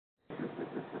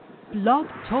Blog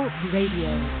Talk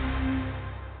Radio.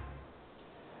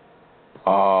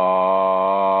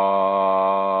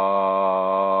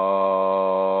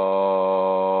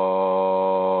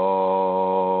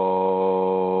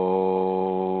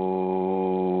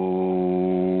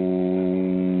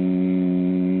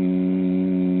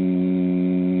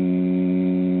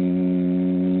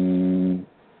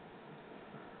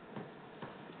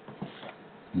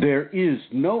 There is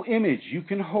no image you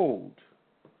can hold,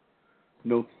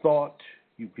 no thought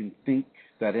you can think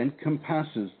that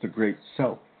encompasses the great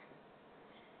self.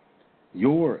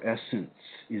 Your essence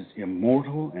is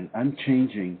immortal and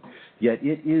unchanging, yet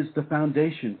it is the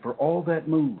foundation for all that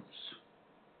moves.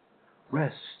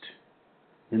 Rest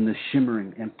in the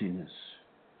shimmering emptiness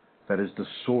that is the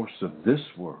source of this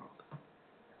world,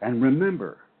 and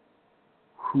remember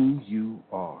who you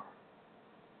are.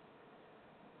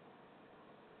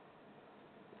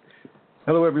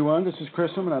 Hello everyone, this is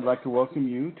Chrism, and I'd like to welcome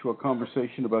you to a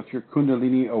conversation about your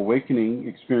Kundalini Awakening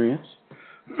experience.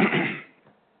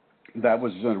 That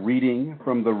was a reading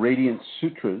from the Radiant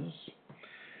Sutras.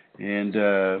 And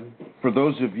for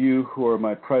those of you who are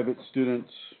my private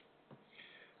students,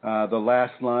 the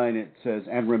last line, it says,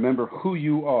 and remember who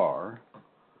you are.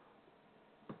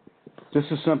 This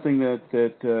is something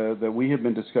that we have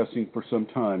been discussing for some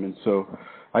time. And so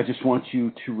I just want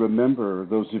you to remember,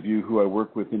 those of you who I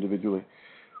work with individually,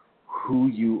 who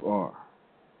you are.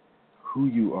 Who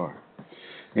you are.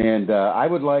 And I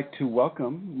would like to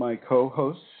welcome my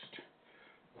co-host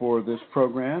for this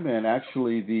program, and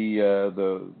actually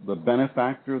the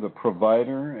benefactor, the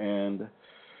provider, and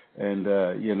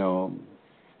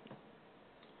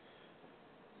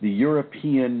the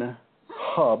European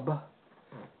hub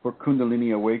for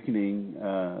Kundalini Awakening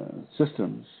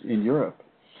systems in Europe.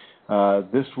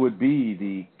 This would be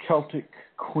the Celtic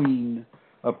queen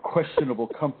of questionable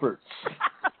comforts,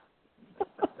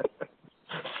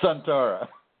 Santara.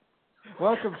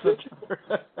 Welcome,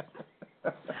 Santara.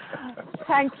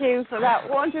 Thank you for that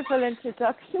wonderful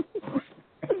introduction.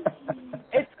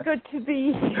 It's good to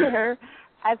be here,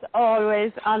 as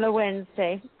always, on a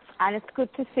Wednesday. And it's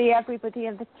good to see everybody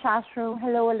in the chat room.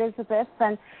 Hello, Elizabeth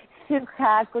and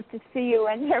Sukha. Good to see you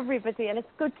and everybody. And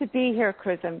it's good to be here,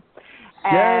 Chrism.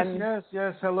 Yes.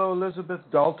 Hello, Elizabeth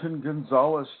Dalton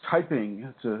Gonzalez, typing.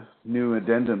 It's a new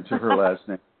addendum to her last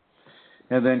name.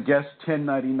 And then guest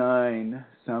 1099,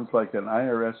 sounds like an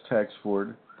IRS tax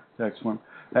form.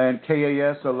 And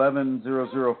KAS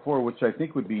 11004, which I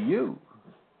think would be you.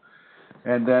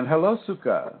 And then hello,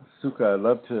 Sukha. Sukha, I'd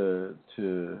love to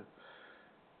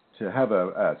have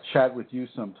a chat with you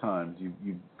sometimes. You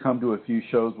come to a few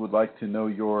shows, would like to know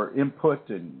your input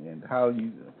and how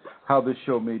this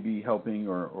show may be helping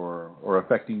or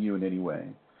affecting you in any way.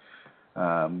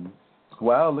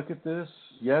 Wow, look at this.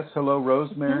 Yes, hello,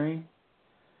 Rosemary. Mm-hmm.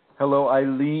 Hello,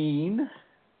 Eileen.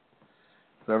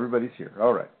 So everybody's here.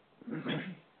 All right.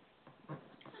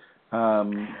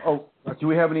 Do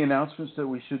we have any announcements that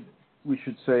we should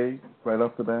say right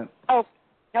off the bat? Oh,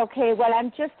 okay. Well, I'm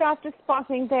just after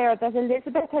spotting there that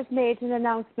Elizabeth has made an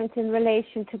announcement in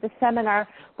relation to the seminar,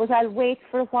 but I'll wait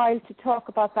for a while to talk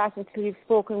about that until you've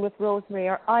spoken with Rosemary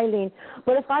or Eileen.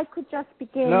 But if I could just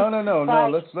begin. No.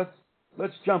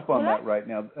 Let's jump on that right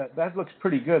now. That looks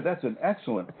pretty good. That's an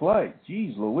excellent flight.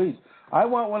 Jeez Louise. I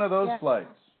want one of those flights,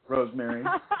 Rosemary.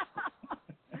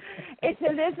 It's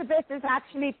Elizabeth is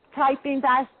actually typing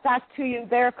that to you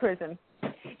there, Chrism.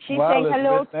 She's saying Elizabeth,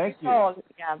 hello thank to you. all.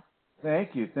 Yeah.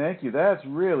 Thank you. That's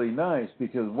really nice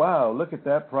because, wow, look at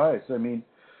that price. I mean,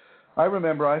 I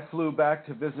remember I flew back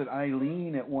to visit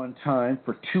Eileen at one time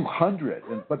for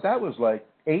 $200, but that was like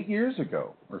 8 years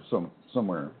ago or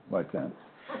somewhere like that.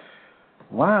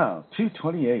 Wow,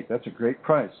 $228. That's a great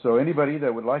price. So anybody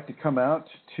that would like to come out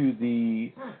to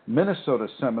the Minnesota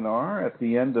seminar at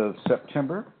the end of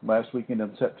September, last weekend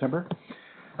of September,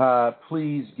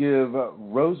 please give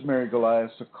Rosemary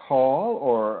Goliath a call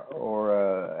or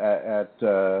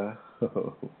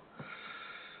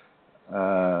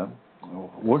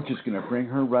we're just going to bring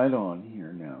her right on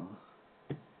here now.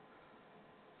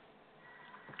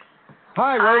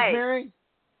 Hi, Rosemary.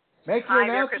 Make your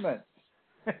announcement.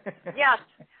 Yes,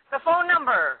 the phone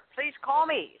number, please call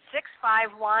me,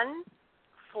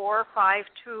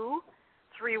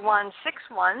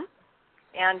 651-452-3161.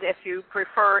 And if you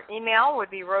prefer email, would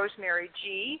be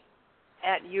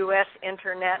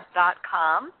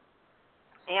rosemaryg@usinternet.com.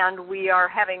 And we are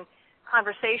having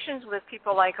conversations with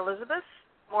people like Elizabeth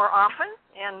more often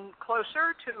and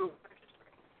closer to.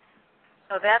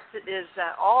 So that is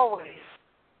always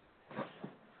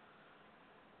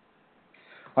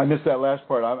I missed that last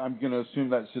part. I'm going to assume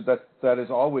that is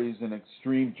always an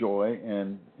extreme joy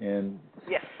and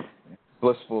yes.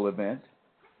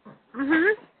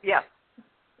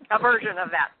 version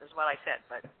of that is what I said,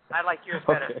 but I like yours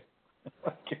better.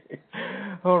 Okay.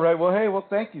 All right. Well, hey,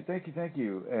 thank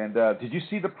you. And did you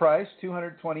see the price,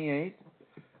 $228,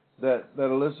 that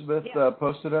Elizabeth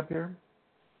posted up here?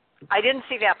 I didn't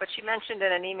see that, but she mentioned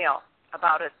in an email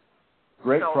about it.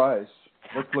 Great price.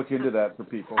 Let's look into that for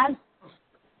people.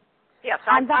 Yes,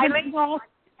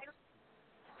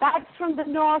 that's from the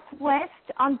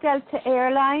Northwest on Delta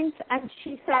Airlines, and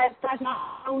she said that's a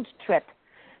round trip.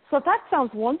 So that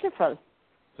sounds wonderful.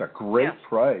 It's a great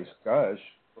price. Gosh.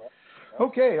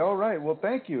 Okay, all right. Well,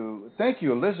 thank you. Thank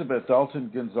you, Elizabeth Dalton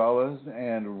Gonzalez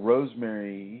and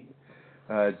Rosemary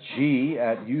G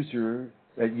at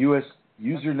US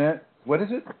Usernet. What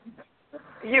is it?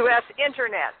 US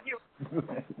Internet.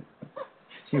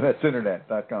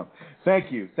 USInternet.com. Thank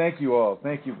you. Thank you all.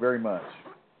 Thank you very much.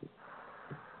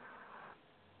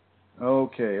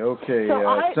 Okay. So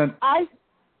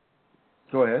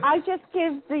go ahead. I just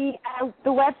give the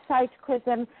website,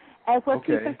 Chrism, where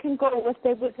people can go if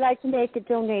they would like to make a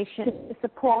donation to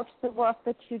support the work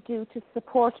that you do, to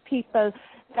support people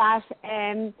that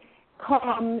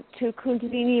come to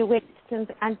Kundalini Awakening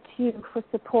and to you for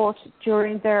support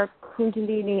during their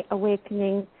Kundalini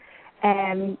Awakening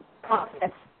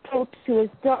process. Go to is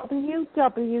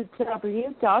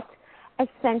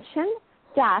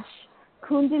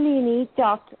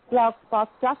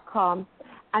www.ascension-kundalini.blogspot.com,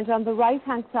 and on the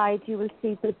right-hand side you will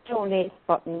see the donate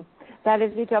button. That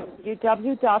is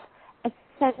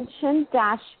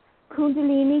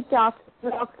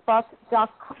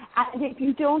www.ascension-kundalini.blogspot.com. And if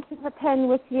you don't have a pen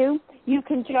with you, you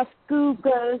can just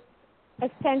Google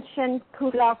Ascension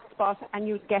Blogspot and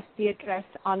you'll get the address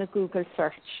on a Google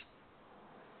search.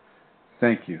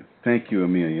 Thank you,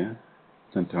 Amelia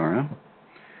Santara.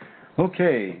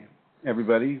 Okay,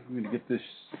 everybody, we're going to get this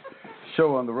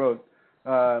show on the road.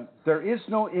 There is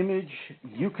no image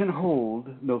you can hold,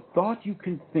 no thought you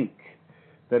can think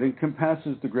that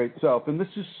encompasses the Great Self. And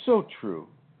this is so true.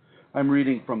 I'm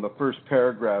reading from the first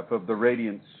paragraph of the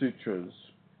Radiant Sutras.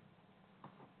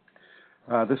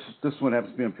 This one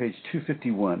happens to be on page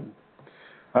 251.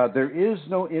 There is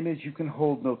no image you can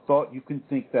hold, no thought you can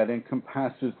think that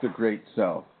encompasses the Great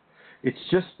Self. It's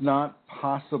just not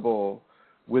possible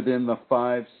within the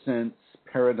 5 sense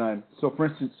paradigm. So, for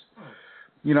instance,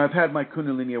 I've had my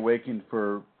Kundalini Awakening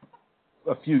for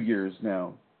a few years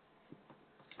now.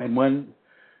 And when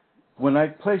I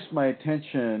place my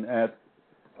attention at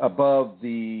above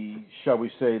the, shall we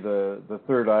say, the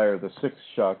third eye or the sixth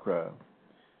chakra,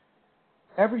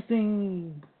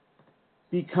 everything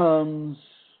becomes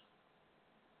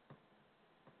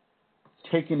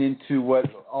taken into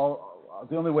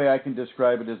the only way I can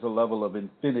describe it is a level of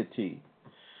infinity.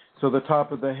 So the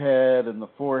top of the head and the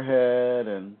forehead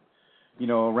and,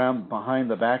 around behind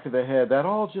the back of the head, that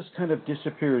all just kind of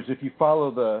disappears. If you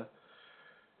follow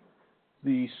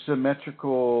the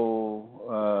symmetrical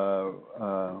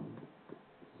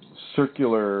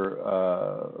circular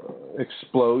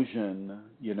explosion,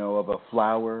 of a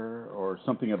flower or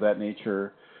something of that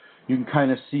nature, you can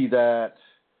kind of see that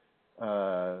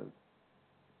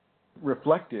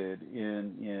reflected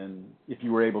in if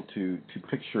you were able to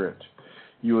picture it,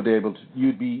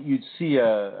 you'd see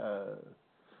a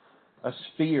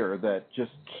sphere that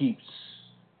just keeps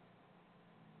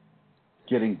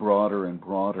getting broader and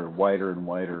broader, wider and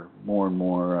wider, more and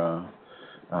more,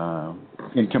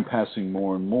 encompassing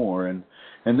more and more, and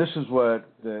this is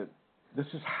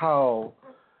how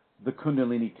the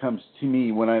Kundalini comes to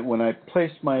me when I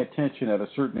place my attention at a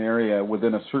certain area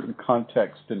within a certain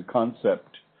context and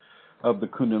concept of the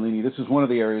Kundalini. This is one of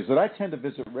the areas that I tend to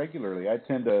visit regularly. I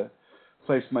tend to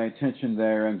place my attention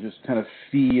there and just kind of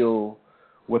feel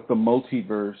what the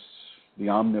multiverse, the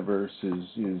omniverse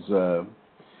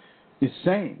is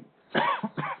saying.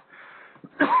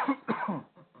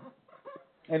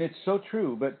 And it's so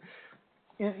true. But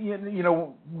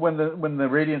when the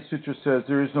Radiant Sutra says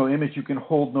there is no image you can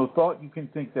hold, no thought you can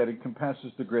think that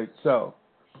encompasses the Great Self,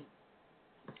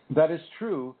 that is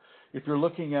true if you're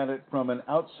looking at it from an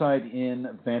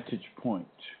outside-in vantage point.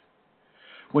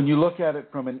 When you look at it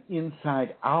from an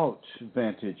inside-out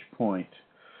vantage point,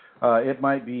 it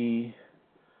might be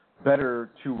better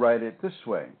to write it this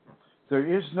way.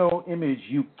 There is no image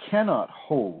you cannot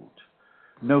hold,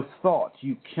 no thought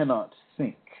you cannot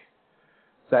think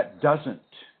that doesn't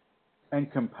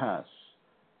encompass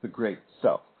the Great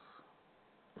Self.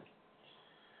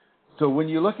 So when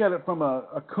you look at it from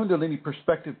a Kundalini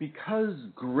perspective, because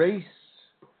grace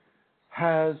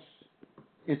has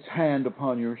its hand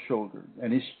upon your shoulder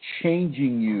and is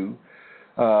changing you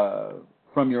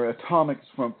from your atomics,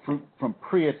 from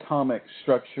pre-atomic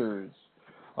structures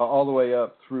all the way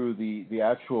up through the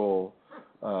actual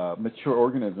mature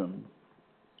organism,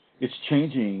 it's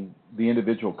changing the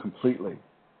individual completely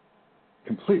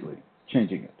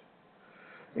changing it.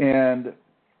 And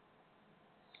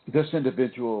this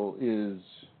individual is,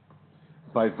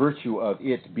 by virtue of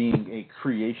it being a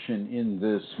creation in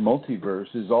this multiverse,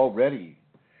 is already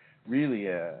really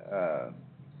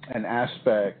an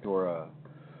aspect or a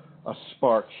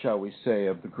spark, shall we say,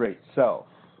 of the great self.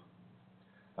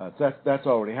 That's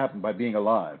already happened by being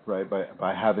alive, right?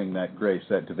 By having that grace,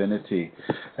 that divinity.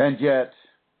 And yet,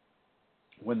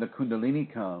 when the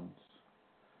Kundalini comes,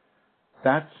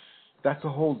 that's a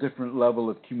whole different level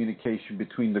of communication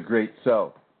between the great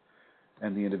self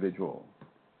and the individual.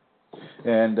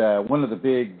 And one of the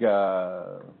big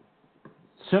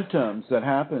symptoms that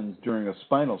happens during a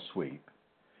spinal sweep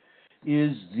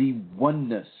is the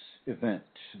oneness event,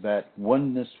 that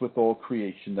oneness with all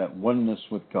creation, that oneness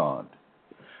with God,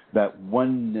 that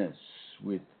oneness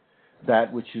with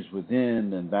that which is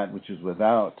within and that which is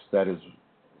without, that is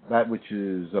that which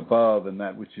is above and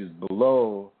that which is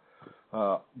below.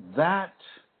 That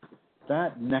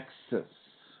nexus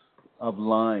of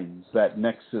lines, that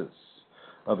nexus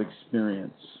of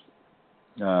experience,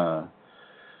 that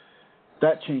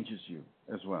changes you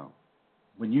as well.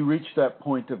 When you reach that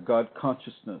point of God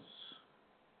consciousness,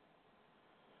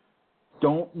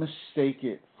 don't mistake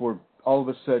it for all of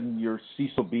a sudden you're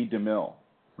Cecil B. DeMille,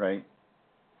 right?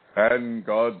 And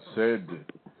God said,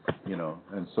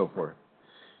 and so forth.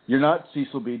 You're not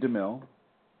Cecil B. DeMille.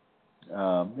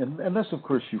 Unless, of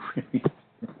course, you really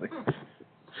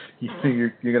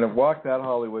you're going to walk that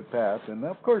Hollywood path, and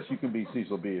of course you can be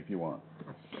Cecil B. if you want.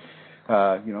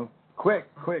 Quick,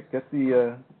 get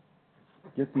the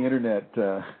internet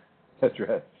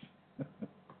address.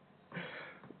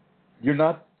 You're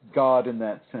not God in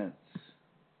that sense.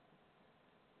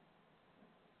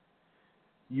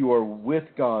 You are with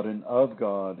God and of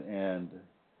God, and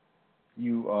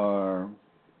you are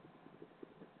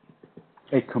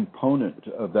a component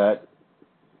of that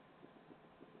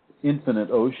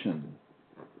infinite ocean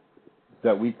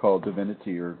that we call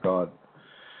divinity or God.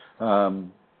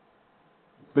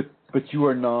 But you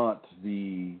are not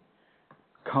the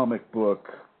comic book,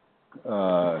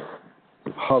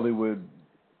 Hollywood,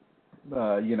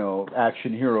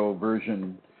 action hero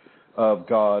version of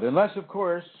God, unless, of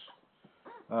course,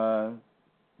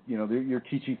 you're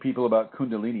teaching people about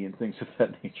Kundalini and things of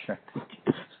that nature.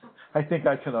 I think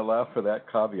I can allow for that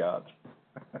caveat.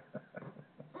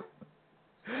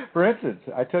 For instance,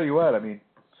 I tell you what,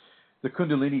 the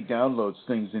Kundalini downloads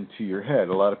things into your head.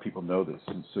 A lot of people know this,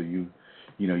 and so you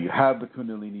have the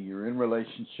Kundalini, you're in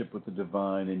relationship with the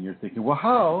divine, and you're thinking,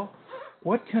 well,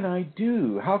 what can I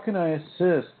do? How can I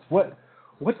assist? What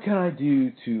can I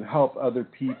do to help other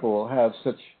people have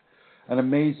such an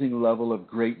amazing level of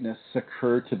greatness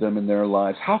occur to them in their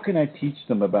lives? How can I teach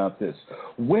them about this?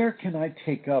 Where can I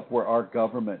take up where our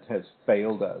government has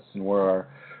failed us and where our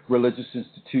religious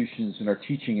institutions and our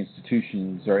teaching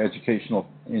institutions, our educational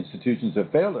institutions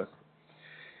have failed us?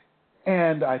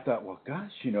 And I thought, well,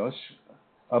 gosh,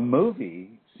 a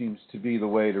movie seems to be the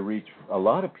way to reach a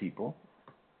lot of people.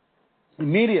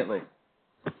 Immediately,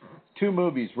 2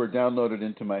 movies were downloaded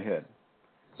into my head.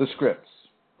 The scripts,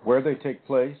 where they take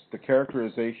place, the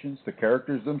characterizations, the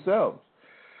characters themselves.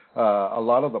 A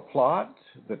lot of the plot,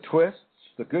 the twists,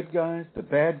 the good guys, the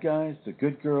bad guys, the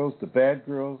good girls, the bad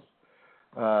girls,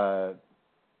 the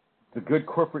good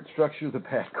corporate structure, the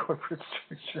bad corporate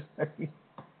structure.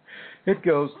 It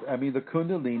goes, the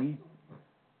Kundalini,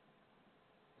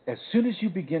 as soon as you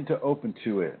begin to open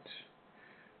to it,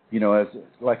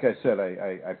 like I said,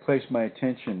 I place my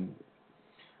attention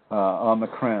on the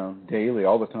crown daily,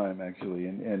 all the time, actually,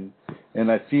 and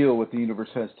I feel what the universe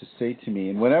has to say to me.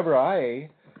 And whenever I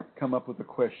come up with a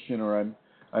question, or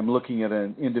I'm looking at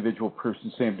an individual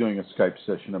person, say I'm doing a Skype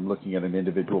session, I'm looking at an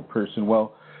individual person,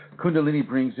 well, Kundalini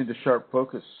brings into sharp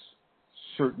focus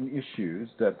certain issues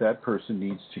that person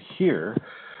needs to hear,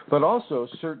 but also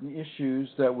certain issues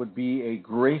that would be a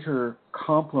greater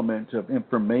complement of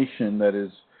information that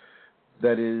is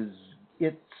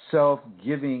itself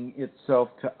giving itself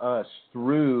to us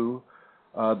through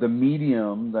the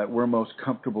medium that we're most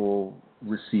comfortable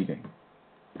receiving.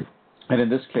 And in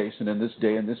this case, and in this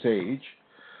day and this age,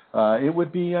 it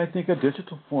would be, I think, a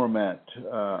digital format,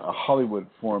 a Hollywood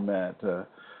format, a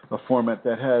format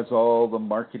that has all the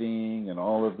marketing and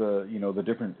all of the, the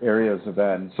different areas of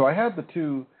that. And so I have the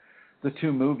two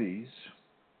movies.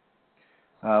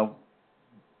 If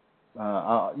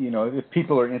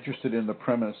people are interested in the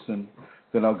premise, then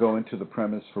I'll go into the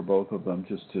premise for both of them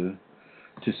just to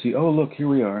see. Oh, look, here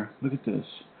we are. Look at this.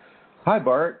 Hi,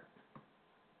 Bart.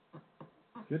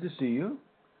 Good to see you.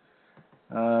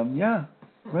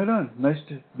 Right on. Nice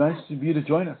of you to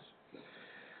join us.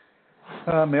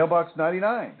 Mailbox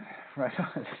 99. Right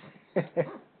on.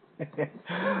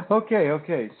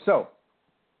 Okay. So,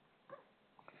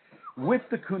 with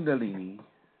the Kundalini,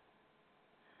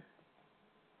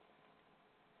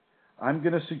 I'm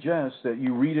going to suggest that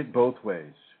you read it both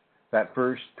ways. That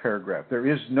first paragraph. There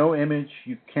is no image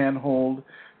you can hold.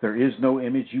 There is no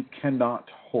image you cannot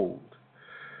hold.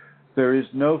 There is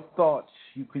no thoughts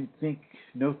you can think,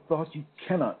 no thoughts you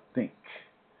cannot think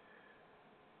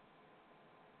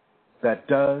that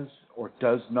does or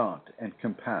does not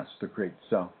encompass the Great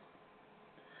Self.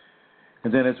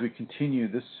 And then as we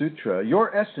continue this sutra,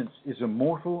 your essence is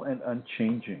immortal and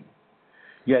unchanging,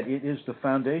 yet it is the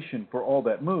foundation for all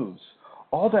that moves.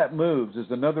 All that moves is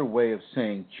another way of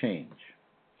saying change.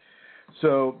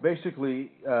 So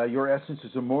basically, your essence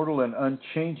is immortal and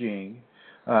unchanging.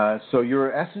 So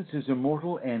your essence is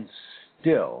immortal and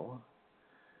still,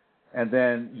 and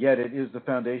then yet it is the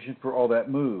foundation for all that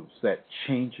moves, that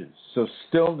changes. So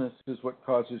stillness is what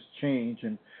causes change,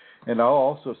 and I'll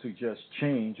also suggest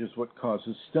change is what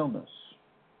causes stillness.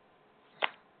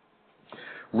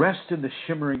 Rest in the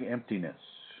shimmering emptiness.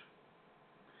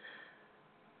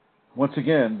 Once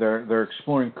again, they're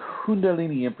exploring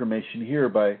Kundalini information here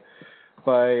by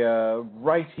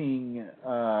writing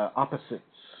opposites.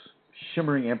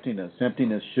 Shimmering emptiness.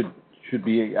 Emptiness should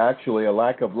be actually a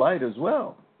lack of light as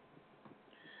well.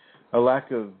 A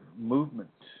lack of movement.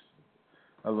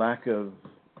 A lack of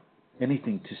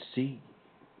anything to see.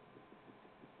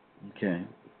 Okay.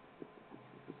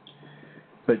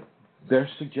 But they're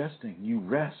suggesting you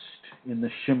rest in the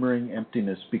shimmering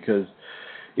emptiness because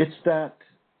it's that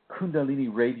Kundalini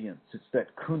radiance, it's that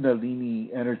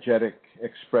Kundalini energetic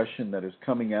expression that is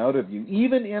coming out of you,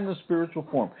 even in the spiritual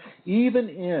form, even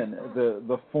in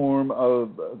the form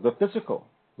of the physical,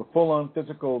 the full-on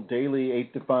physical, daily,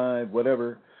 8 to 5,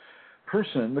 whatever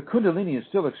person. The Kundalini is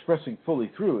still expressing fully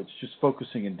through. It's just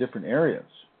focusing in different areas,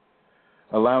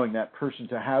 allowing that person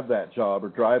to have that job or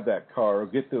drive that car or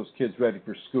get those kids ready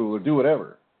for school or do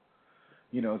whatever.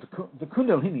 You know, the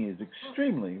Kundalini is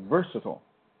extremely versatile.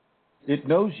 It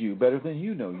knows you better than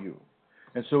you know you.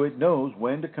 And so it knows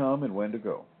when to come and when to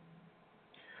go.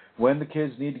 When the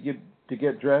kids need to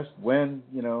get dressed, when,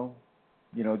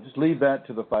 just leave that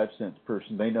to the 5 cents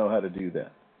person. They know how to do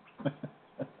that.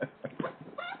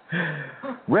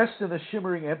 Rest in the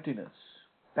shimmering emptiness.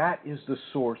 That is the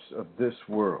source of this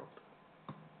world.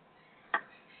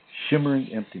 Shimmering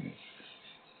emptiness.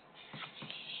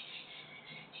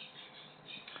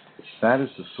 That is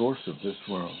the source of this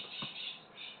world.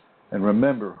 And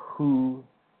remember who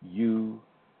you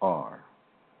are.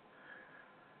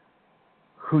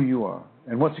 Who you are.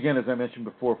 And once again, as I mentioned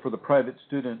before, for the private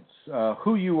students,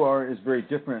 who you are is a very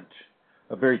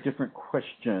different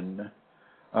question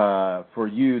for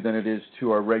you than it is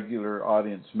to our regular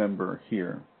audience member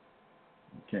here.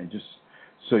 Okay, just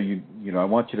so I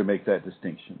want you to make that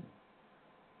distinction.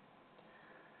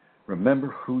 Remember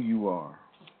who you are.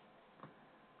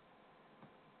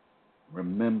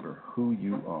 Remember who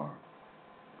you are.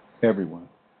 Everyone.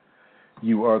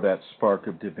 You are that spark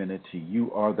of divinity.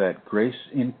 You are that grace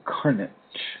incarnate.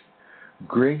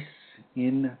 Grace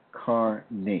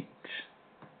incarnate.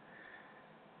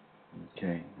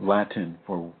 Okay. Latin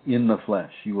for in the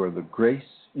flesh. You are the grace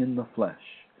in the flesh.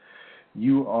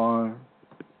 You are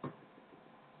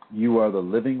the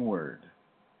living word.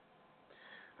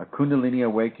 A Kundalini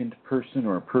awakened person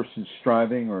or a person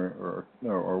striving or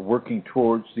working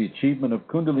towards the achievement of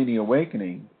Kundalini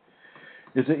awakening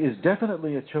is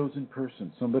definitely a chosen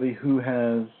person, somebody who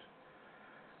has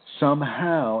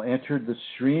somehow entered the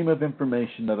stream of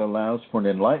information that allows for an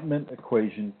enlightenment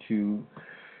equation to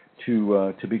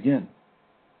begin.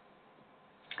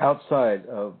 Outside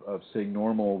of say,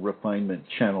 normal refinement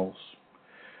channels,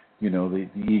 the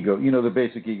ego, the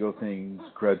basic ego things,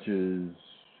 grudges,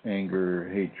 anger,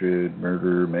 hatred,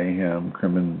 murder, mayhem,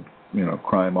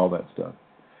 crime, all that stuff.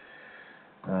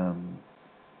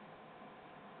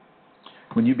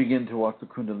 When you begin to walk the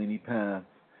Kundalini path,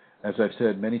 as I've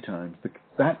said many times,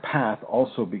 that path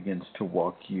also begins to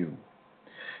walk you.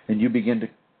 And you begin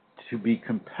to be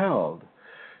compelled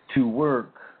to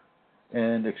work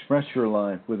and express your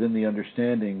life within the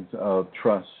understandings of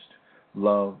trust,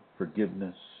 love,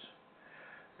 forgiveness,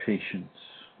 patience,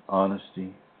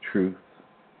 honesty, truth.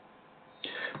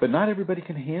 But not everybody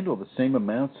can handle the same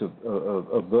amounts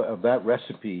of that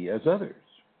recipe as others.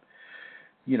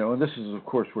 And this is, of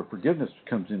course, where forgiveness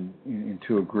comes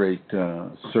into a great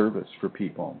service for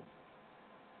people.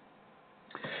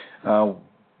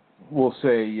 We'll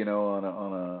say, on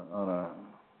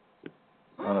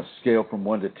on a scale from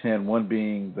 1 to 10, 1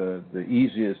 being the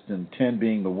easiest and 10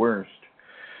 being the worst.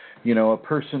 A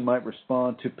person might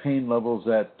respond to pain levels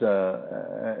at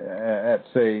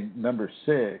say, number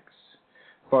 6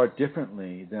 far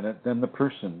differently than the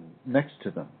person next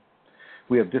to them.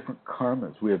 We have different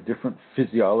karmas. We have different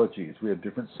physiologies. We have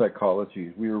different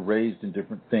psychologies. We were raised in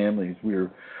different families. We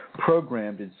were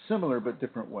programmed in similar but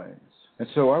different ways. And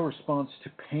so our response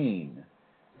to pain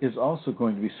is also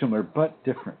going to be similar but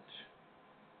different.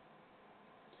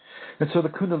 And so the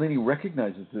Kundalini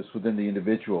recognizes this within the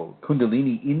individual.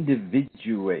 Kundalini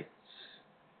individuates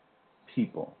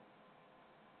people.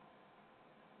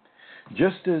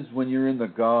 Just as when you're in the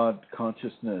God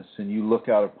consciousness and you look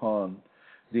out upon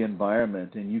the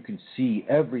environment and you can see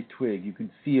every twig, you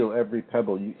can feel every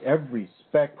pebble, every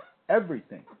speck,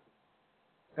 everything,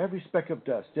 every speck of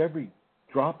dust, every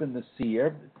drop in the sea,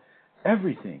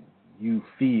 everything you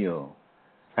feel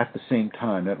at the same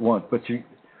time, at once. But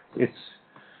it's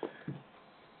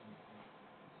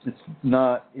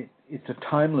a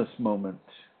timeless moment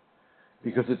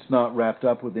because it's not wrapped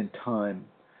up within time,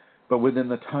 but within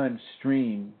the time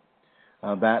stream,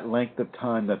 that length of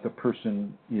time that the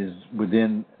person is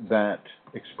within that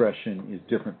expression is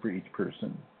different for each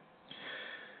person.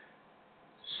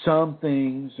 Some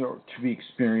things are to be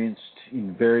experienced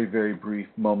in very, very brief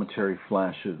momentary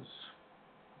flashes.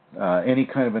 Any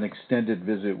kind of an extended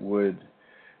visit would,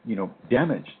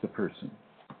 damage the person.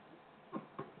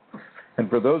 And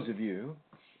for those of you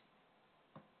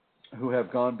who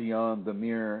have gone beyond the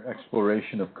mere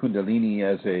exploration of Kundalini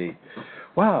as a,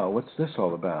 wow, what's this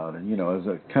all about? And, as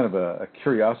a kind of a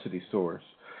curiosity source.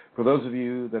 For those of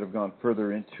you that have gone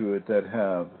further into it, that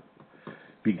have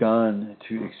begun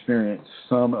to experience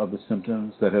some of the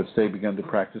symptoms, that have, say, begun to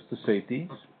practice the safeties,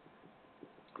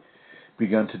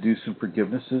 begun to do some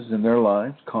forgivenesses in their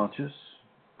lives, conscious,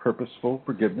 purposeful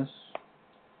forgiveness,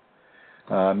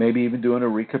 maybe even doing a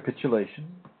recapitulation.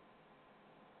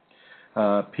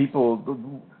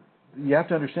 People, you have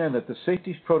to understand that the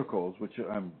safeties protocols, which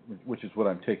is what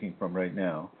I'm taking from right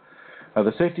now,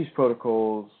 the safeties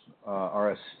protocols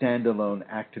are a standalone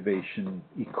activation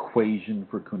equation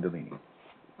for Kundalini.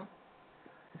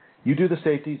 You do the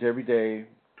safeties every day,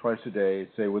 twice a day.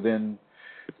 Say within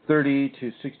 30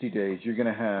 to 60 days, you're going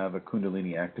to have a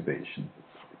Kundalini activation.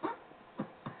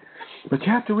 But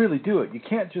you have to really do it. You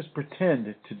can't just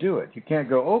pretend to do it. You can't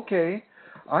go, okay,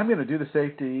 I'm going to do the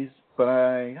safeties, but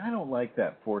I don't like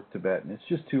that fourth Tibetan. It's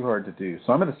just too hard to do,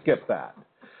 so I'm going to skip that.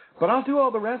 But I'll do all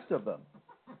the rest of them.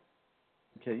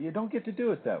 Okay, you don't get to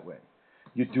do it that way.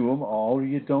 You do them all or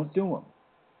you don't do them.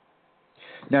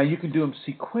 Now, you can do them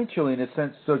sequentially in a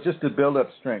sense, so just to build up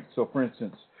strength. So, for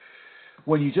instance,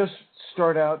 when you just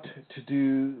start out to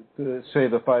do,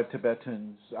 the 5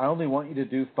 Tibetans, I only want you to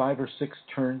do 5 or 6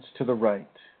 turns to the right,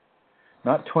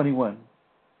 not 21.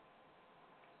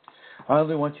 I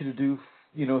only want you to do,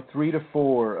 3 to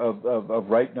 4 of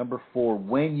right number 4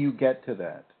 when you get to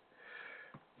that.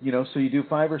 So you do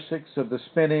 5 or 6 of the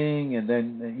spinning, and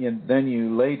then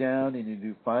you lay down and you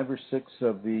do 5 or 6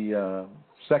 of the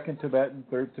second Tibetan,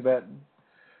 third Tibetan,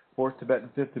 fourth Tibetan,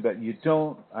 fifth Tibetan.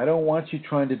 I don't want you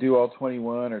trying to do all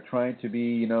 21 or trying to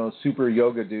be, super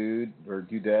yoga dude or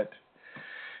dudette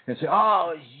and say,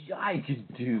 oh, I can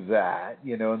do that,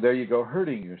 and there you go,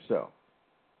 hurting yourself.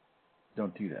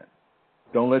 Don't do that.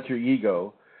 Don't let your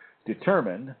ego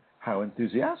determine how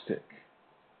enthusiastic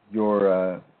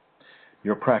your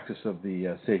practice of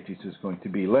the safeties is going to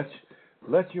be. Let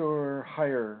your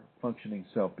higher functioning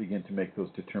self begin to make those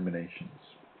determinations.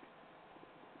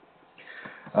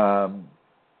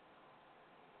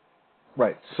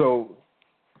 Right. So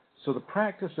the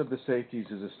practice of the safeties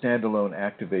is a standalone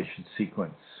activation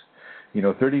sequence.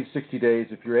 30 to 60 days.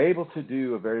 If you're able to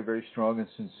do a very, very strong and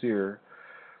sincere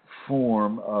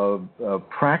form of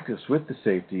practice with the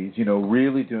safeties,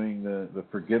 really doing the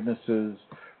forgivenesses,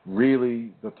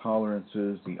 really the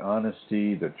tolerances, the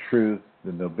honesty, the truth,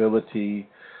 the nobility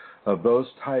of those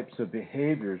types of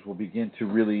behaviors will begin to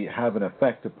really have an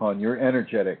effect upon your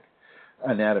energetic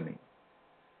anatomy.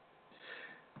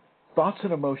 Thoughts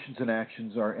and emotions and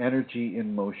actions are energy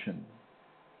in motion.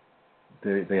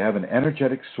 They have an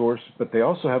energetic source, but they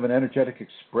also have an energetic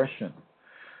expression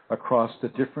across the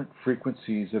different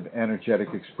frequencies of energetic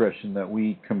expression that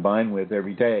we combine with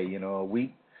every day.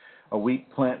 A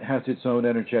wheat plant has its own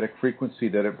energetic frequency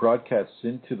that it broadcasts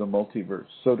into the multiverse.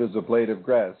 So does a blade of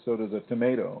grass. So does a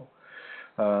tomato,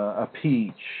 a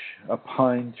peach, a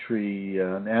pine tree,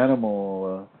 an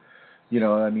animal.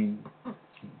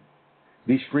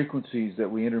 These frequencies that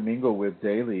we intermingle with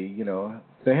daily,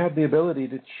 they have the ability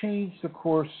to change the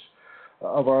course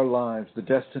of our lives, the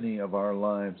destiny of our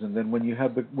lives. And then when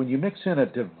you mix in a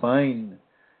divine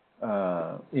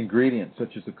ingredient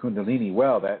such as the Kundalini,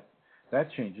 well,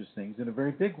 that changes things in a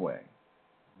very big way.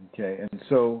 Okay, and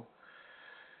so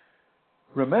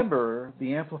remember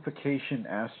the amplification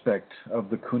aspect of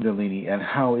the Kundalini and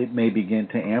how it may begin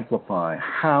to amplify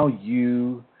how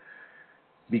you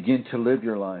begin to live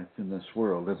your life in this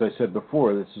world. As I said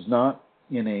before, this is not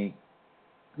in a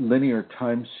linear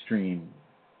time stream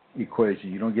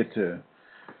equation. You don't get to,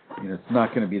 it's not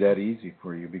going to be that easy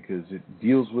for you because it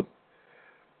deals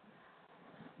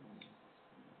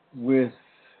with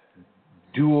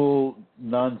dual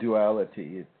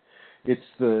non-duality. It's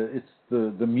the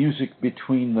music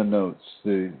between the notes,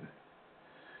 the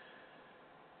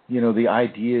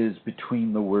ideas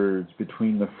between the words,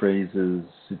 between the phrases.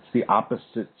 It's the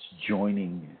opposites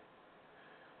joining.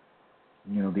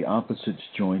 The opposites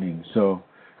joining. So,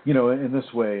 in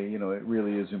this way, it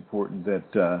really is important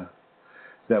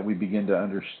that we begin to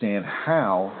understand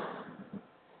how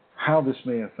this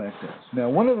may affect us. Now,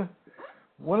 one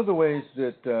of the ways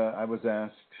that I was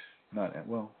asked,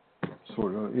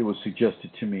 it was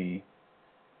suggested to me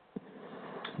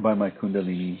by my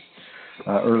Kundalini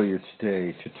earlier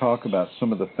today to talk about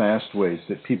some of the fast ways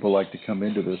that people like to come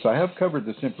into this. I have covered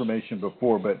this information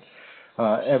before, but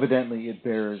evidently it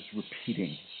bears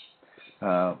repeating.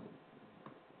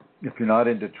 If you're not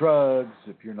into drugs,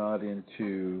 if you're not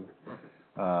into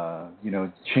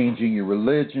changing your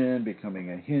religion,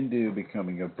 becoming a Hindu,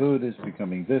 becoming a Buddhist,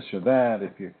 becoming this or that,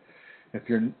 if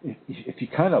you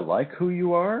kind of like who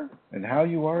you are and how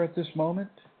you are at this moment,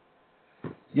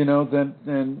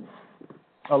 then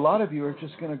a lot of you are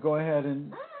just going to go ahead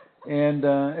and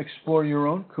explore your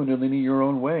own Kundalini your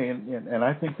own way, and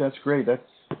I think that's great.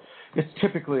 It's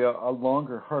typically a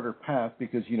longer, harder path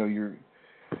because you're,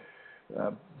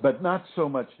 but not so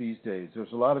much these days.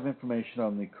 There's a lot of information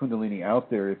on the Kundalini out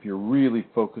there if you're really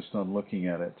focused on looking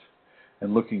at it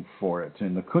and looking for it,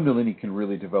 and the Kundalini can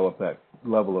really develop that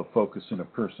level of focus in a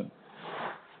person.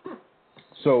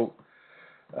 So,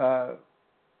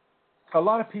 a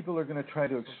lot of people are going to try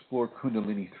to explore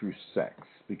Kundalini through sex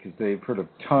because they've heard of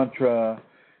Tantra,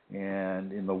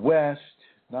 and in the West,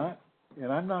 and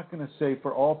I'm not going to say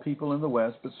for all people in the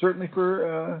West, but certainly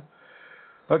for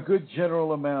a good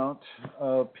general amount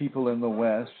of people in the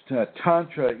West,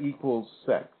 Tantra equals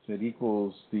sex. It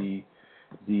equals the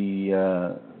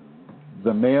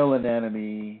male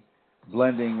anatomy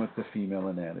blending with the female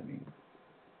anatomy.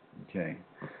 Okay.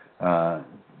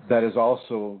 That is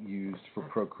also used for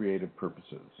procreative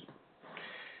purposes.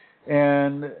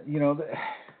 And,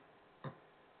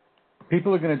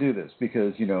 people are going to do this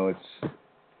because, it's,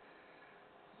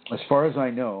 as far as I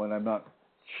know, and I'm not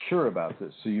sure about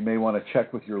this, so you may want to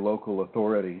check with your local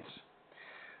authorities.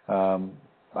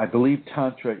 I believe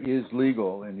Tantra is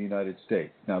legal in the United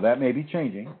States. Now, that may be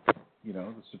changing,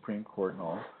 the Supreme Court and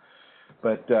all.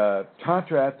 But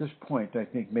Tantra at this point, I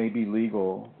think, may be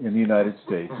legal in the United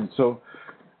States. And so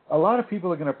a lot of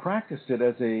people are going to practice it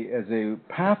as a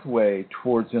pathway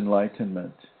towards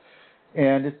enlightenment.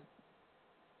 And it's,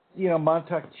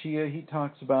 Mantak Chia, he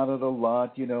talks about it a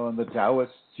lot, and the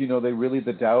Taoists,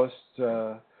 the Taoists,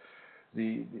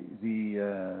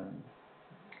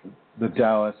 the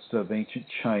Taoists of ancient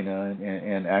China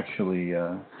and actually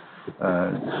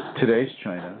today's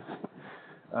China,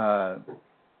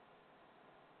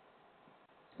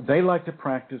 they like to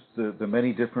practice the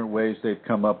many different ways they've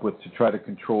come up with to try to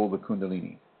control the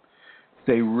Kundalini.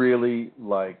 They really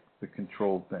like the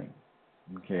control thing.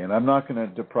 Okay, and I'm not going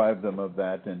to deprive them of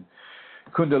that. And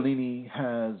Kundalini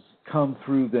has come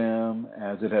through them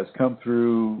as it has come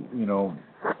through,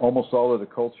 almost all of the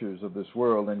cultures of this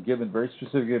world and given very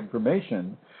specific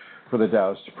information for the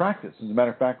Taoists to practice. As a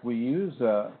matter of fact, we use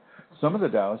some of the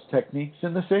Taoist techniques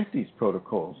in the safeties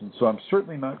protocols. And so I'm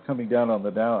certainly not coming down on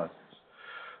the Taoists.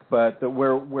 But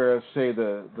where say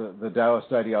the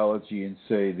Taoist ideology and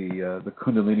say the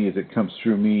Kundalini as it comes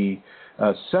through me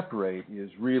separate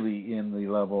is really in the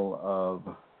level of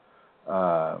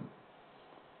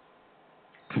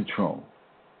control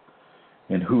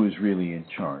and who is really in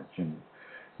charge. And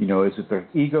is it the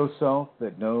ego self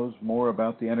that knows more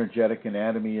about the energetic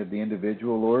anatomy of the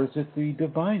individual, or is it the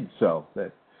divine self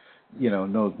that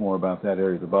knows more about that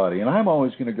area of the body? And I'm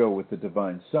always going to go with the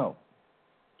divine self.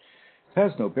 It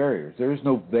has no barriers. There is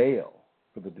no veil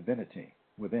for the divinity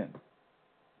within.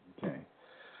 Okay.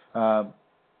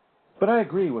 But I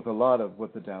agree with a lot of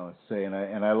what the Taoists say, and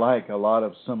I like a lot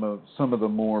of some of the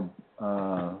more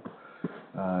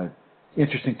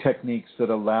interesting techniques that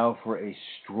allow for a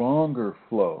stronger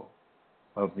flow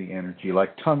of the energy,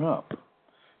 like tongue up.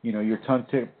 your tongue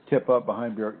tip up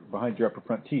behind your upper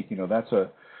front teeth.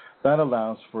 That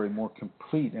allows for a more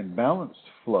complete and balanced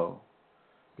flow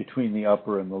between the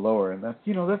upper and the lower, and that's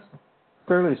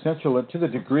fairly essential. And to the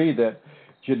degree that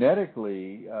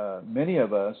genetically, many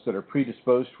of us that are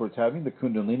predisposed towards having the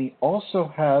Kundalini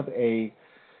also have a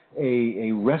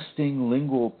resting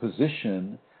lingual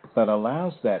position that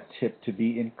allows that tip to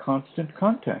be in constant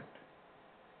contact.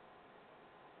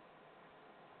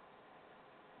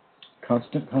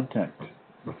 Constant contact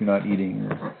if you're not eating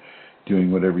or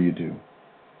doing whatever you do.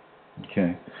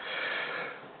 Okay.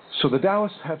 So the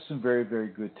Taoists have some very, very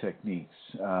good techniques.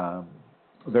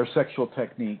 Their sexual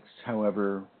techniques,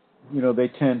 however, they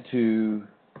tend to...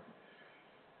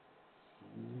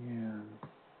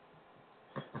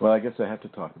 Well, I guess I have to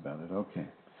talk about it. Okay.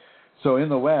 So in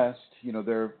the West,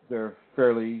 there are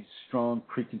fairly strong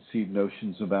preconceived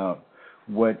notions about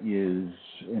what is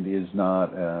and is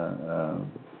not a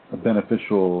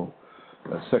beneficial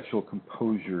sexual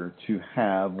composure to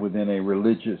have within a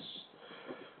religious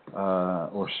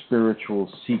or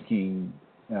spiritual seeking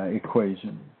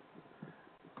equation.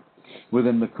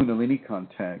 Within the Kundalini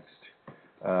context,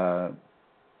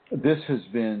 this has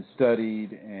been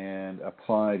studied and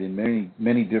applied in many,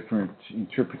 many different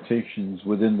interpretations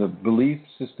within the belief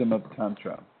system of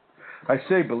Tantra. I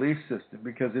say belief system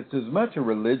because it's as much a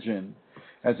religion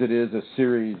as it is a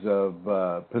series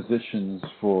of positions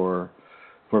for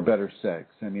better sex.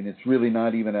 I mean, it's really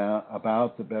not even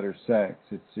about the better sex.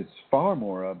 It's far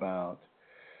more about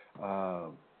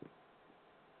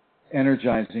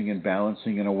energizing and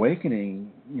balancing and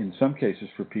awakening, in some cases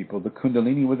for people, the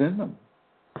Kundalini within them.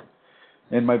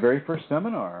 In my very first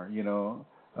seminar,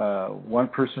 one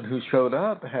person who showed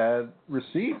up had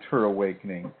received her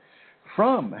awakening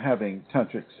from having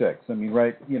tantric sex. I mean,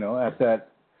 right,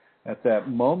 at that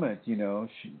moment, she,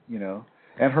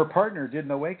 and her partner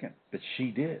didn't awaken, but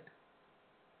she did.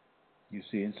 You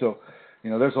see, and so,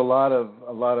 there's a lot of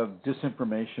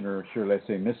disinformation, or should I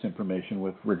say misinformation,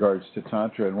 with regards to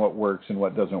Tantra and what works and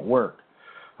what doesn't work.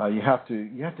 You have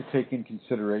to take in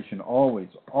consideration always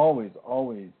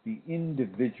the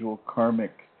individual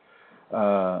karmic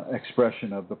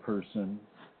expression of the person.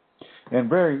 And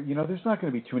there's not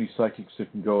going to be too many psychics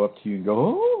that can go up to you and go,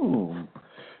 "Oh,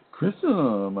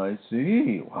 Chrism, I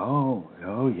see. Wow,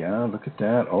 oh yeah, look at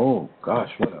that. Oh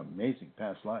gosh, what an amazing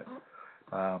past life."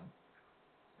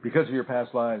 Because of your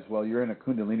past lives, well, you're in a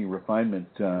Kundalini refinement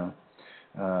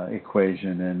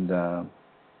equation, and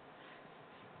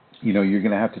you're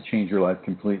going to have to change your life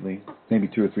completely, maybe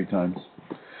 2 or 3 times.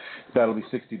 That'll be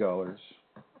 $60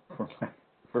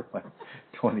 for my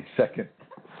 22nd.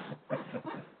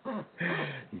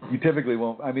 You typically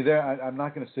won't. I mean, I'm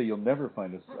not going to say you'll never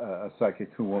find a psychic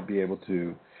who won't be able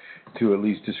to at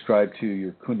least describe to you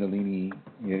your Kundalini,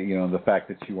 the fact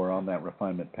that you are on that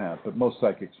refinement path. But most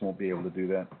psychics won't be able to do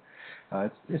that.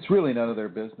 It's really none of their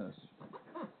business.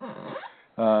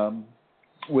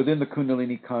 Within the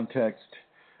Kundalini context,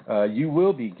 you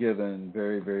will be given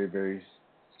very, very, very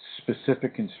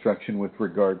specific instruction with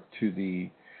regard to the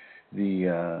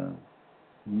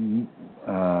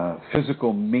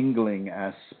physical mingling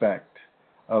aspect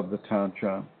of the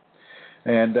Tantra.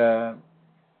 And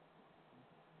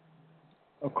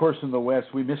of course, in the West,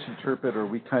 we misinterpret, or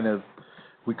we kind of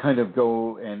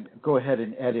go ahead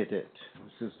and edit it.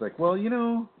 It's just like, well,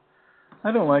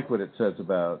 I don't like what it says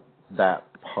about that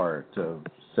part of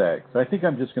sex. I think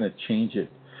I'm just going to change it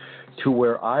to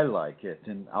where I like it,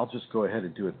 and I'll just go ahead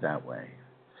and do it that way.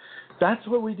 That's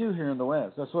what we do here in the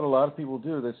West. That's what a lot of people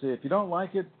do. They say, if you don't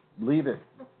like it, leave it.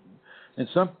 And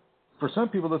for some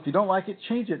people, if you don't like it,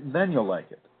 change it, and then you'll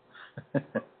like it.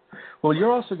 Well,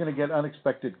 you're also going to get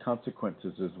unexpected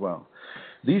consequences as well.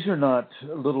 These are not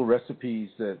little recipes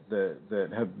that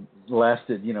have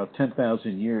lasted,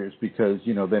 10,000 years because,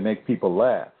 they make people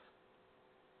laugh.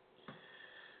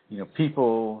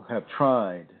 People have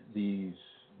tried these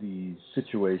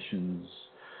situations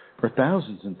for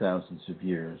thousands and thousands of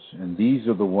years, and these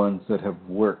are the ones that have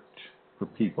worked for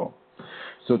people.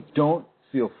 So don't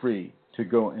feel free to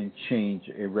go and change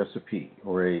a recipe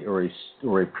or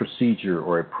a procedure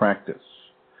or a practice.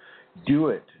 Do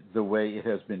it the way it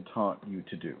has been taught you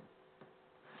to do.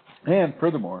 And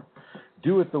furthermore,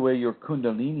 do it the way your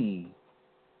Kundalini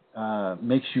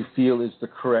makes you feel is the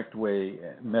correct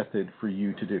method for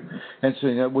you to do. And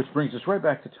so, which brings us right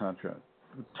back to Tantra.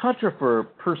 Tantra for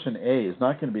person A is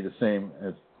not going to be the same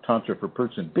as Tantra for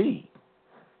person B.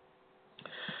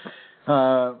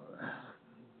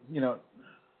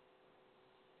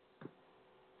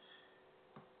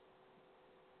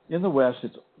 In the West,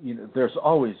 there's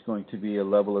always going to be a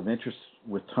level of interest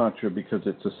with Tantra because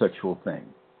it's a sexual thing.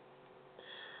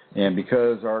 And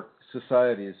because our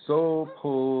society is so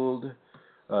pulled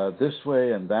this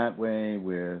way and that way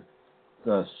with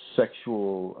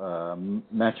sexual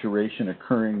maturation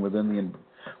occurring within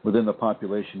the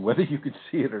population, whether you could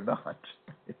see it or not,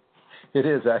 it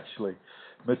is actually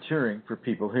maturing for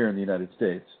people here in the United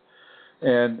States.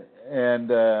 And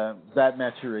that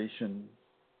maturation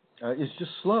is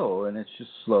just slow, and it's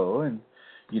just slow, and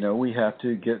we have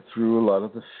to get through a lot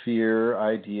of the fear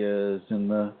ideas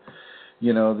and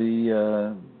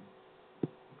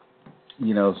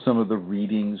some of the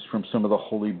readings from some of the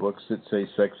holy books that say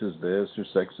sex is this or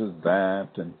sex is that,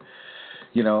 and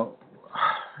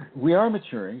we are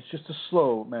maturing. It's just a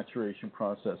slow maturation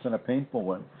process and a painful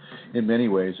one in many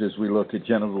ways as we look at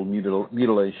genital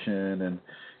mutilation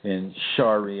and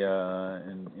Sharia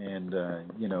and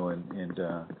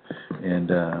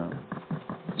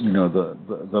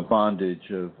the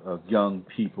bondage of young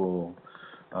people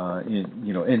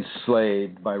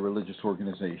enslaved by religious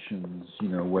organizations,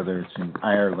 whether it's in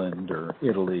Ireland or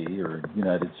Italy or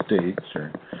United States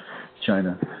or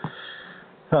China.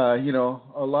 A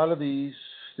lot of these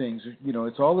things,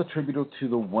 it's all attributable to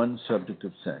the one subject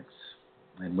of sex.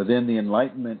 And within the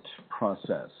Enlightenment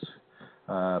process,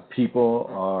 people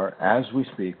are, as we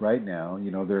speak right now,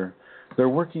 they're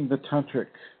working the tantric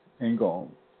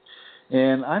angle.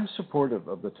 And I'm supportive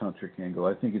of the tantric angle.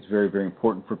 I think it's very, very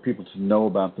important for people to know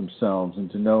about themselves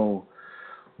and to know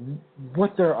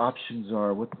what their options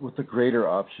are, what the greater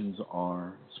options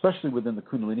are, especially within the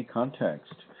Kundalini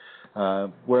context,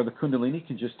 where the Kundalini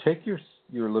can just take your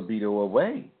libido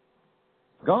away,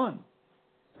 gone,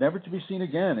 never to be seen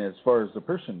again as far as the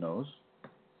person knows.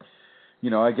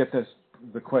 I get the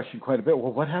question quite a bit.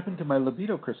 Well, what happened to my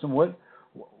libido, Chrism?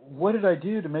 What did I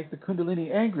do to make the Kundalini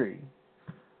angry?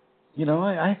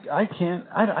 I can't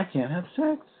have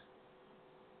sex.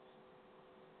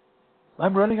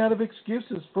 I'm running out of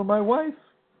excuses for my wife.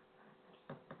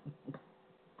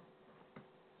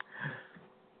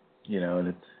 And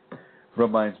it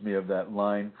reminds me of that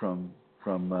line from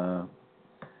Braveheart,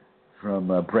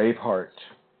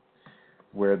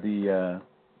 where the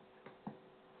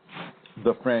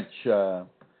French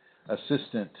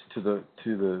assistant to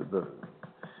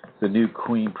the new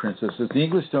queen princess says, "The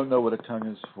English don't know what a tongue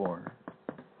is for."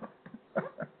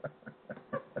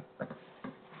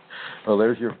 Well,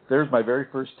 there's my very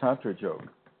first Tantra joke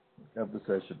of the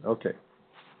session. Okay.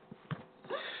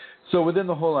 So within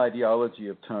the whole ideology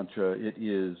of Tantra, it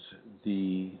is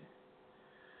the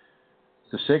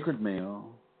sacred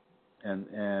male and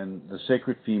the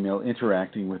sacred female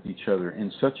interacting with each other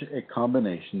in such a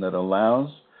combination that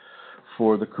allows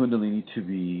for the Kundalini to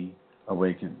be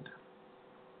awakened.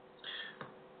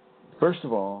 First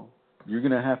of all, you're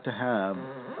going to have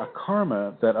a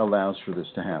karma that allows for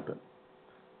this to happen.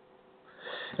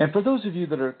 And for those of you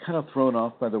that are kind of thrown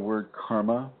off by the word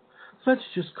karma, let's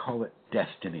just call it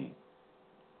destiny.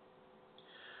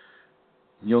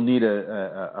 You'll need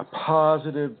a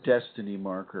positive destiny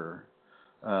marker,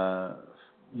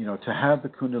 to have the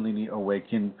Kundalini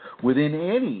awaken within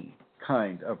any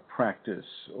kind of practice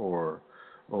or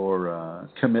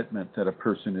commitment that a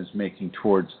person is making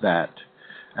towards that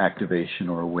activation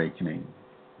or awakening.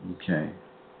 Okay.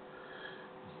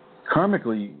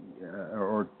 Karmically,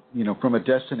 from a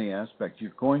destiny aspect,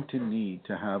 you're going to need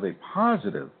to have a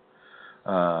positive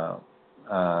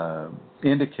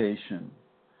indication,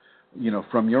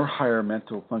 from your higher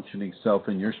mental functioning self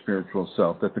and your spiritual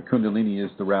self, that the Kundalini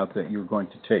is the route that you're going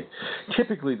to take.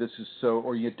 Typically, this is so,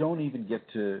 or you don't even get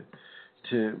to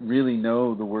really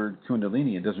know the word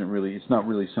Kundalini. It's not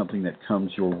really something that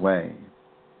comes your way.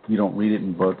 You don't read it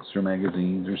in books or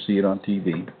magazines or see it on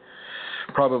TV.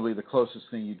 Probably the closest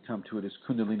thing you'd come to it is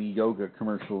Kundalini yoga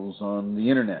commercials on the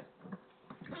internet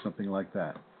or something like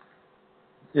that.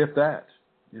 If that.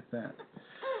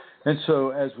 And so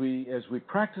as we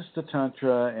practice the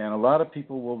Tantra, and a lot of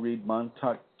people will read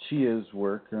Mantak Chia's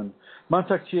work, and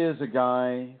Mantak Chia is a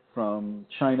guy from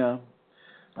China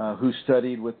who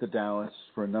studied with the Taoists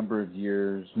for a number of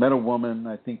years, met a woman,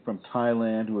 I think, from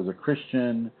Thailand who was a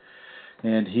Christian,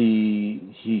 and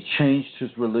he changed his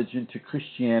religion to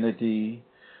Christianity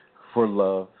for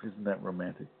love. Isn't that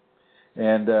romantic?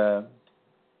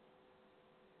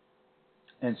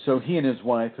 And so he and his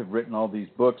wife have written all these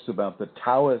books about the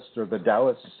Taoist or the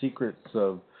Taoist secrets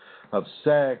of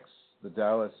sex, the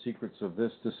Taoist secrets of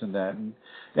this, and that.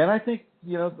 And I think,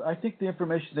 the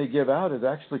information they give out is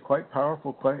actually quite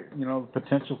powerful, quite,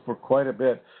 potential for quite a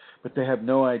bit, but they have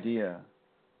no idea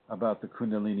about the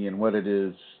Kundalini and what it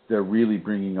is they're really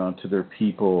bringing onto their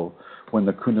people when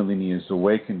the Kundalini is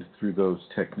awakened through those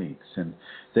techniques. And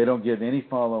they don't give any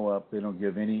follow-up. They don't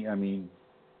give any,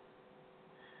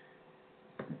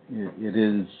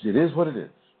 it is what it is.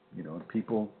 You know,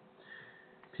 people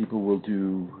will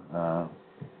do.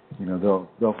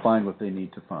 They'll find what they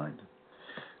need to find.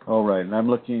 All right, and I'm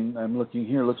looking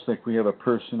here. Looks like we have a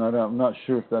person. I'm not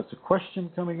sure if that's a question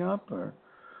coming up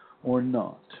or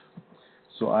not.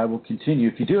 So I will continue.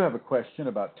 If you do have a question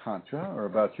about Tantra or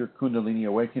about your Kundalini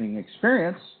Awakening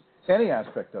experience, any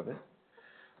aspect of it,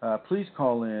 please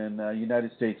call in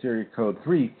United States area code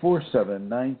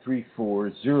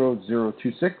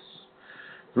 347-934-0026,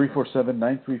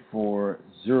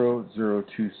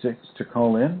 347-934-0026 to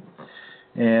call in.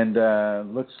 And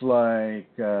looks like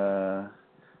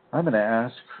I'm going to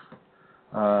ask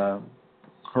Her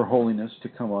Holiness to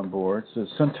come on board. So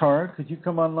Santara, could you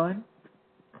come online?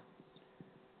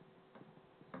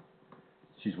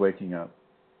 She's waking up.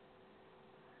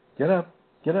 Get up.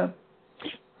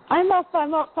 I'm up.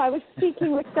 I was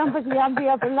speaking with somebody on the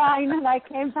other line, and I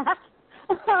came back.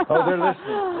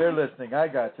 Oh, they're listening. I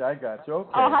got you. Okay.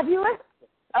 Oh, have you?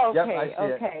 Okay. Yep,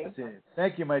 I see it.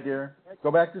 Thank you, my dear.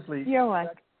 Go back to sleep. You're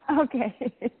welcome. Okay.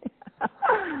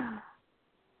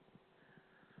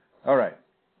 All right.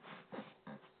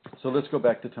 So let's go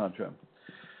back to Tantra.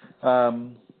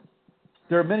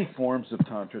 There are many forms of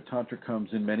Tantra. Tantra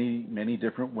comes in many, many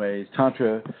different ways.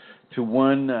 Tantra, to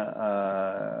one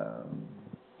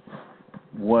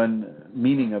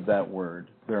meaning of that word,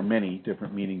 there are many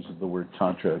different meanings of the word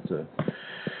Tantra. It's a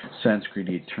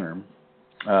Sanskrit term.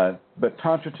 But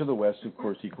Tantra to the West, of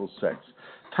course, equals sex.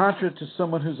 Tantra to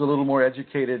someone who's a little more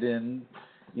educated in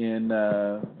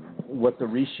what the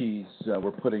rishis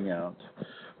were putting out,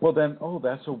 well then,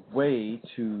 that's a way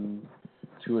to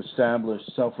establish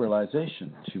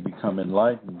self-realization, to become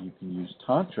enlightened. You can use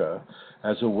Tantra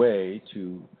as a way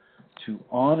to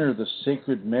honor the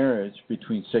sacred marriage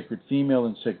between sacred female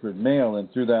and sacred male,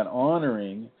 and through that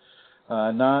honoring,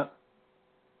 not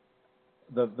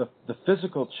the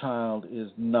physical child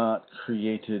is not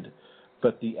created,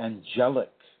 but the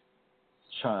angelic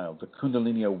child, the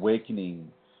Kundalini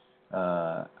Awakening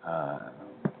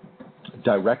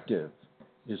directive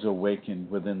is awakened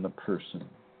within the person.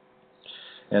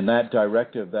 And that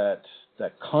directive, that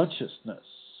consciousness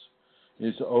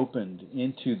is opened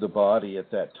into the body at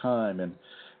that time.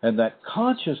 And that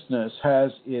consciousness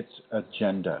has its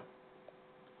agenda.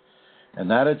 And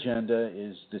that agenda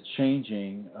is the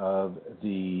changing of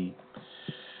the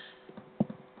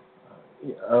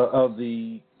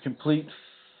complete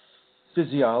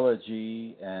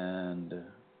physiology and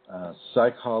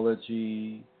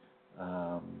psychology,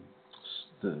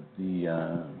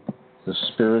 the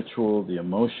spiritual, the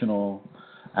emotional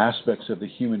aspects of the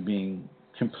human being,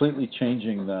 completely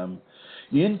changing them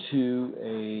into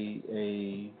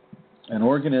an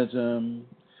organism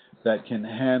that can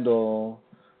handle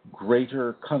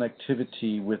greater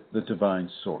connectivity with the divine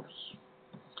source.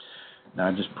 Now,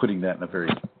 I'm just putting that in a very,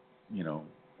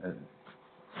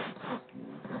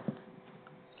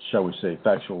 shall we say,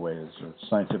 factual way or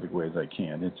scientific way as I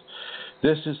can.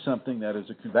 This is something that's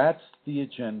the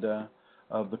agenda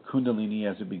of the Kundalini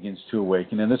as it begins to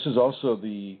awaken. And this is also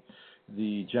the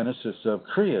genesis of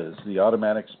Kriyas, the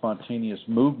automatic spontaneous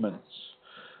movements,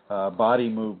 body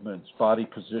movements, body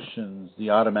positions, the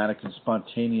automatic and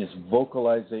spontaneous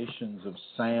vocalizations of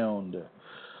sound,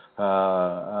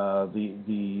 the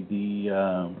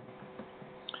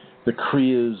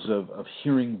Kriyas of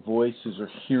hearing voices or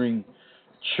hearing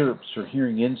chirps or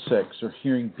hearing insects or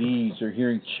hearing bees or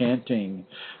hearing chanting.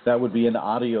 That would be an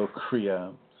audio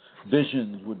Kriya.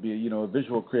 Visions would be, a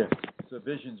visual Kriya. So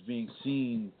visions being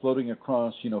seen floating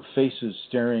across, faces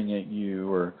staring at you,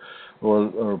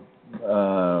 or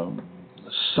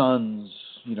suns,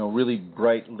 really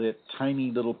bright lit, tiny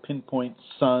little pinpoint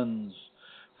suns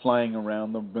flying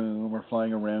around the room or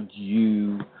flying around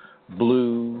you.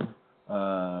 Blue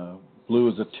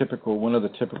is one of the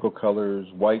typical colors.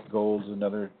 White gold is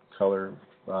another color.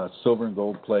 Silver and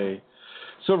gold play.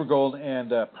 Silver, gold,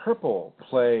 and purple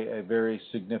play a very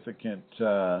significant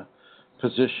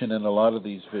position in a lot of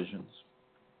these visions.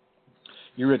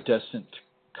 Iridescent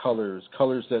colors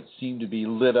that seem to be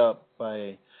lit up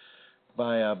by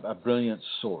a brilliant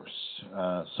source,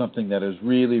 something that is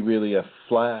really, really a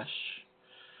flash,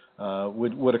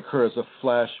 would occur as a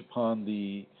flash upon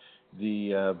the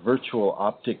virtual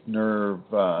optic nerve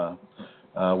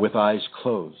with eyes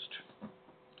closed.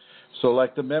 So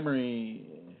like the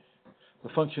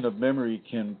function of memory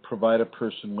can provide a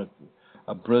person with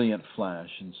a brilliant flash.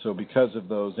 And so because of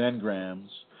those engrams,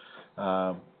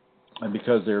 and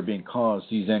because they're being caused,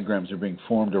 these engrams are being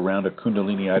formed around a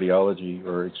Kundalini ideology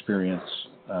or experience.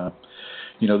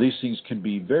 These things can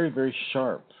be very, very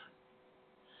sharp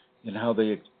in how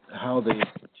they how they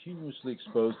continuously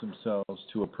expose themselves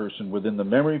to a person within the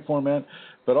memory format,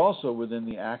 but also within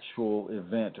the actual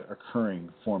event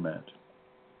occurring format.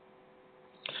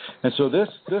 And so this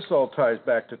all ties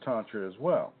back to Tantra as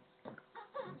well.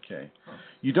 Okay,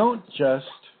 you don't just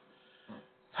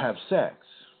have sex.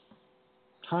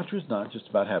 Tantra is not just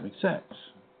about having sex.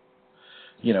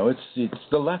 You know, it's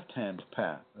the left-hand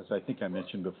path, as I think I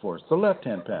mentioned before. It's the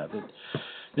left-hand path.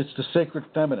 It's the sacred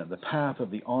feminine, the path of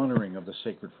the honoring of the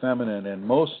sacred feminine, and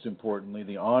most importantly,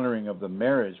 the honoring of the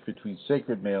marriage between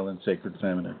sacred male and sacred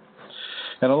feminine.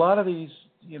 And a lot of these,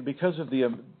 you know, because of the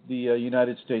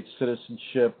United States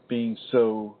citizenship being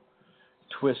so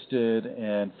twisted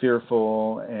and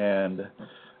fearful and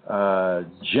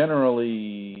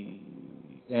generally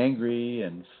angry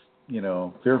and, you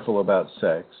know, fearful about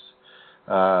sex,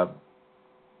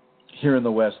 here in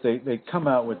the West, they come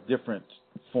out with different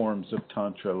forms of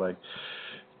Tantra, like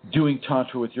doing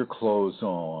Tantra with your clothes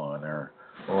on, or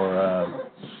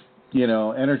you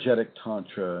know, energetic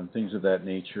Tantra and things of that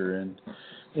nature.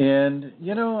 And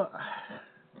you know,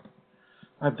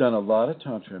 I've done a lot of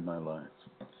Tantra in my life,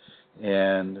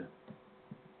 and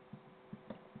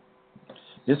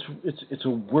it's a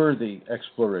worthy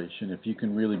exploration if you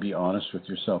can really be honest with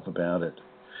yourself about it.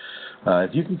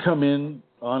 If you can come in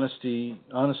honestly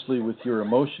with your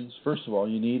emotions, first of all,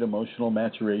 you need emotional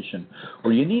maturation,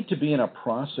 or you need to be in a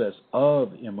process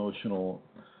of emotional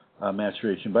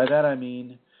maturation. By that I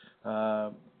mean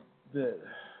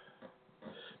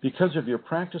because of your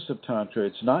practice of Tantra,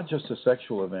 it's not just a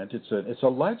sexual event, it's a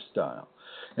lifestyle.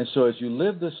 And so as you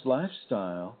live this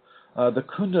lifestyle, the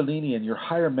Kundalini and your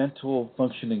higher mental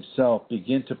functioning self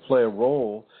begin to play a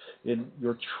role in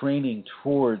your training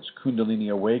towards Kundalini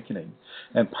awakening.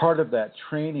 And part of that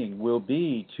training will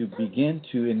be to begin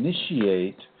to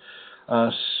initiate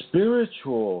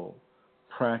spiritual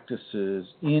practices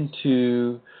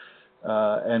into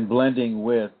and blending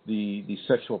with the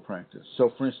sexual practice. So,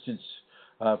 for instance,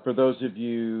 for those of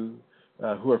you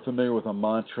who are familiar with a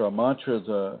mantra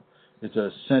is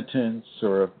a sentence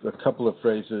or a couple of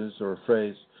phrases or a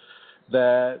phrase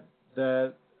that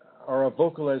are a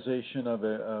vocalization of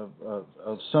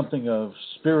something of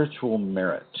spiritual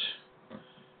merit.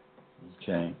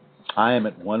 Okay, I am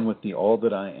at one with the all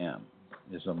that I am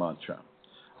is a mantra.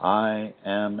 I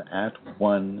am at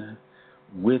one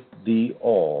with the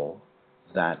all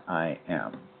that I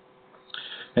am.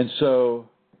 And so,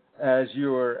 as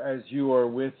you are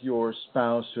with your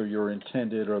spouse or your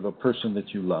intended or the person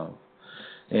that you love,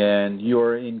 and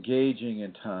you're engaging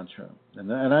in Tantra,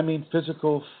 and I mean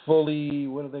physical, fully,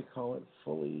 what do they call it?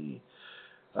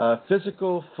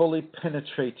 Physical, fully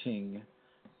penetrating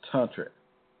Tantra.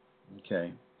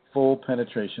 Okay, full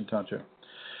penetration Tantra.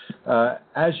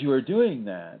 As you are doing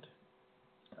that,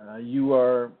 you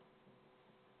are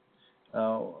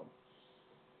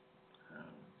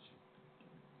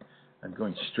I'm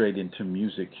going straight into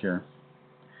music here.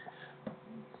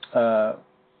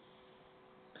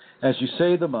 As you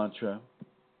say the mantra,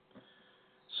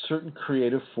 certain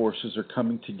creative forces are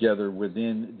coming together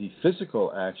within the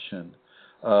physical action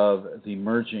of the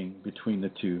merging between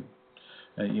the two.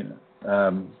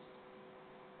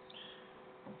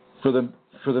 For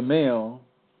the male,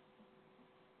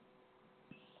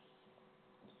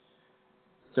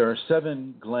 there are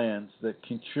 7 glands that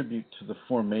contribute to the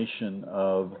formation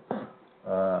of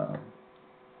a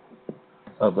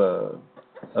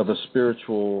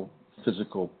spiritual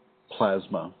physical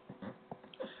plasma.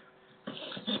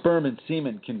 Sperm and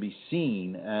semen can be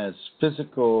seen as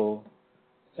physical,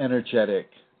 energetic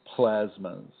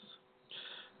plasmas.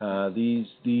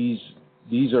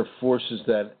 These are forces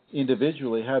that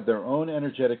individually have their own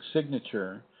energetic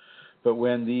signature, but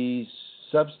when these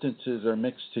substances are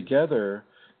mixed together,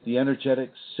 the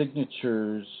energetic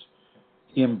signatures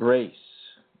embrace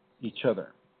each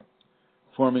other,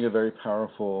 forming a very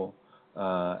powerful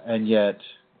and yet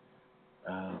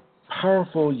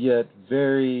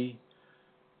very,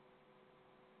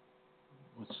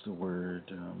 what's the word?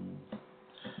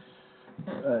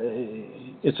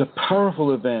 It's a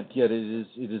powerful event, yet it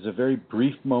is a very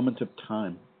brief moment of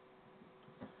time.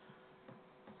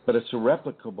 But it's a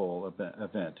replicable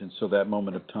event, and so that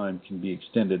moment of time can be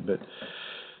extended. But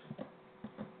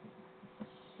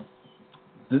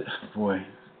boy,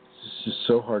 it's just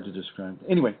so hard to describe.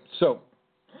 Anyway, so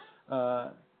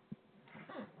I'm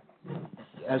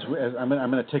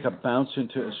going to take a bounce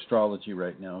into astrology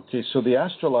right now. Okay, so the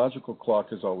astrological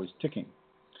clock is always ticking.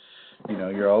 You know,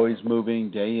 you're always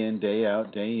moving day in, day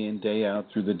out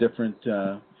through the different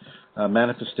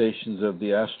manifestations of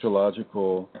the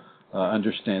astrological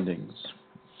understandings.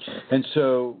 And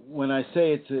so when I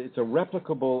say it's a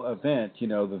replicable event,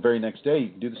 the very next day you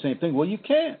can do the same thing. Well, you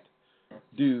can't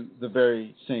do the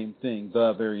very same thing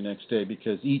the very next day,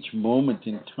 because each moment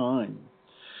in time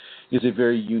is a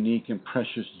very unique and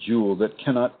precious jewel that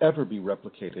cannot ever be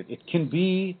replicated. It can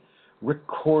be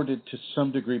recorded to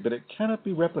some degree, but it cannot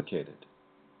be replicated.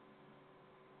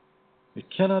 It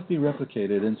cannot be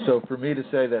replicated. And so for me to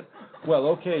say that, well,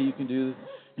 okay, you can do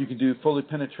fully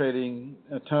penetrating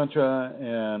Tantra,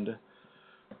 and,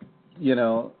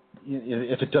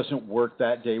 if it doesn't work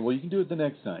that day, well, you can do it the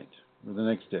next night or the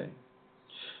next day.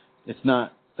 It's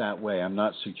not that way. I'm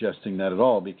not suggesting that at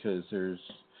all, because there's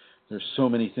so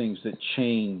many things that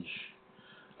change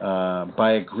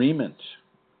by agreement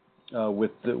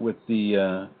with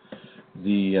the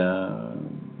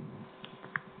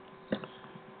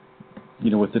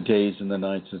days and the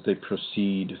nights as they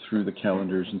proceed through the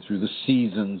calendars and through the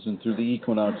seasons and through the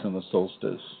equinox and the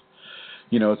solstice.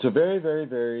 It's a very, very,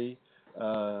 very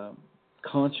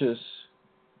conscious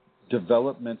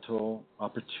developmental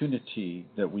opportunity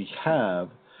that we have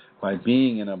by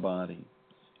being in a body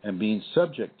and being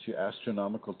subject to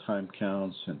astronomical time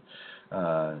counts and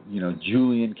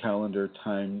Julian calendar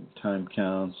time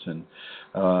counts and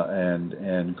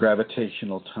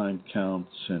gravitational time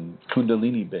counts and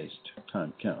Kundalini based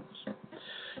time counts.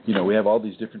 We have all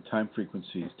these different time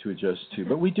frequencies to adjust to,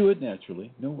 but we do it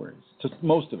naturally, no worries. To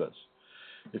most of us.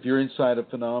 If you're inside a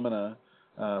phenomena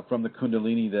from the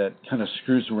Kundalini that kind of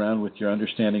screws around with your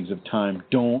understandings of time,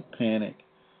 don't panic.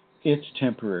 It's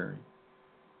temporary.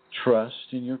 Trust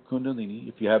in your Kundalini.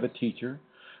 If you have a teacher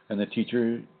and the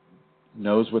teacher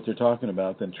knows what they're talking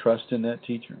about, then trust in that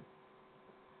teacher.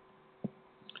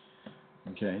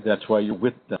 Okay, that's why you're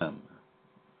with them.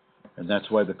 And that's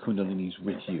why the Kundalini is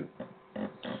with you.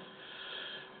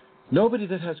 Nobody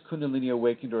that has Kundalini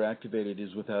awakened or activated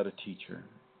is without a teacher.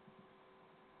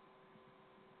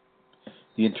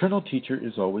 The internal teacher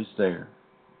is always there,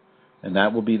 and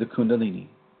that will be the Kundalini.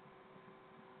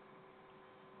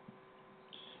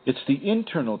 It's the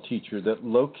internal teacher that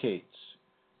locates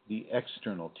the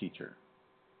external teacher,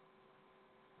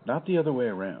 not the other way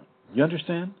around. You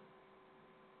understand?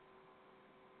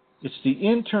 It's the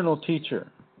internal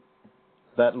teacher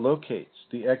that locates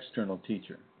the external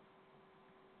teacher.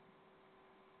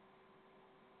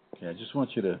 Okay, I just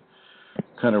want you to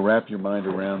kind of wrap your mind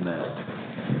around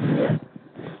that.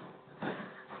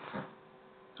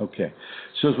 Okay,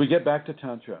 so as we get back to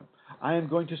Tantra, I am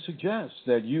going to suggest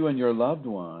that you and your loved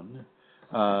one,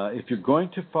 if you're going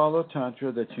to follow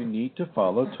Tantra, that you need to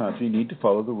follow Tantra. You need to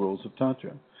follow the rules of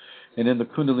Tantra. And in the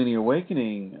Kundalini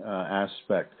Awakening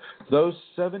aspect, those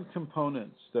 7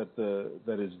 components that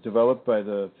is developed by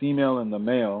the female and the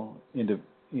male,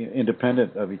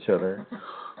 independent of each other,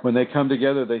 when they come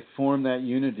together, they form that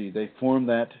unity. They form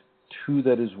that 2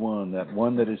 that is 1, that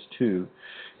 1 that is 2.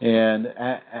 And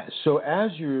so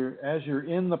as you're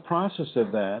in the process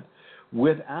of that,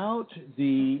 without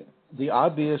the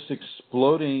obvious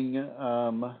exploding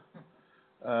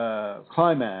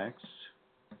climax,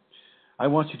 I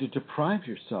want you to deprive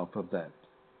yourself of that.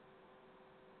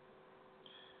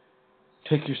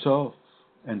 Take yourself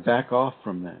and back off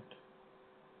from that.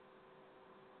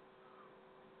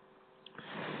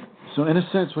 So in a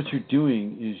sense, what you're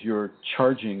doing is you're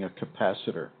charging a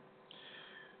capacitor.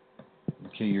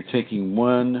 Okay, you're taking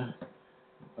 1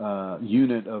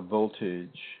 unit of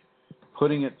voltage,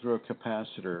 putting it through a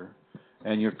capacitor,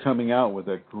 and you're coming out with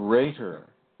a greater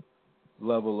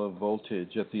level of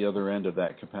voltage at the other end of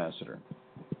that capacitor.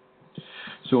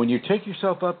 So when you take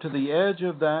yourself up to the edge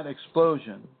of that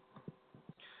explosion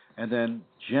and then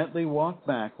gently walk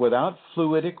back without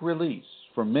fluidic release.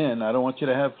 For men, I don't want you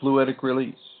to have fluidic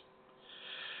release.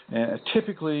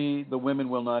 Typically, the women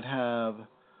will not have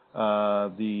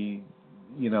a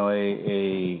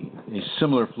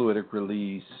similar fluidic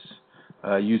release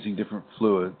using different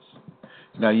fluids.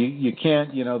 Now, you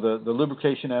can't, the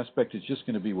lubrication aspect is just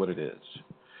going to be what it is.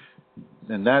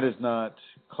 And that is not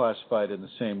classified in the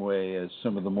same way as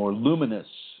some of the more luminous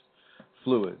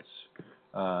fluids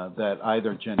that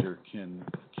either gender can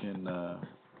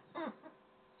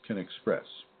express.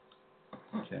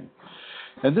 Okay.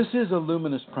 And this is a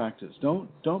luminous practice.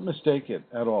 Don't mistake it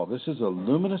at all. This is a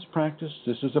luminous practice.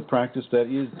 This is a practice that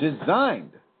is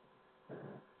designed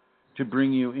to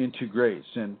bring you into grace.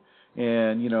 And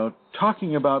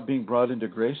talking about being brought into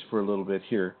grace for a little bit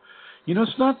here,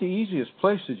 it's not the easiest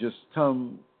place to just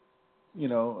come,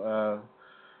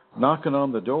 knocking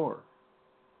on the door.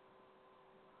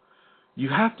 You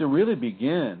have to really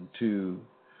begin to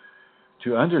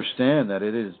understand that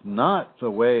it is not the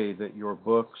way that your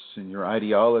books and your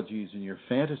ideologies and your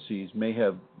fantasies may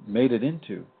have made it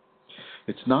into.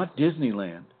 It's not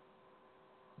Disneyland.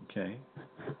 Okay?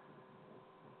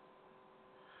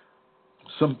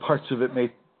 Some parts of it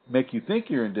may make you think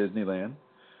you're in Disneyland,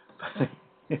 but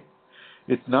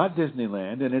it's not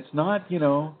Disneyland, and it's not,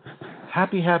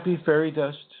 happy fairy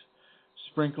dust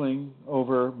sprinkling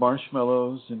over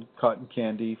marshmallows and cotton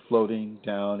candy floating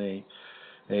down a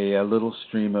little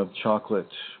stream of chocolate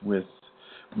with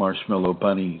marshmallow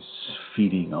bunnies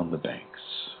feeding on the banks.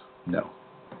 No.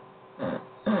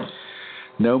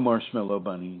 No marshmallow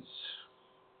bunnies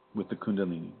with the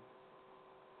Kundalini.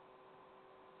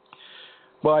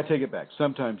 Well, I take it back.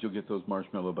 Sometimes you'll get those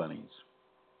marshmallow bunnies.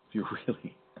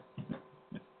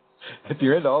 If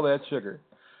you're into all that sugar.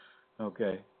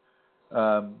 Okay.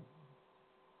 But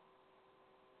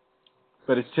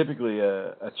it's typically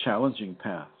a challenging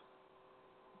path.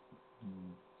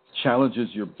 Challenges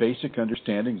your basic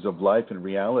understandings of life and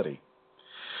reality.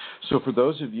 So for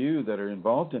those of you that are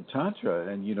involved in Tantra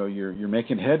and you're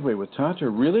making headway with Tantra,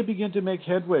 really begin to make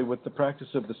headway with the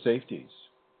practice of the safeties.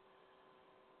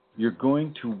 You're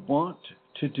going to want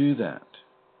to do that.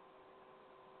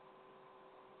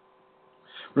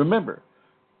 Remember,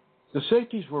 the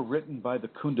safeties were written by the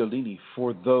Kundalini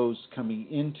for those coming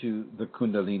into the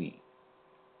Kundalini.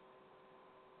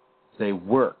 They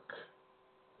work.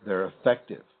 They're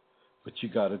effective. But you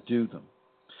got to do them.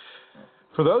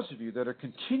 For those of you that are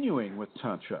continuing with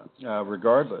Tantra,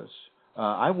 regardless,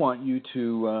 I want you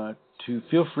to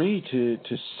feel free to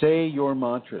say your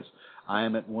mantras. I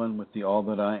am at one with the all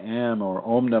that I am, or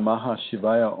Om Namaha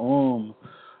Shivaya Om,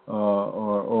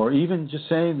 or even just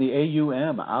saying the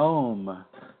AUM, Aum,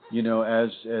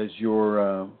 as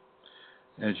you're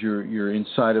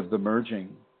inside of the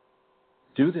merging.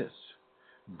 Do this.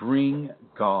 Bring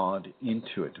God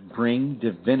into it. Bring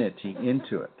divinity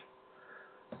into it.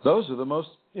 Those are the most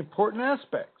important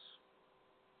aspects.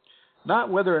 Not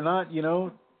whether or not,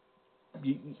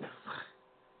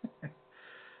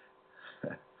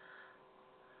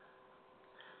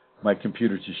 my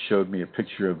computer just showed me a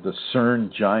picture of the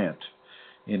CERN giant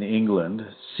in England,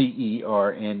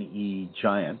 CERNE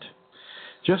giant,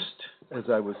 just as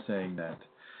I was saying that.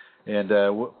 And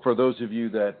for those of you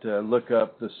that look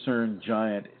up the CERN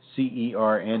giant,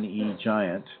 CERNE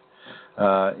giant,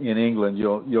 in England,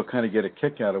 you'll kind of get a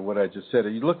kick out of what I just said.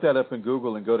 If you look that up in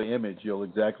Google and go to image, you'll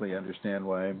exactly understand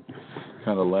why I'm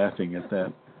kind of laughing at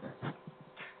that.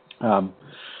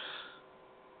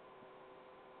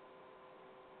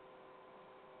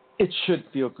 It should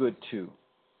feel good too.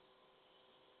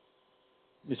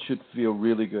 It should feel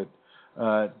really good.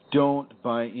 Don't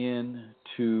buy in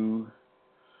to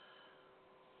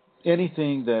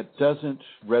anything that doesn't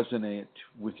resonate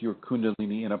with your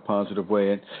Kundalini in a positive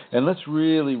way. And let's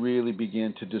really, really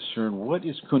begin to discern what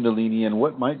is Kundalini and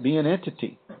what might be an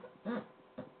entity.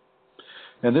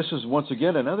 And this is, once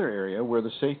again, another area where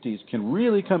the safeties can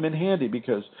really come in handy,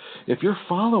 because if you're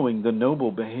following the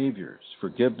noble behaviors,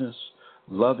 forgiveness,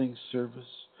 loving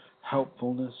service,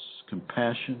 helpfulness,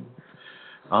 compassion,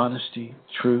 honesty,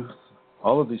 truth,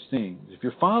 all of these things, if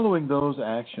you're following those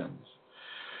actions,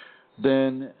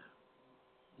 then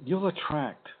you'll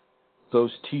attract those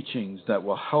teachings that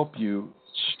will help you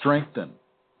strengthen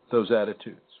those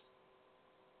attitudes.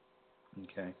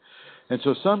 Okay? And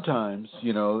so sometimes,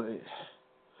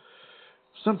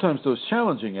 sometimes those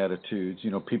challenging attitudes,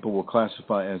 people will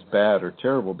classify as bad or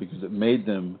terrible because it made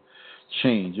them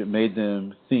change. It made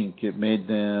them think. It made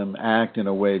them act in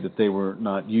a way that they were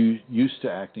not used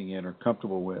to acting in or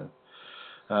comfortable with.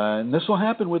 And this will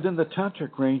happen within the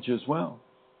tantric range as well.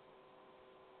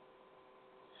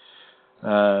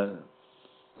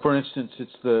 For instance,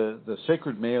 it's the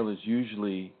sacred male is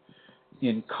usually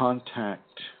in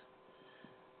contact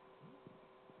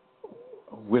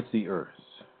with the earth.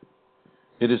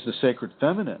 It is the sacred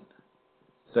feminine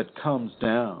that comes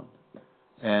down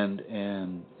and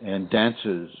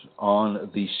dances on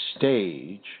the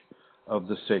stage of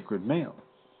the sacred male.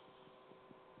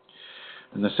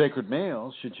 And the sacred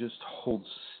male should just hold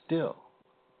still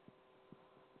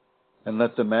and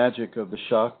let the magic of the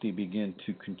Shakti begin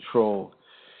to control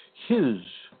his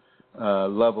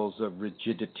levels of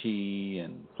rigidity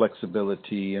and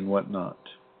flexibility and whatnot.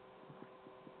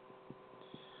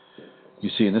 You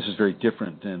see, and this is very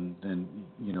different than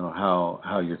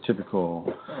how your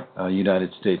typical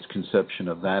United States conception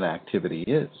of that activity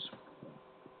is.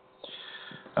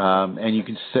 And you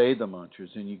can say the mantras,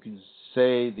 and you can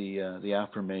say the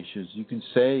affirmations. You can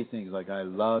say things like "I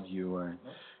love you," or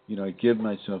I give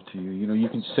myself to you. You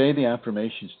can say the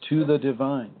affirmations to the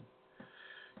divine.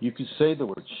 You can say the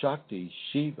word Shakti,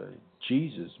 Shiva,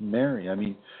 Jesus, Mary. I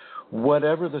mean,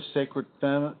 whatever the sacred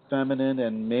feminine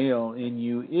and male in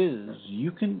you is,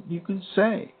 you can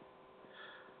say.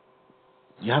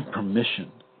 You have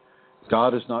permission.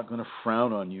 God is not going to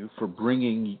frown on you for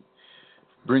bringing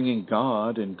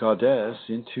God and Goddess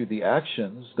into the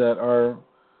actions that are,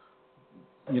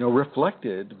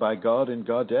 reflected by God and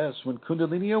Goddess when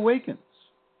Kundalini awakens.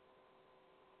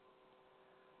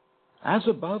 As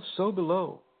above, so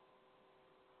below.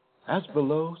 As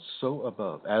below, so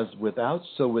above. As without,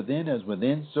 so within. As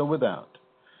within, so without.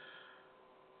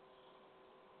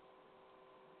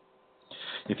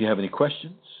 If you have any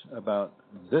questions about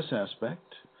this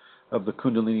aspect of the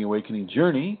Kundalini Awakening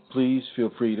journey, please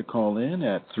feel free to call in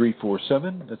at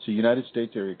 347, that's a United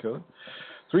States area code,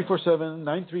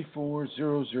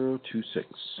 347-934-0026,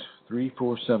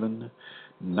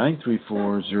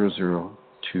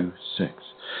 347-934-0026.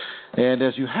 And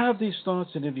as you have these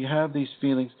thoughts and if you have these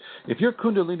feelings, if your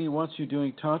Kundalini wants you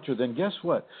doing Tantra, then guess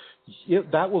what?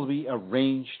 That will be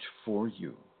arranged for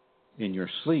you in your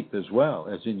sleep as well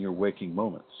as in your waking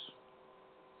moments.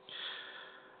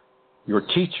 Your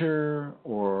teacher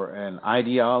or an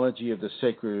ideology of the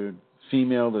sacred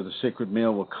female or the sacred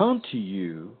male will come to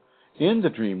you in the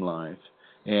dream life,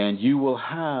 and you will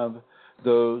have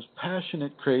those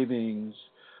passionate cravings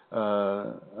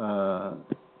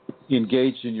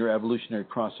engaged in your evolutionary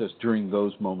process during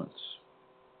those moments.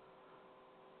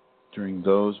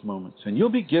 And you'll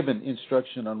be given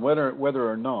instruction on whether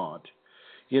or not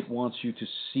it wants you to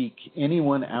seek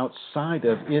anyone outside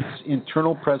of its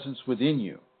internal presence within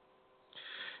you.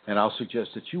 And I'll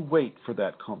suggest that you wait for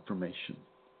that confirmation.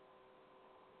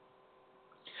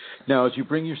 Now, as you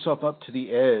bring yourself up to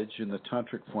the edge in the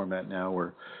tantric format now,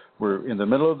 we're in the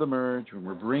middle of the merge, and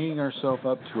we're bringing ourselves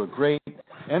up to a great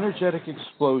energetic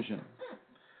explosion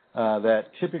that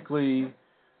typically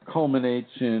culminates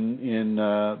in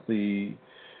the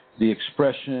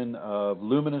expression of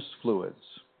luminous fluids.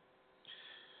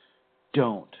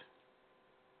 Don't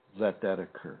let that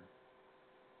occur.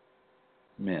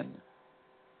 Men.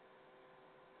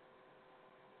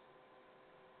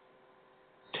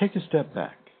 Take a step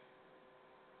back.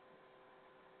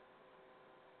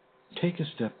 Take a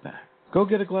step back. Go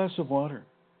get a glass of water.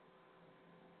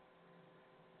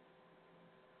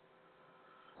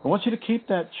 I want you to keep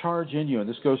that charge in you, and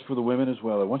this goes for the women as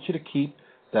well. I want you to keep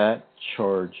that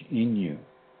charge in you.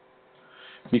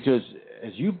 Because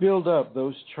as you build up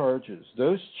those charges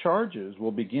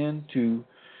will begin to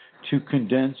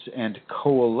condense and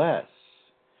coalesce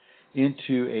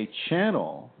into a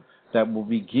channel that will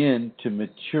begin to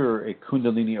mature a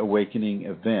Kundalini awakening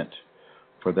event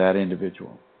for that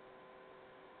individual.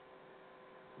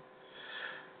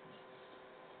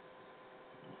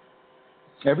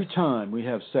 Every time we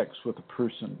have sex with a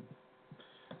person,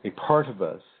 a part of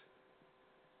us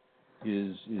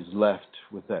is left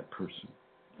with that person.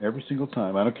 Every single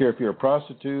time. I don't care if you're a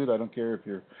prostitute, I don't care if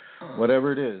you're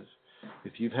whatever it is.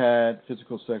 If you've had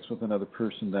physical sex with another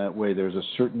person that way, there's a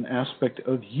certain aspect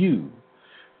of you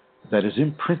that is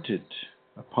imprinted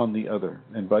upon the other,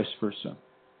 and vice versa.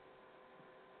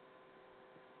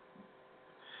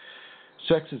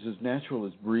 Sex is as natural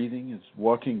as breathing, as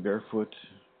walking barefoot,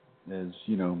 as,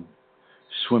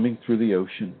 swimming through the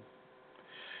ocean.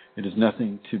 It is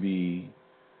nothing to be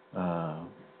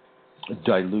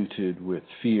diluted with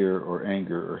fear or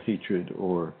anger or hatred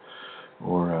or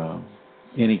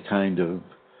any kind of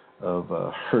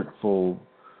hurtful,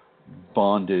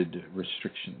 bonded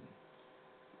restriction.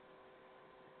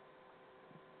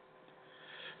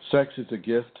 Sex is a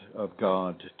gift of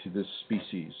God to this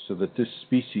species, so that this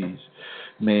species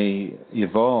may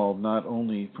evolve not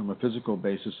only from a physical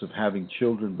basis of having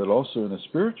children, but also in a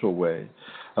spiritual way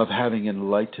of having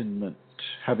enlightenment,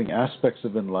 having aspects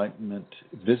of enlightenment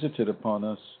visited upon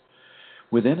us,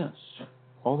 within us,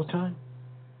 all the time.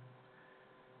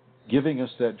 Giving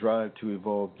us that drive to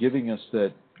evolve, giving us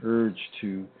that urge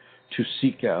to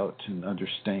seek out and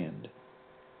understand.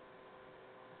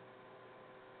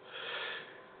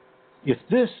 If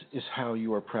this is how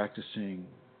you are practicing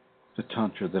the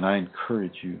Tantra, then I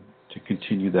encourage you to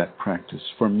continue that practice.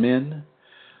 For men,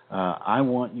 I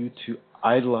want you to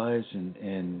idolize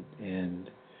and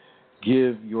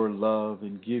give your love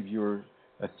and give your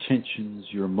attentions,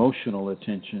 your emotional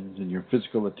attentions and your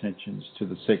physical attentions to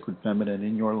the sacred feminine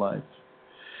in your life.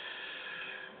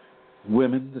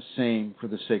 Women, the same for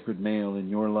the sacred male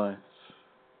in your life.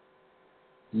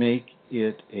 Make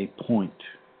it a point.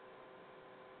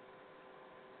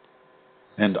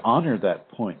 And honor that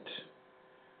point.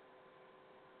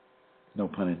 No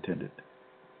pun intended.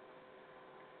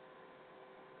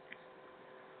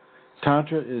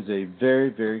 Tantra is a very,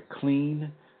 very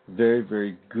clean, very,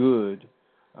 very good,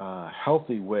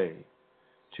 healthy way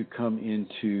to come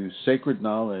into sacred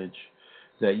knowledge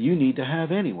that you need to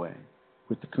have anyway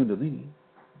with the Kundalini.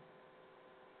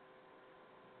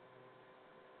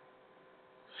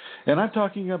 And I'm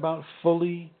talking about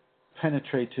fully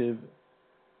penetrative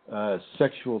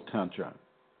sexual tantra.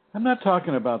 I'm not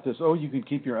talking about this, oh, you can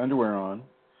keep your underwear on.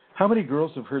 How many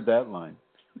girls have heard that line?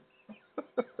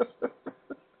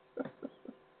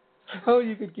 Oh,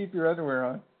 you can keep your underwear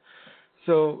on.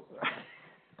 So,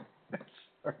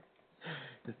 sorry.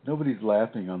 If nobody's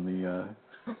laughing on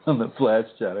the flash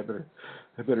chat, I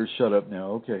better shut up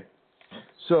now. Okay.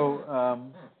 So,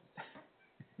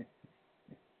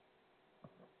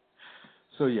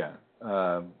 yeah.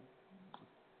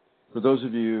 For those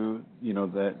of you,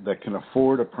 that can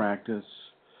afford a practice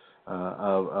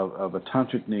of a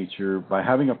tantric nature by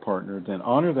having a partner, then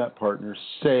honor that partner.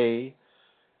 Say,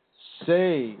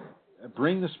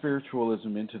 bring the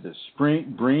spiritualism into this.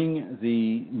 Bring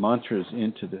the mantras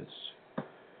into this.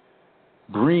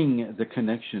 Bring the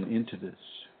connection into this.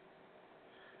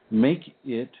 Make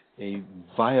it a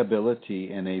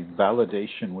viability and a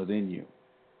validation within you.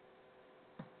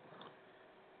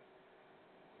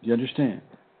 Do you understand?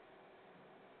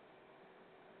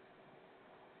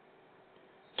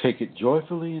 Take it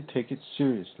joyfully and take it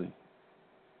seriously.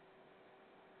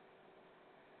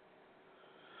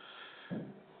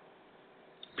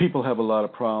 People have a lot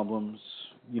of problems,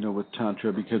 with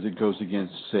Tantra because it goes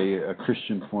against, say, a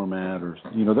Christian format, or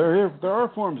there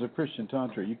are forms of Christian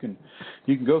Tantra. You can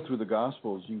go through the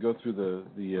Gospels, you can go through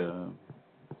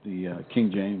the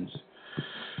King James,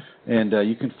 and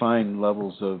you can find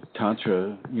levels of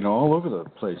Tantra, all over the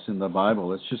place in the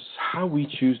Bible. It's just how we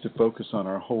choose to focus on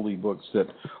our holy books that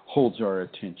holds our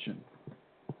attention.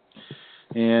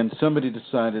 And somebody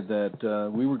decided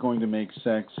that we were going to make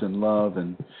sex and love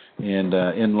and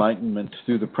enlightenment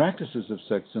through the practices of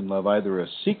sex and love either a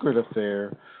secret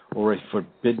affair or a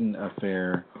forbidden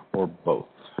affair or both.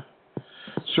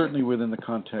 Certainly within the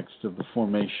context of the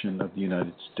formation of the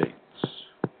United States.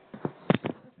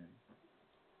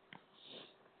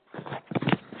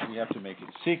 We have to make it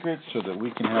secret so that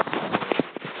we can have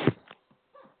it.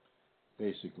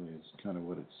 Basically, it's kind of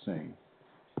what it's saying.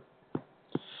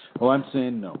 Well, I'm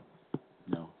saying no.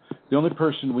 The only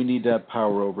person we need to have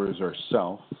power over is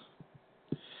ourself,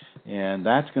 and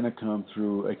that's going to come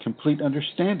through a complete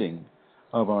understanding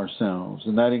of ourselves,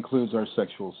 and that includes our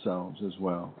sexual selves as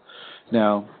well.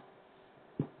 Now,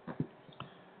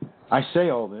 I say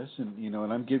all this, and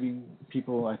I'm giving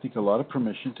people, I think, a lot of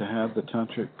permission to have the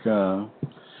tantric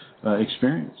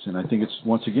experience, and I think it's,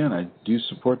 once again, I do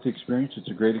support the experience.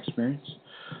 It's a great experience,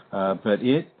 but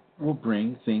it will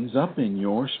bring things up in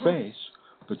your space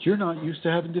that you're not used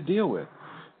to having to deal with.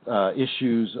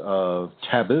 Issues of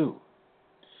taboo,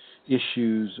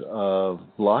 issues of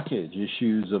blockage,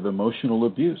 issues of emotional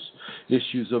abuse,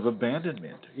 issues of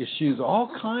abandonment, all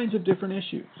kinds of different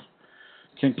issues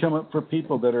can come up for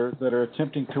people that are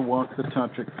attempting to walk the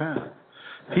tantric path.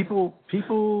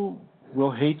 People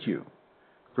will hate you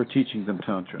for teaching them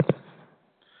Tantra.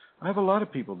 I have a lot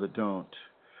of people that don't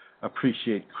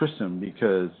appreciate Chrism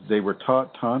because they were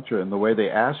taught Tantra and the way they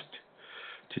asked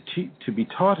to be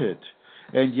taught it,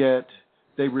 and yet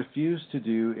they refused to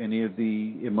do any of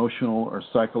the emotional or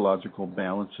psychological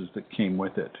balances that came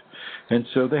with it. And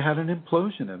so they had an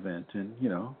implosion event, and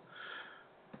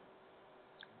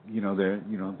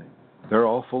they're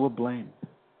all full of blame.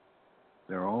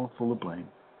 They're all full of blame.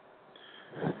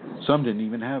 Some didn't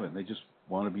even have it. They just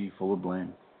want to be full of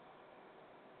blame.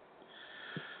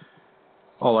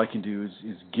 All I can do is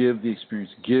give the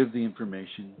experience, give the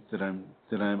information that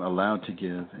I'm allowed to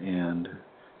give, and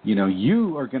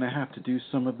you are going to have to do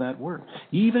some of that work.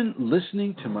 Even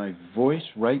listening to my voice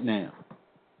right now,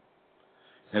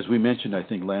 as we mentioned, I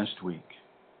think last week,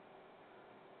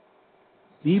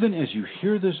 even as you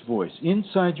hear this voice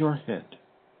inside your head,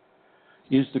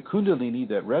 is the Kundalini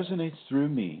that resonates through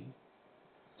me,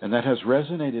 and that has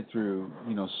resonated through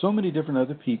so many different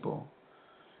other people,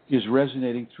 is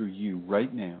resonating through you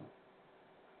right now.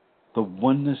 The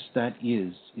oneness that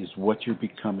is what you're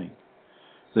becoming.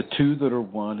 The two that are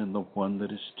one and the one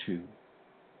that is two.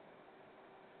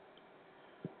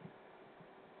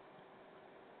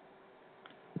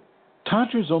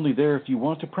 Tantra is only there if you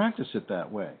want to practice it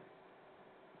that way.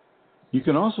 You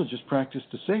can also just practice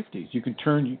the safeties. You can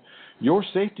turn your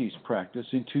safeties practice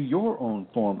into your own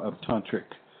form of tantric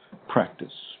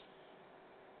practice.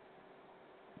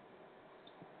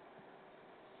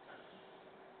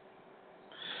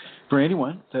 For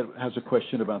anyone that has a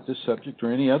question about this subject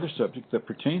or any other subject that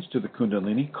pertains to the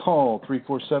Kundalini, call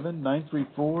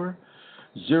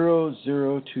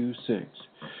 347-934-0026.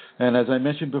 And as I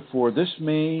mentioned before, this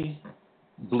may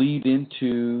bleed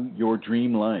into your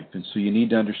dream life, and so you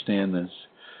need to understand this.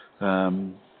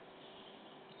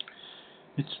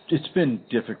 It's been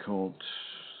difficult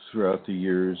throughout the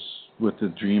years with the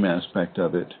dream aspect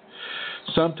of it.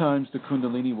 Sometimes the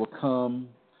Kundalini will come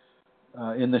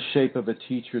in the shape of a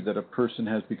teacher that a person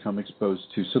has become exposed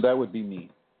to. So that would be me.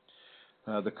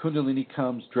 The Kundalini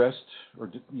comes dressed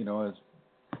or, as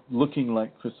looking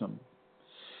like Chrism.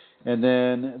 And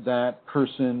then that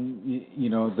person,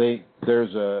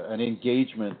 there's an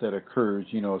engagement that occurs,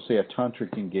 say a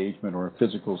tantric engagement or a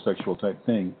physical sexual type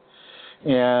thing.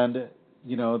 And,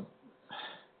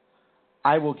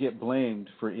 I will get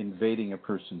blamed for invading a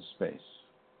person's space.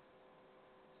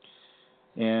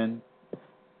 And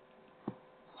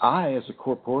I, as a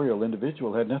corporeal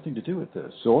individual, had nothing to do with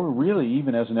this, or really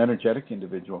even as an energetic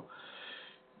individual.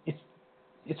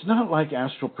 It's not like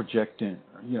astral projection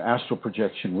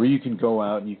where you can go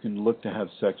out and you can look to have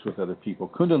sex with other people.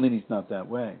 Kundalini's not that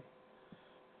way.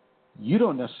 You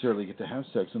don't necessarily get to have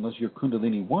sex unless your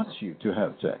Kundalini wants you to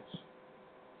have sex.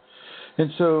 And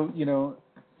so,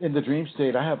 in the dream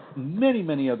state, I have many,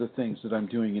 many other things that I'm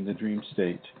doing in the dream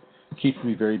state. Keeps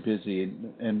me very busy,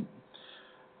 and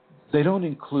they don't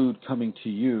include coming to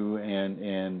you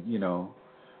and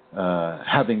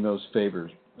having those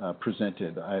favors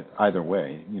presented either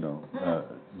way,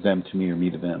 them to me or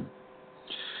me to them.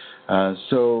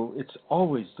 So it's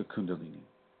always the Kundalini.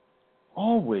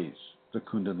 Always the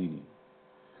Kundalini.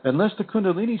 Unless the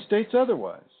Kundalini states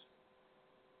otherwise.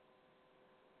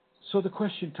 So the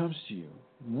question comes to you,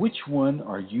 which one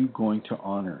are you going to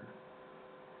honor?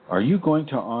 Are you going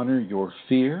to honor your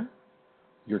fear,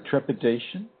 your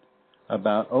trepidation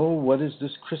about, what is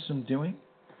this Chrism doing?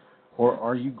 Or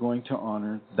are you going to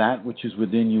honor that which is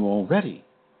within you already,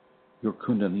 your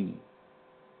Kundalini?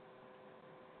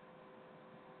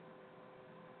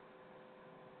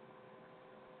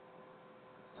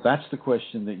 That's the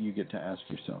question that you get to ask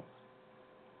yourself.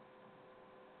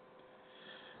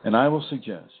 And I will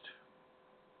suggest,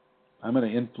 I'm going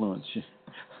to influence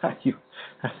you,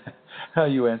 how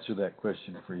you answer that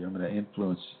question for you. I'm going to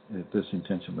influence this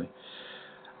intentionally.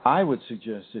 I would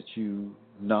suggest that you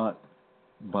not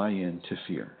buy into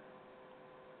fear,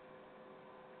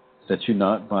 that you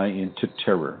not buy into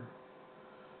terror,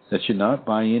 that you not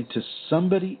buy into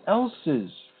somebody else's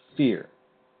fear.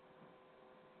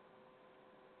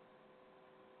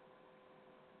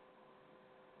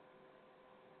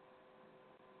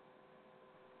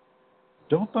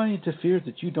 Don't buy into fear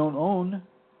that you don't own.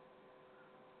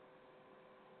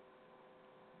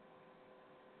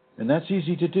 And that's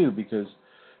easy to do because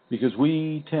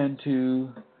we tend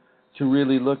to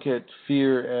really look at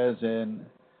fear as a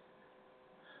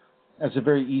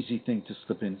very easy thing to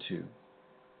slip into.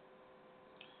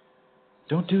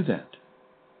 Don't do that.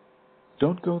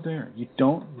 Don't go there. You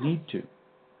don't need to.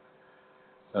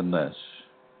 Unless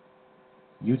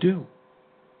you do.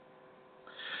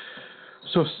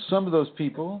 So some of those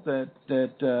people that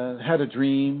had a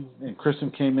dream, and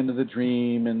Chrism came into the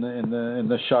dream, and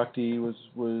the Shakti was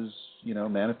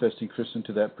manifesting Chrism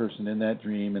to that person in that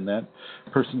dream, and that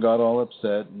person got all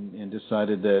upset and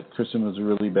decided that Chrism was a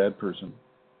really bad person.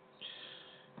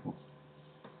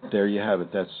 There you have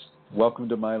it. That's welcome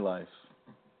to my life.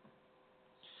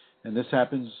 And this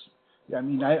happens.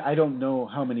 I don't know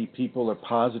how many people are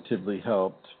positively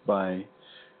helped by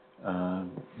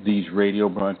these radio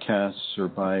broadcasts or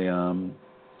by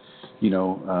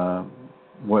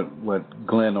what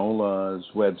Glenn Ola's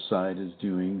website is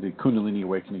doing, the Kundalini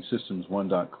Awakening Systems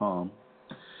 1.com.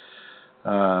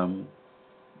 I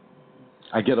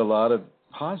get a lot of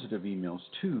positive emails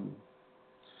too,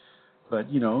 but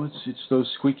it's those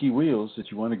squeaky wheels that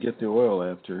you want to get the oil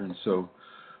after, and so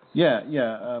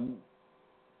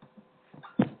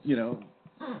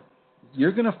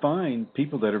you're going to find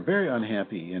people that are very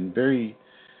unhappy and very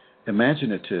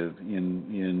imaginative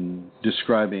in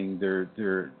describing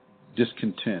their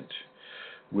discontent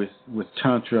with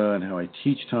Tantra and how I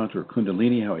teach Tantra, or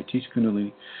Kundalini, how I teach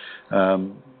Kundalini.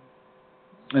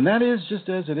 And that is just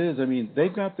as it is.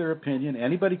 They've got their opinion.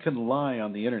 Anybody can lie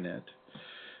on the internet.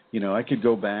 I could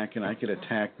go back and I could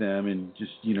attack them and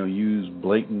just, use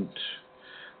blatant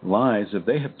lies that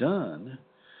they have done.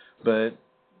 But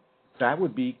that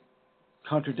would be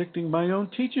contradicting my own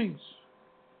teachings.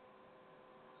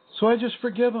 So I just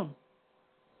forgive them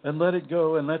and let it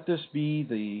go and let this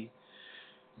be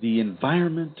the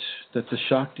environment that the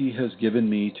Shakti has given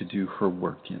me to do her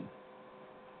work in.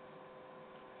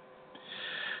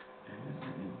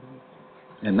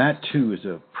 And that too is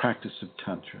a practice of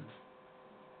Tantra.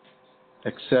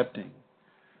 Accepting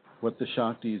what the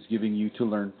Shakti is giving you to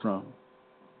learn from.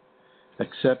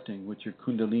 Accepting what your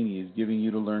Kundalini is giving you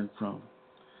to learn from.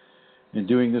 And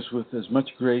doing this with as much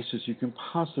grace as you can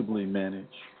possibly manage.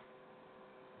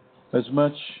 As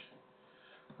much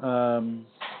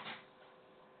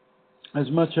as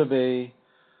much of a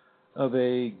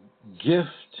gift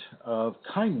of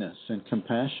kindness and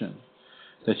compassion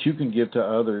that you can give to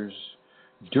others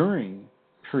during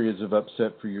periods of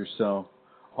upset for yourself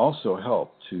also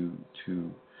help to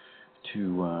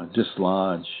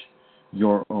dislodge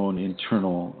your own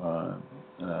internal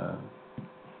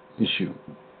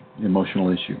emotional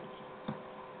issue.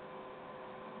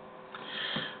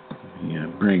 Let me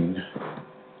bring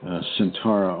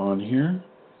Centaura on here.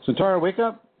 Centaura, wake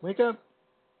up! Wake up!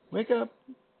 Wake up!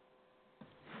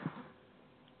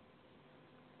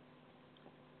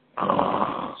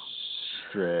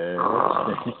 Stretch.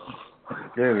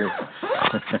 Good.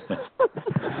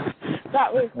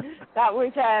 That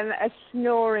was a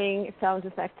snoring sound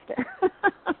effect there.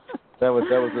 That was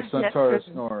a Centaura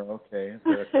snore. Okay,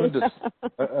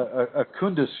 a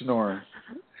Kunda snore.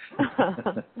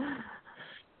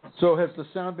 So has the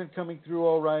sound been coming through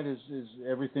all right? Is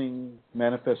everything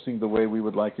manifesting the way we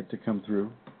would like it to come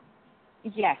through?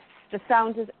 Yes, the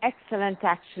sound is excellent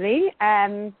actually.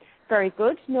 Very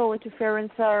good. No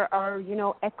interference or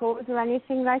echoes or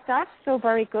anything like that. So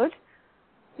very good.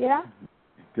 Yeah.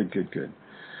 Good.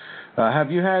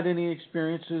 Have you had any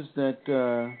experiences that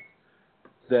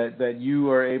you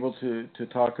are able to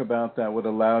talk about that would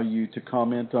allow you to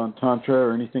comment on Tantra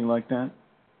or anything like that?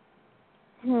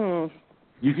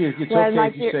 It's well, okay my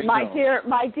if you say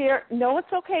my dear, no,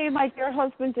 it's okay. My dear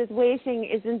husband is waiting,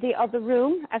 is in the other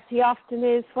room, as he often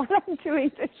is when I'm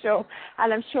doing the show,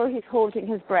 and I'm sure he's holding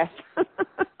his breath.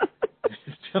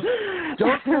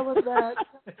 Don't tell him that.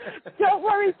 Don't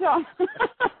worry, John.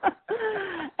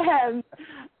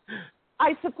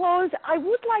 I suppose I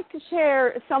would like to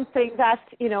share something that,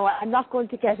 I'm not going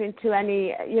to get into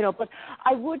any, but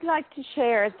I would like to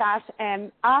share that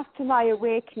after my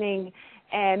awakening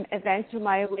event or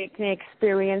my awakening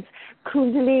experience,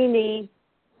 Kundalini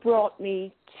brought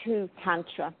me to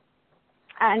Tantra.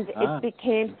 And it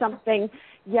became something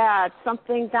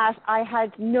that I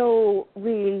had no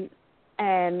real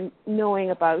knowing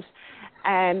about,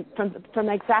 from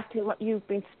exactly what you've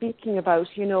been speaking about,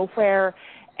 where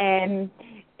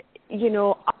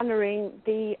honoring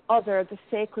the other, the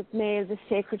sacred male, the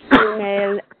sacred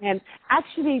female,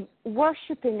 actually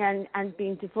worshipping and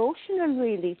being devotional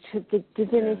really to the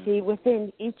divinity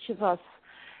within each of us,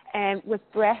 with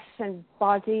breath and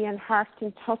body and heart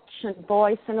and touch and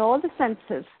voice and all the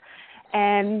senses,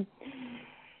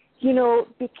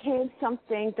 became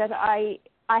something that I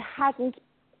hadn't.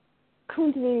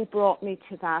 Kundalini brought me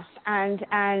to that, and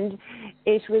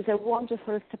it was a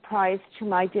wonderful surprise to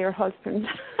my dear husband,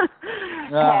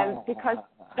 because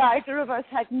neither of us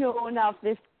had known of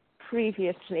this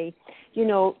previously,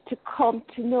 to come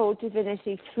to know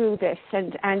divinity through this,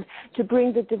 and to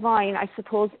bring the divine, I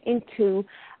suppose, into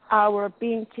our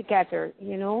being together,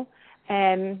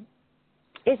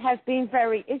 It has been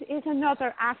it is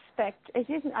another aspect. It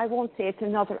isn't, I won't say it's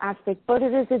another aspect, but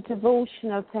it is a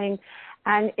devotional thing.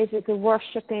 And it is a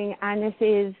worshipping, and it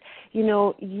is,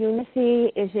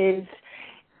 unity.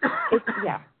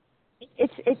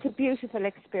 It's a beautiful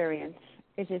experience.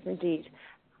 It is indeed.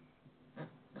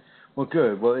 Well,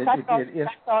 good. Well, that's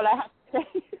all I have to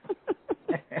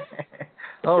say.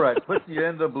 All right, put the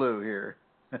end of blue here.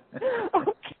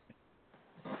 Okay.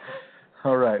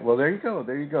 All right. Well, there you go.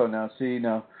 Now,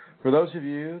 for those of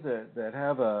you that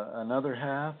have another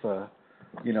half, a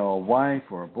wife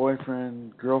or a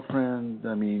boyfriend, girlfriend,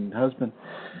 husband,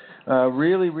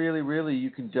 really, really, really, you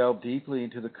can delve deeply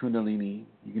into the Kundalini.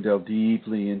 You can delve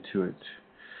deeply into it.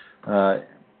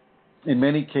 In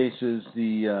many cases,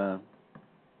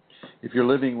 if you're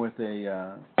living with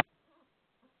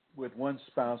one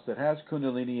spouse that has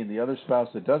Kundalini and the other spouse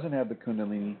that doesn't have the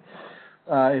Kundalini,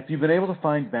 if you've been able to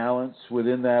find balance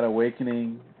within that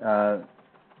awakening,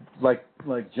 like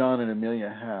John and Amelia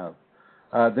have,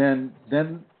 then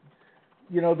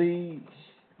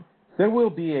there will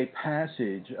be a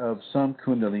passage of some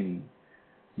Kundalini.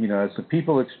 As the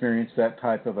people experience that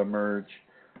type of a merge,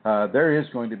 there is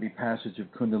going to be passage of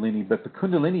Kundalini. But the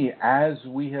Kundalini, as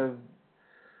we have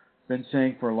been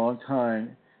saying for a long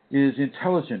time, is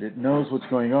intelligent. It knows what's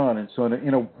going on, and so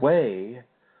in a way,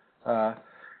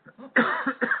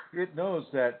 it knows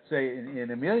that, say, in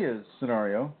Amelia's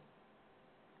scenario,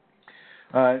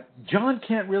 John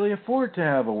can't really afford to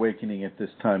have awakening at this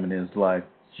time in his life.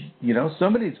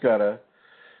 Somebody's got to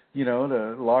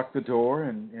lock the door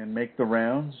and make the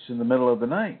rounds in the middle of the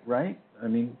night, right?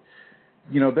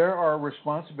 There are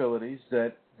responsibilities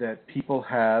that people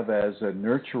have as a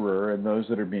nurturer and those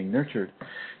that are being nurtured.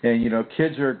 And,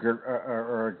 kids are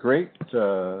a great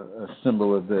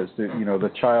symbol of this.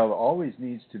 The child always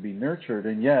needs to be nurtured,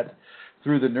 and yet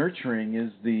through the nurturing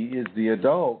is the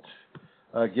adult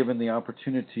given the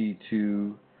opportunity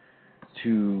to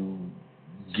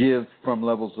give from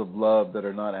levels of love that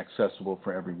are not accessible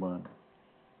for everyone.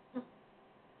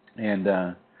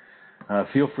 And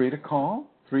feel free to call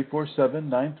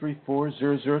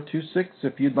 347-934-0026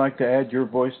 if you'd like to add your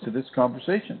voice to this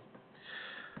conversation.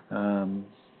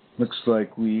 Looks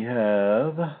like we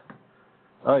have...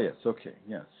 Oh, yes, okay,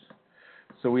 yes.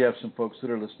 So we have some folks that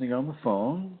are listening on the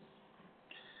phone.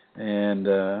 And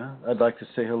I'd like to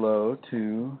say hello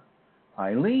to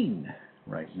Eileen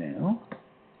right now.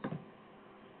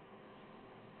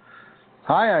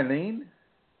 Hi, Eileen.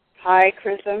 Hi,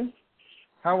 Chrism.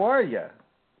 How are you?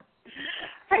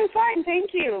 I'm fine,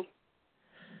 thank you.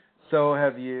 So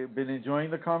have you been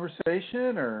enjoying the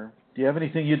conversation, or do you have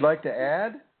anything you'd like to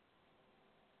add?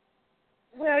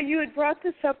 Well, you had brought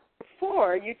this up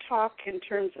before. You talk in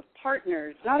terms of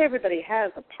partners. Not everybody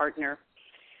has a partner.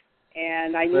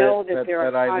 And I know that there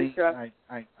are Tantra...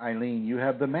 Eileen, you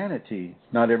have the manatee.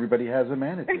 Not everybody has a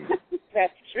manatee.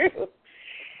 That's true.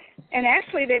 And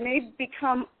actually, they may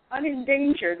become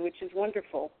unendangered, which is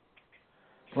wonderful.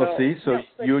 Well,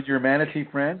 you and your manatee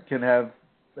friend can have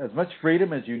as much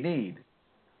freedom as you need.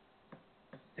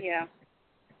 Yeah.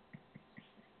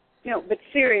 No, but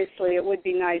seriously, it would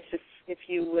be nice if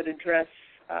you would address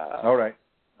all right.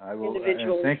 I will,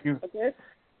 individuals thank you. a bit.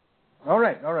 All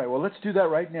right. Well, let's do that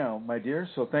right now, my dear.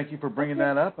 So thank you for bringing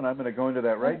that up, and I'm going to go into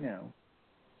that right now.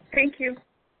 Thank you.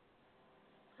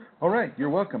 All right. You're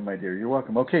welcome, my dear. You're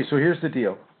welcome. Okay, so here's the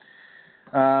deal.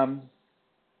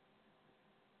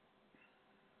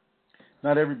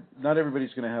 Not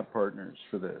everybody's going to have partners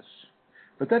for this.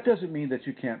 But that doesn't mean that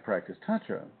you can't practice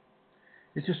Tantra.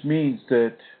 It just means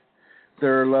that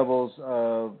there are levels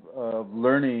of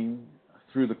learning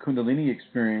through the Kundalini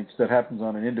experience that happens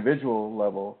on an individual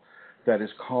level that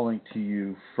is calling to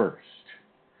you first.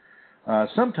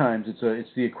 Sometimes it's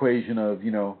the equation of,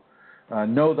 know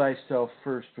thyself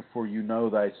first before you know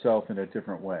thyself in a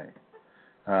different way.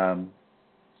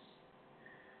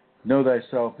 Know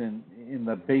thyself in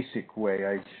the basic way.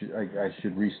 I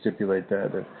should restipulate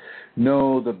that.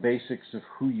 Know the basics of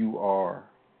who you are.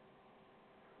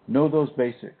 Know those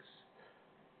basics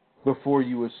before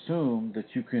you assume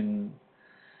that you can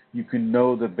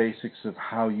know the basics of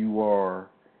how you are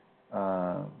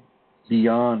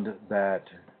beyond that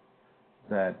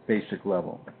basic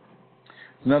level.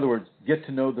 In other words, get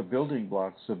to know the building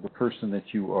blocks of the person that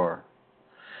you are.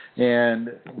 And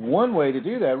one way to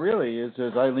do that really is,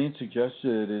 as Eileen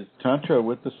suggested, is Tantra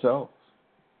with the self.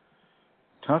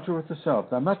 Tantra with the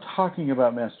self. I'm not talking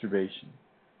about masturbation.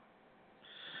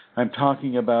 I'm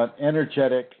talking about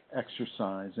energetic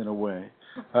exercise in a way.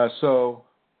 So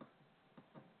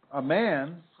a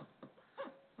man,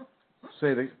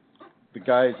 say the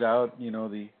guy's out,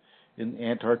 in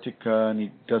Antarctica, and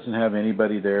he doesn't have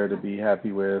anybody there to be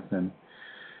happy with, and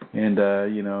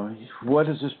what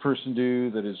does this person do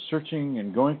that is searching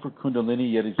and going for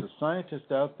Kundalini, yet he's a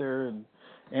scientist out there in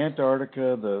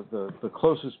Antarctica? The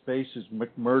closest base is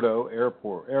McMurdo Air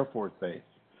Force Base.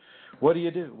 What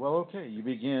do? Well, okay, you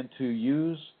begin to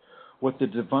use what the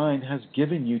divine has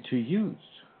given you to use.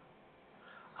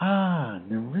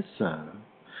 Narissa.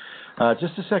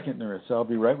 Just a second, Narissa. I'll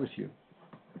be right with you.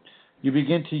 You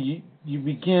begin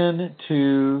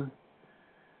to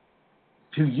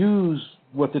use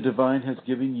what the divine has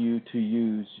given you to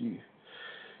use.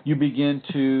 You begin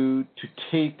to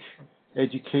take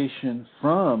education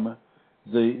from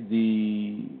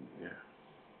the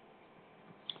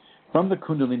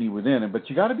Kundalini within, but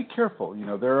you got to be careful.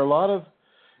 There are a lot of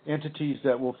entities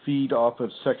that will feed off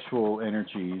of sexual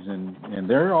energies, and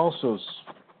they're also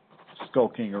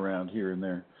skulking around here and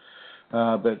there.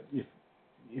 But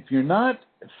if you're not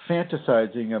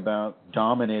fantasizing about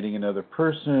dominating another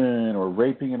person or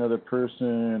raping another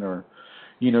person or,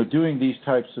 doing these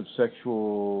types of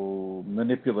sexual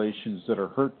manipulations that are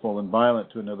hurtful and violent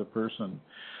to another person,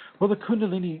 well, the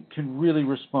Kundalini can really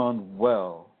respond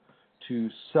well to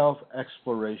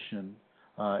self-exploration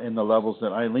in the levels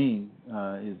that Eileen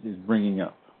is bringing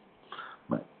up.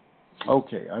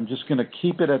 Okay, I'm just going to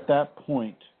keep it at that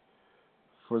point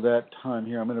for that time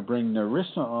here. I'm going to bring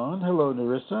Narissa on. Hello,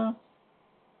 Narissa.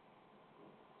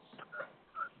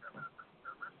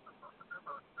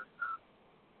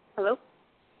 Hello?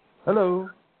 Hello.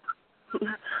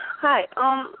 Hi.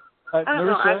 I don't Narissa,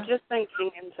 know. I'm just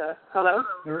thinking into... Hello?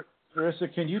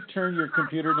 Narissa, can you turn your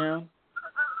computer down?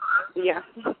 Yeah.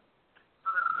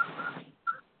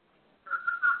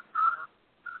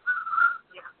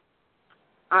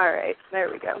 All right. There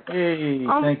we go. Hey,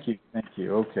 thank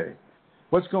you. Okay.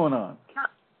 What's going on?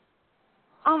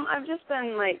 I've just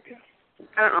been,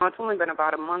 I don't know, it's only been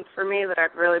about a month for me that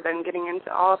I've really been getting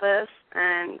into all this,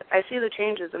 and I see the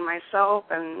changes in myself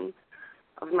and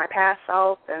of my past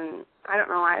self, and I don't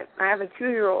know, I have a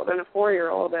 2-year-old and a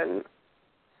 4-year-old, and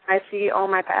I see all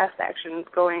my past actions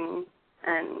going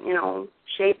and, you know,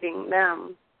 shaping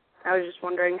them. I was just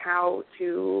wondering how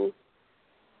to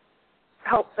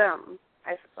help them,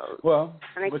 I suppose. Well,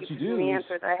 and I what keep you getting do the is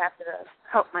answer that I have to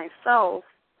help myself,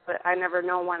 but I never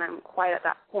know when I'm quite at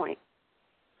that point.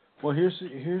 well,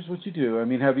 here's what you do. I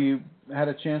mean, have you had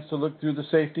a chance to look through the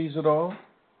safeties at all?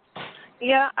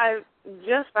 Yeah, I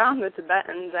just found the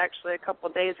Tibetans actually a couple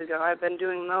of days ago. I've been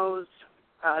doing those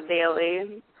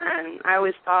daily, and I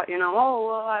always thought, you know, oh,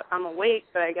 well, I'm awake,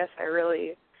 but I guess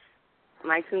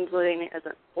my Kundalini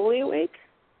isn't fully awake,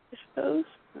 I suppose.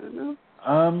 I don't know.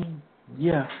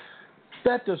 Yeah,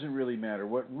 that doesn't really matter.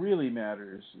 What really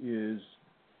matters is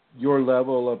your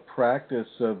level of practice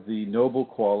of the noble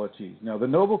qualities. Now, the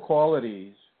noble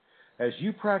qualities, as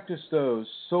you practice those,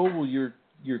 so will your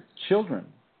children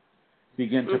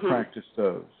begin to practice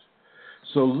those.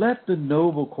 So let the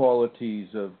noble qualities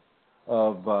of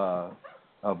love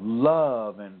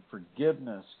and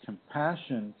forgiveness,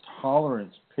 compassion,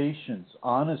 tolerance, patience,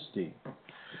 honesty,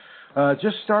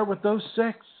 just start with those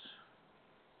 6.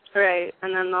 Right,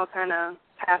 and then they'll kind of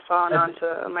pass on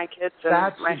to my kids and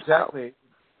that's myself. Exactly.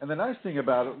 And the nice thing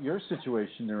about your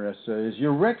situation, Narissa, is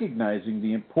you're recognizing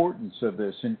the importance of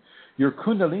this, and your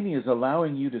Kundalini is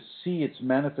allowing you to see its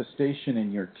manifestation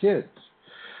in your kids,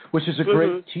 which is a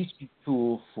great teaching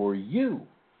tool for you.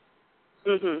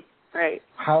 Right.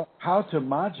 How to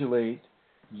modulate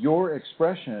your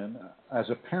expression as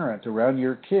a parent around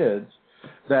your kids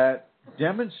that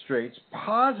demonstrates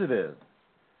positive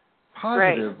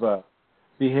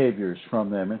behaviors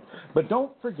from them. But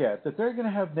don't forget that they're going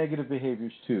to have negative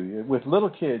behaviors too. With little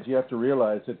kids, you have to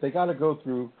realize that they got to go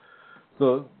through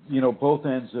both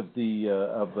ends of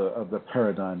the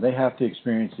paradigm. They have to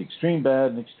experience the extreme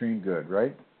bad and extreme good,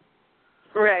 right?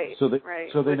 Right. So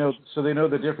they know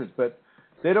the difference, but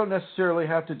they don't necessarily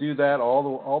have to do that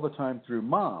all the time through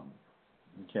mom.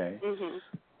 Okay.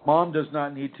 Mom does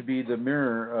not need to be the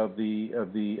mirror of the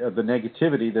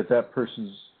negativity that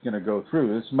person's going to go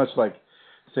through. It's much like,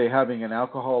 say, having an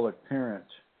alcoholic parent,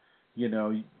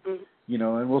 and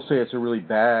we'll say it's a really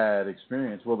bad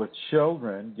experience. Well, the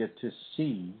children get to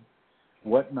see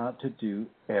what not to do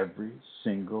every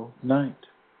single night.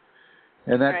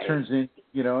 And that turns in,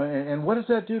 and what does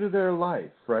that do to their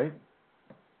life, right?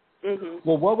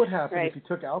 Well, what would happen if you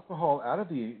took alcohol out of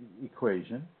the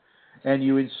equation and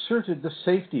you inserted the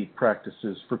safety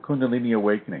practices for Kundalini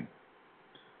Awakening?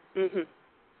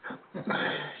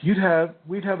 We'd have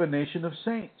a nation of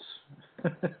saints.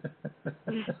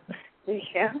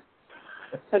 Yeah.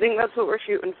 I think that's what we're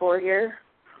shooting for here.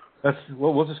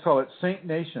 We'll just call it Saint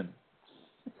Nation.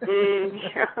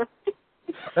 Yeah.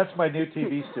 That's my new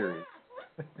TV series.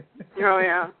 Oh,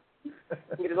 yeah.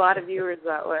 Get a lot of viewers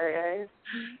that way, eh?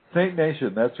 Saint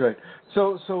Nation, that's right.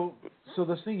 So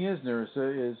the thing is,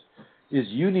 Narissa, is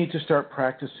you need to start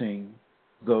practicing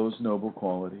those noble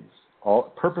qualities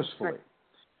purposefully. Right.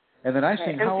 And then I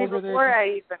think, how old are they? Before I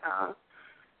even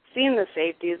seen the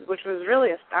safeties, which was really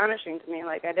astonishing to me.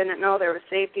 Like, I didn't know there were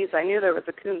safeties. I knew there was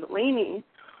a Kundalini,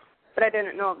 but I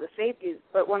didn't know of the safeties.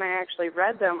 But when I actually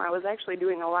read them, I was actually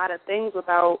doing a lot of things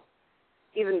without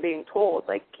even being told,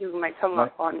 like keeping my tongue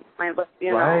up on my lip,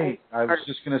 Right. I was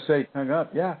just going to say tongue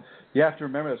up. Yeah. You have to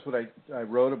remember that's what I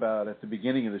wrote about at the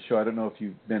beginning of the show. I don't know if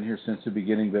you've been here since the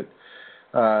beginning, but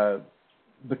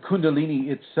the Kundalini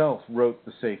itself wrote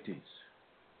the safeties.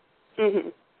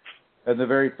 And the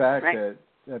very fact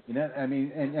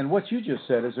and what you just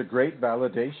said is a great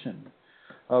validation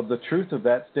of the truth of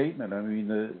that statement. I mean,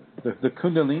 the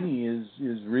Kundalini is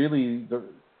really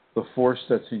the force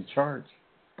that's in charge.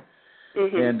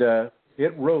 And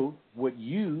it wrote what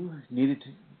you needed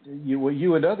what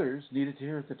you and others needed to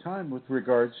hear at the time with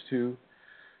regards to,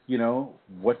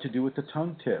 what to do with the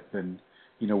tongue tip and,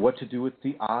 what to do with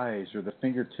the eyes or the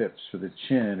fingertips or the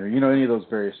chin or, any of those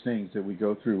various things that we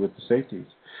go through with the safeties.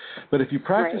 But if you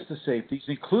practice the safeties,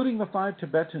 including the 5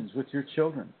 Tibetans with your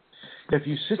children, if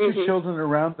you sit your children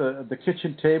around the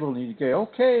kitchen table and you go,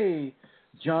 okay,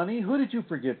 Johnny, who did you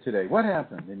forgive today? What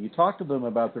happened? And you talk to them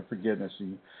about their forgiveness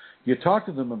and you talk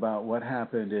to them about what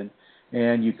happened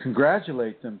and you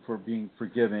congratulate them for being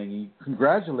forgiving. You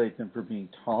congratulate them for being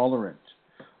tolerant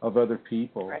of other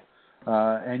people. Right.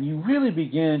 And you really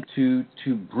begin to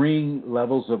bring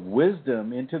levels of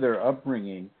wisdom into their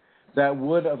upbringing that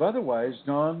would have otherwise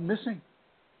gone missing.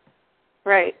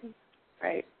 Right.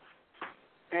 And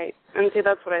see,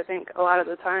 that's what I think a lot of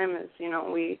the time is,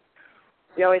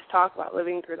 we always talk about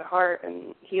living through the heart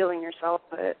and healing yourself,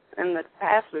 but in the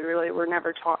past we really were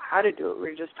never taught how to do it. We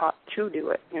were just taught to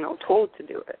do it, told to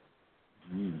do it.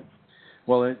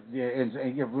 Well, and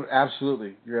you're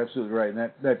absolutely right,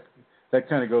 and that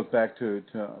kind of goes back to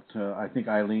I think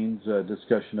Eileen's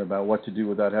discussion about what to do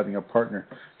without having a partner.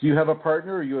 Do you have a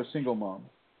partner, or are you a single mom?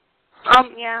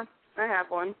 Yeah, I have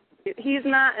one. He's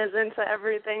not as into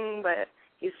everything, but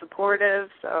he's supportive,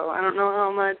 so I don't know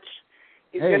how much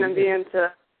he's going to be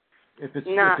into.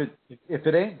 If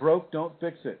it ain't broke, don't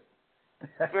fix it.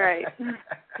 Right.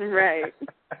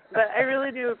 But I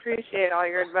really do appreciate all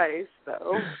your advice,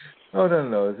 though. Oh,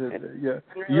 no. Yeah.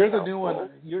 Really You're the helpful. new one.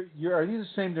 Are you the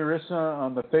same Narissa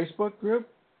on the Facebook group?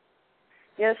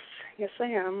 Yes, I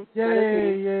am.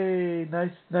 Yay!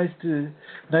 Nice to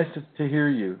hear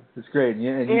you. It's great.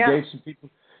 And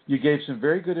you gave some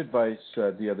very good advice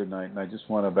the other night, and I just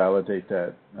want to validate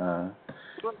that.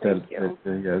 Thank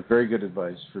you. Very good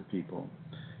advice for people.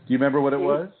 Do you remember what it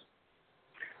was?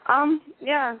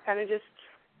 Yeah, kind of just.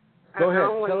 Go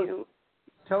ahead.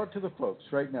 Tell it to the folks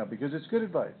right now, because it's good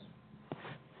advice.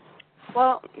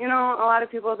 Well, a lot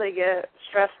of people, they get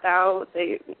stressed out,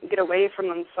 they get away from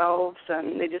themselves,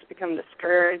 and they just become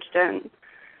discouraged. And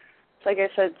it's like I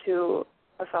said to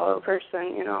a fellow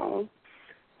person,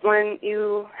 when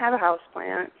you have a house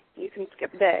plant, you can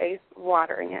skip a day of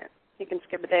watering it. You can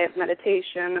skip a day of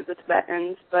meditation of the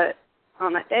Tibetans, but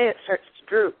on that day it starts to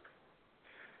droop.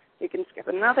 You can skip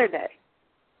another day.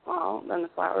 Well, then the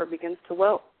flower begins to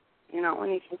wilt, and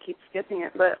you can keep skipping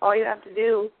it. But all you have to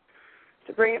do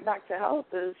to bring it back to health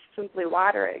is simply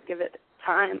water it, give it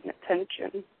time and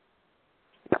attention.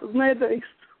 That was my advice.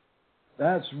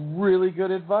 That's really good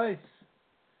advice.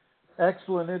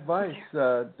 Excellent advice,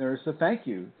 Narissa. Thank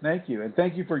you, and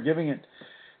thank you for giving it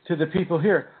to the people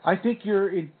here. I think you're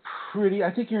in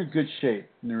good shape,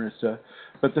 Narissa.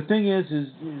 But the thing is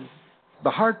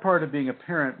the hard part of being a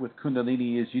parent with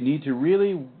Kundalini is you need to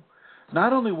really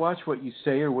not only watch what you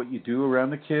say or what you do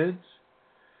around the kids,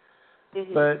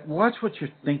 but watch what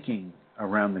you're thinking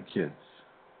around the kids.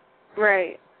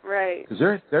 Right. Because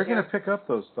they're going to pick up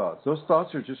those thoughts. Those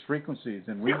thoughts are just frequencies,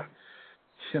 and we,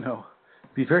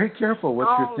 be very careful what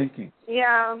you're thinking.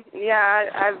 Yeah,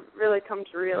 I've really come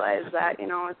to realize that,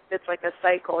 it's like a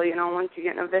cycle, once you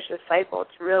get in a vicious cycle,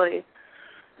 it's really,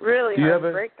 really hard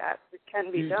to break that. It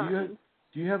can be done.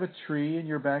 Do you have a tree in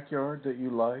your backyard that you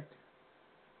like?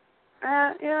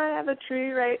 Yeah, I have a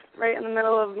tree right in the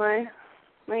middle of my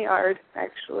yard,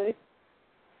 actually.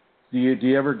 Do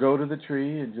you ever go to the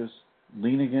tree and just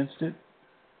lean against it?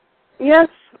 Yes,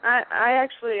 I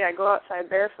go outside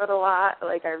barefoot a lot.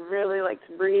 Like, I really like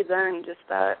to breathe in just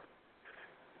that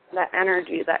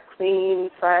energy, that clean,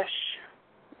 fresh,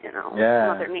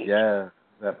 Mother Nature.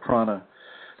 Yeah, that prana.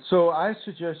 So I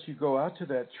suggest you go out to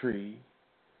that tree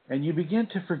and you begin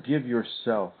to forgive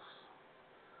yourself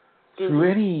through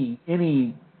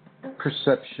any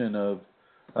perception of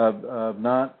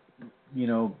not,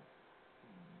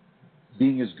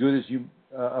 being as good as you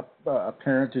a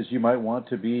parent as you might want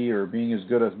to be, or being as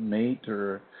good a mate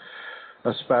or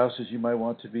a spouse as you might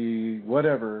want to be,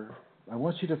 whatever. I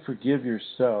want you to forgive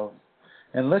yourself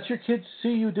and let your kids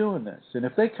see you doing this. And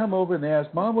if they come over and they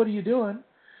ask, Mom, what are you doing?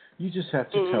 You just have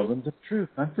to tell them the truth.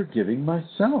 I'm forgiving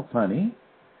myself, honey.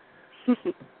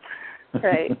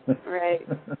 Right.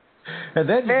 And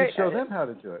then you can show them how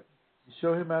to do it. You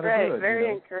show him how to do it. Very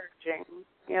encouraging.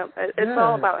 Yep, it's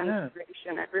all about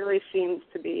inspiration. It really seems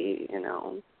to be,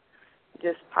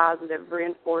 just positive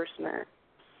reinforcement.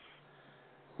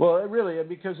 Well, really,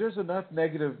 because there's enough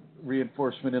negative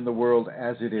reinforcement in the world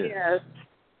as it is. Yes.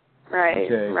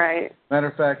 Right. Matter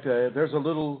of fact, there's a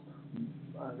little,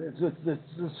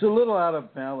 it's a little out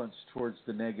of balance towards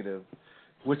the negative,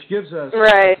 which gives us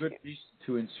a good reason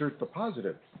to insert the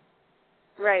positive.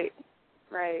 Right.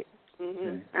 Okay.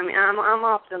 I mean, I'm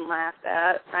often laughed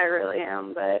at. I really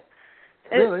am, but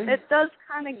it does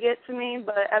kind of get to me.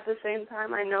 But at the same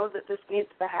time, I know that this needs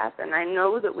to happen. I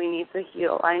know that we need to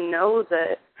heal. I know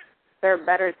that there are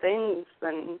better things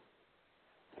than,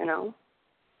 I don't know.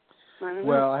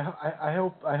 Well,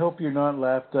 I hope you're not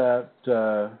laughed at.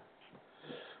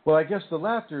 Well, I guess the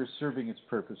laughter is serving its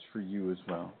purpose for you as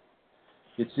well.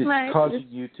 It's causing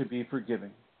you to be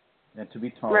forgiving and to be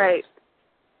tolerant.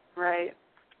 Right.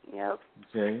 Yep.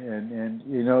 Okay, and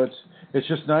it's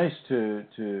just nice to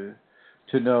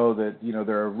know that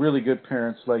there are really good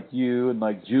parents like you and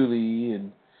like Julie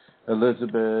and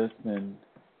Elizabeth and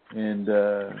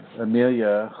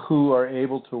Amelia who are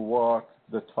able to walk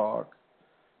the talk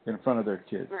in front of their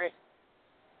kids.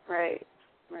 Right.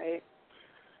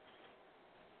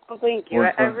 Well, thank you.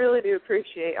 I really do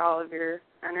appreciate all of your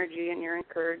energy and your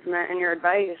encouragement and your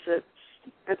advice.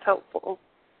 It's helpful,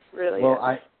 really. Well, is.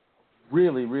 I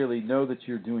really know that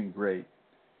you're doing great,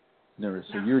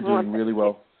 Narissa. You're doing really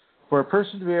well. For a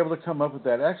person to be able to come up with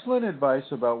that excellent advice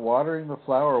about watering the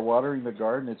flower or watering the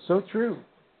garden, it's so true.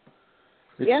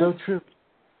 It's so true.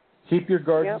 Keep your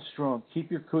garden strong.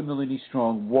 Keep your Kundalini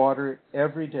strong. Water it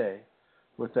every day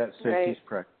with that safety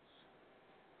practice.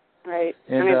 Right.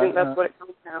 And I think that's what it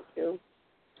comes down to.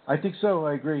 I think so.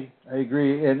 I agree.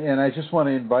 And I just want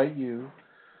to invite you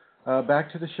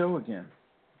back to the show again,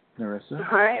 Narissa.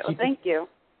 All right. Well, thank you.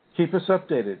 Keep us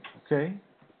updated, okay?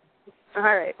 All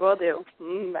right. Will do.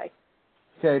 Bye.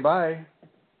 Okay, bye.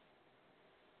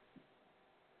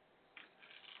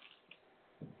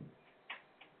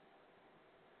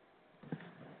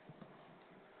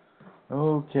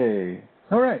 Okay.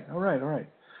 All right.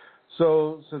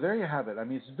 So there you have it. I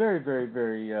mean, it's very, very,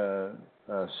 very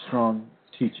strong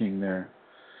teaching there.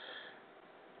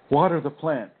 Water the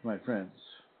plant, my friends.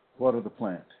 Water the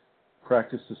plant.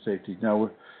 Practice the safety.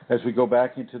 Now, as we go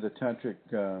back into the tantric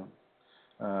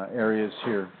areas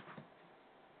here,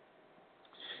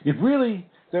 it really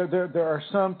there are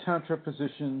some tantra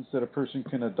positions that a person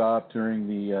can adopt during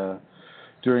the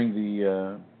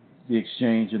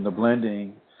exchange and the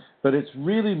blending. But it's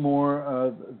really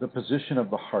more the position of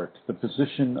the heart, the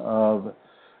position of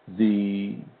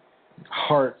the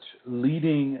heart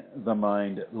leading the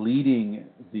mind, leading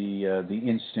the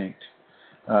instinct.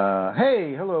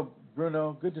 Hey, hello,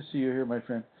 Bruno. Good to see you here, my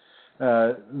friend.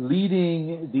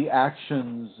 Leading the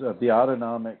actions of the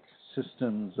autonomic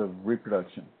systems of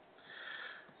reproduction.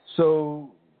 So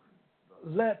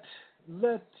let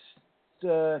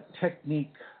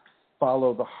technique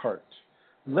follow the heart.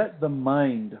 Let the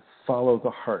mind follow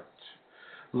the heart.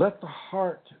 Let the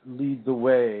heart lead the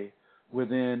way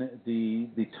within the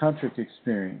tantric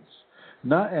experience.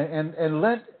 And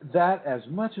let that as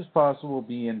much as possible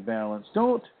be in balance.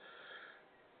 Don't,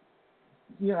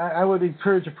 I would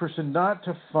encourage a person not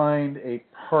to find a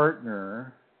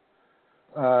partner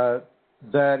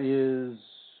that is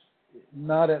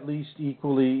not at least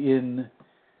equally in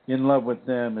love with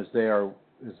them as they are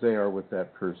with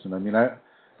that person. I mean,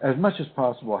 as much as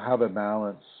possible, have a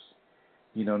balance.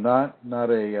 Not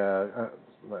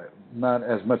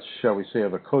as much, shall we say,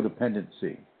 of a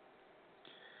codependency.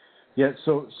 Yet,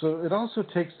 so it also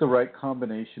takes the right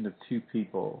combination of two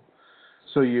people.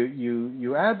 So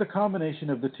you add the combination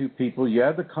of the two people. You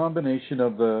add the combination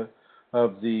of the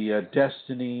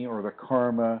destiny or the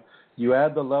karma. You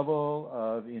add the level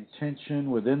of intention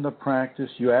within the practice.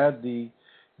 You add the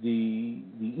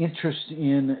interest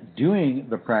in doing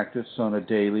the practice on a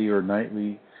daily or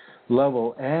nightly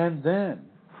level, and then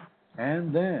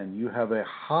you have a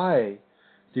high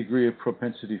degree of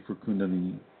propensity for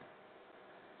Kundalini.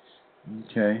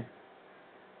 Okay?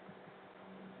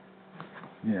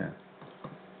 Yeah.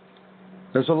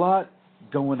 There's a lot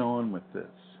going on with this.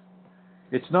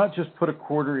 It's not just put a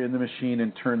quarter in the machine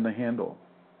and turn the handle.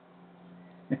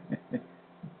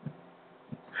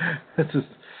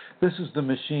 This is the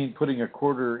machine putting a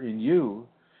quarter in you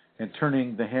and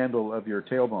turning the handle of your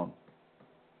tailbone.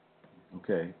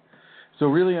 Okay. So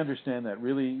really understand that.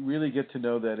 Really get to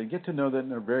know that, and get to know that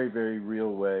in a very, very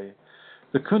real way.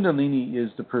 The Kundalini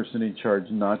is the person in charge,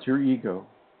 not your ego.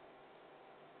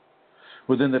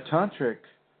 Within the tantric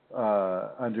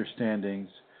understandings,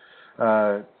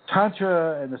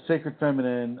 Tantra and the sacred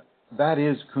feminine, that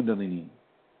is Kundalini.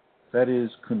 That is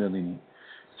Kundalini.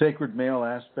 Sacred male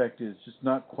aspect is just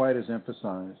not quite as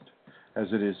emphasized as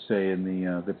it is, say, in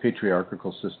the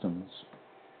patriarchal systems.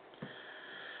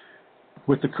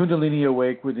 With the Kundalini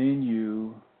awake within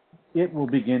you, it will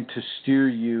begin to steer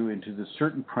you into the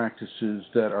certain practices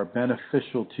that are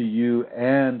beneficial to you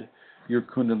and your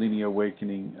Kundalini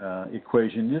awakening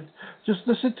equation. Just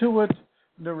listen to what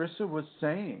Narissa was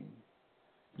saying.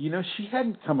 She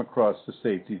hadn't come across the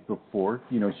safeties before.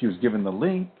 She was given the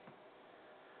link.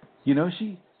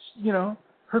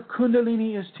 Her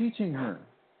Kundalini is teaching her.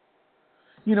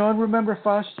 And remember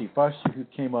Fashti who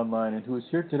came online and who is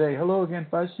here today. Hello again,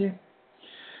 Fashti.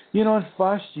 And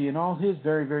Fashti and all his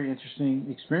very, very interesting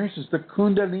experiences, the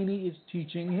Kundalini is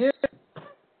teaching him.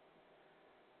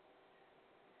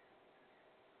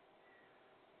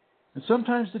 And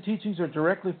sometimes the teachings are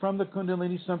directly from the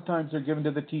Kundalini, sometimes they're given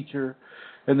to the teacher,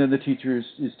 and then the teacher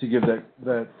is to give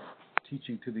that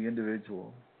teaching to the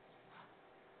individual.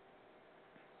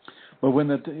 But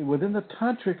within the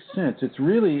tantric sense, it's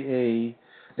really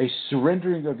a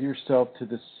surrendering of yourself to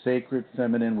the sacred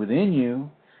feminine within you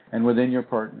and within your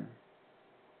partner.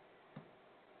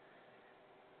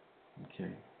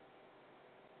 Okay.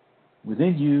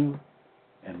 Within you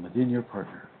and within your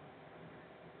partner.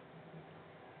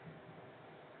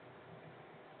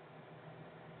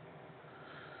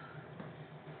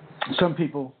 some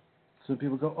people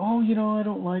go, oh, I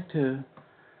don't like to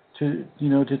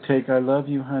take "I love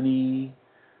you, honey"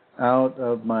 out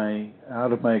of my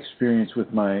experience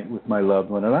with my loved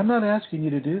one, and I'm not asking you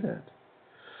to do that.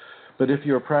 But if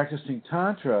you're practicing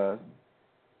Tantra,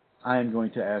 I am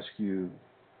going to ask you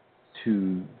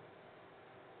to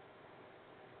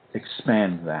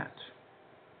expand that.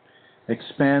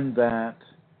 Expand that,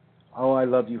 "Oh, I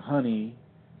love you, honey,"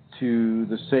 to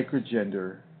the sacred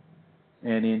gender,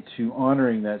 and into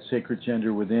honoring that sacred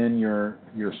gender within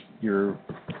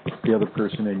the other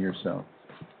person and yourself.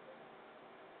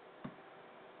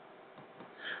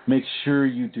 Make sure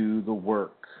you do the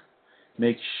work.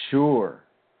 Make sure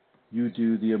you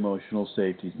do the emotional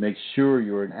safeties. Make sure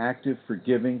you're an active,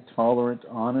 forgiving, tolerant,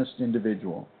 honest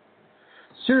individual.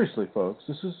 Seriously, folks,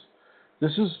 this is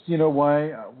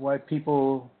why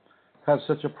people have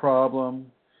such a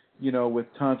problem, with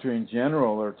Tantra in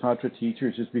general or Tantra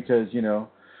teachers, is because,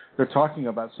 they're talking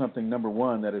about something, number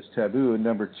one, that is taboo, and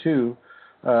number two,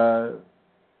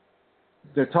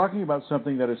 they're talking about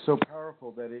something that is so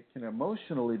powerful that it can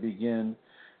emotionally begin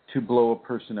to blow a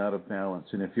person out of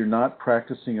balance. And if you're not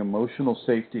practicing emotional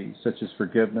safety, such as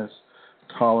forgiveness,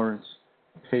 tolerance,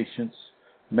 patience,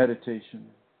 meditation,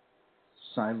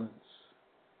 silence,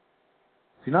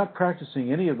 if you're not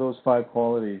practicing any of those 5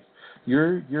 qualities,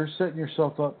 you're setting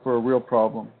yourself up for a real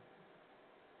problem.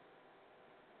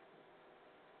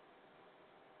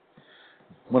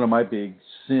 One of my big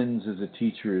sins as a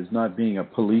teacher is not being a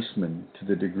policeman to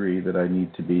the degree that I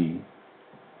need to be.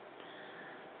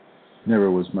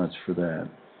 Never was much for that.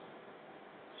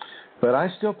 But I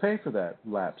still pay for that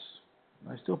lapse.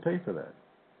 I still pay for that.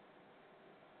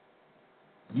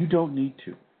 You don't need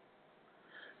to.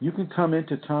 You can come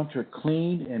into Tantra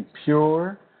clean and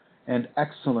pure and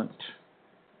excellent.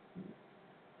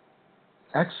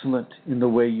 Excellent in the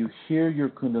way you hear your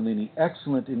Kundalini.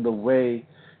 Excellent in the way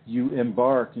you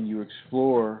embark and you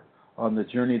explore on the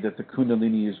journey that the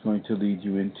Kundalini is going to lead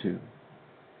you into.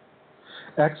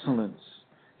 Excellence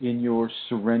in your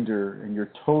surrender and your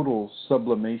total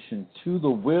sublimation to the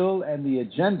will and the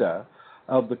agenda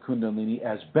of the Kundalini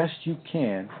as best you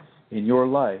can in your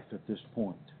life at this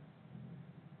point.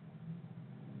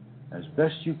 As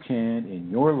best you can in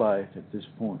your life at this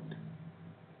point.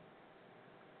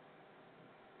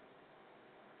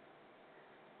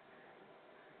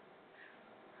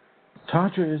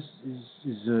 Tantra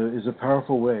is a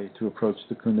powerful way to approach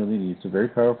the Kundalini. It's a very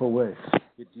powerful way.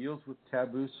 It deals with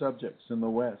taboo subjects in the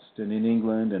West and in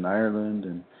England and Ireland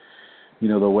and,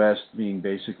 the West being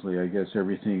basically, I guess,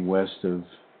 everything west of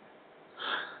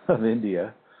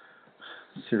India.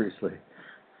 Seriously.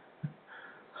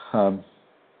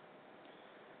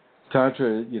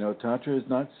 Tantra is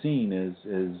not seen as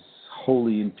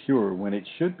holy and pure when it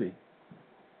should be.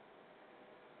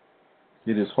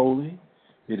 It is holy.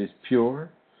 It is pure.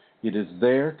 It is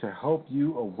there to help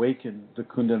you awaken the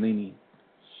Kundalini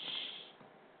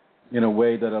in a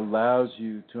way that allows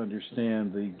you to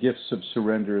understand the gifts of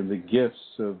surrender and the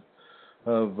gifts of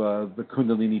the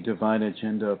Kundalini divine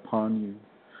agenda upon you,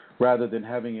 rather than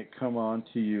having it come on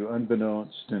to you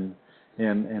unbeknownst and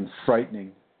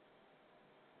frightening.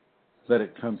 Let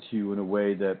it come to you in a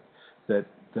way that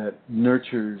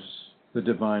nurtures the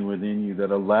divine within you,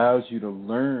 that allows you to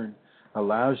learn,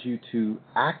 allows you to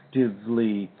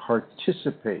actively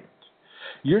participate.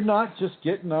 You're not just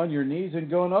getting on your knees and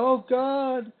going, "Oh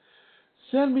God,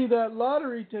 send me that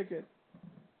lottery ticket."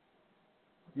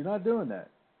 You're not doing that.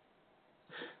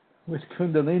 With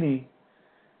Kundalini,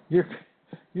 you're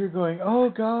going, "Oh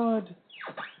God,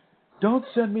 don't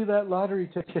send me that lottery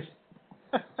ticket.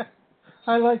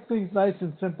 I like things nice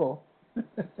and simple."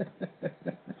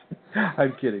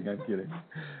 I'm kidding.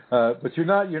 But you're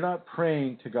not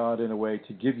praying to God in a way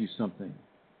to give you something.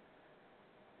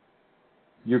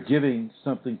 You're giving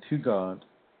something to God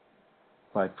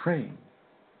by praying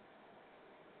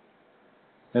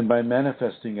and by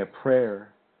manifesting a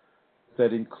prayer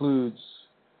that includes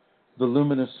the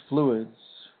luminous fluids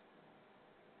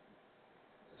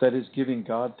that is giving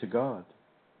God to God.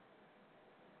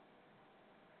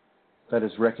 That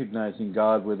is recognizing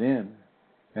God within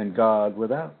and God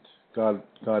without. God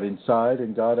inside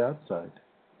and God outside.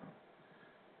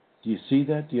 Do you see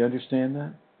that? Do you understand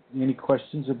that? Any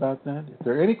questions about that? If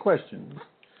there are any questions,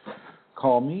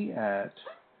 call me at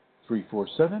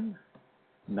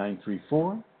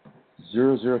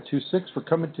 347-934-0026. We're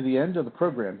coming to the end of the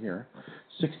program here.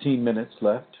 16 minutes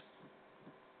left.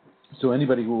 So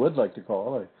anybody who would like to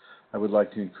call, I would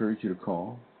like to encourage you to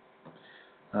call.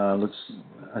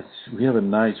 We have a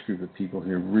nice group of people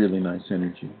here. Really nice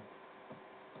energy.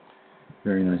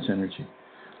 Very nice energy.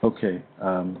 Okay.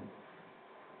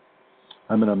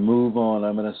 I'm going to move on.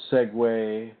 I'm going to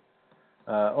segue.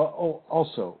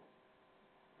 Also,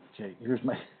 okay, here's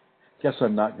my, guess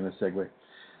I'm not going to segue.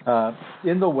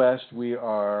 In the West, we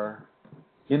are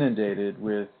inundated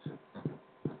with,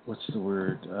 what's the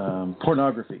word,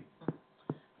 pornography.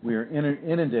 We are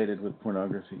inundated with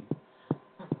pornography.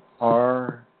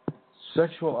 Our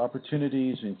sexual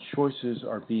opportunities and choices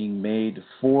are being made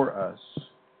for us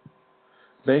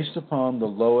based upon the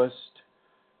lowest,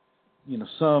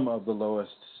 some of the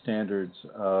lowest standards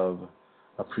of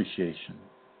appreciation.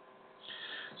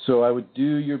 So I would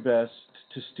do your best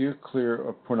to steer clear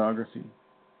of pornography.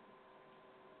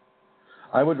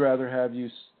 I would rather have you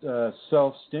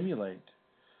self-stimulate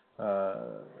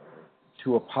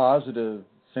to a positive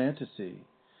fantasy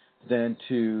than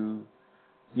to,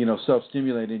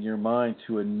 self-stimulate in your mind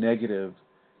to a negative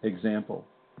example.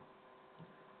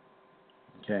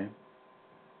 Okay?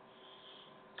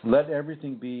 Let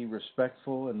everything be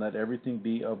respectful and let everything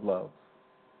be of love.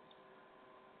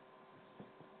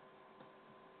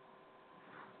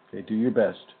 Okay, do your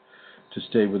best to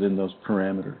stay within those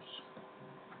parameters.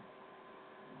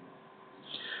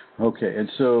 Okay,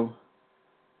 and so,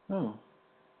 hi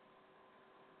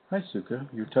Sukha,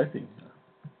 you're typing.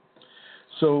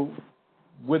 So,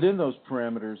 within those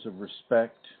parameters of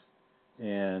respect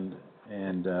and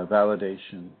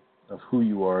validation of who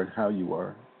you are and how you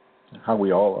are, how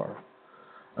we all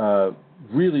are,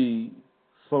 really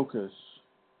focus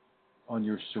on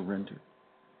your surrender.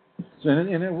 So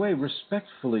in a way,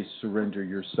 respectfully surrender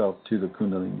yourself to the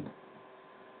Kundalini.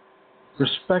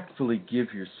 Respectfully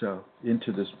give yourself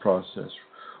into this process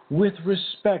with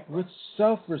respect, with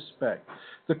self-respect.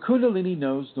 The Kundalini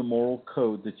knows the moral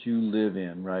code that you live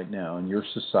in right now in your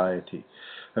society.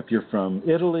 If you're from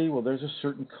Italy, well, there's a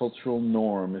certain cultural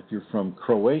norm. If you're from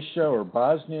Croatia or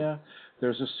Bosnia,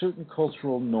 there's a certain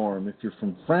cultural norm. If you're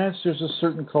from France, there's a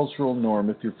certain cultural norm.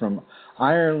 If you're from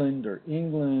Ireland or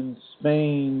England,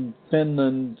 Spain,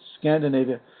 Finland,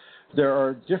 Scandinavia, there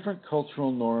are different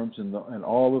cultural norms in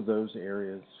all of those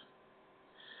areas.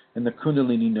 And the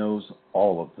Kundalini knows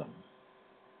all of them.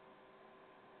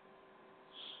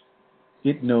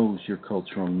 It knows your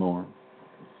cultural norm.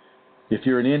 If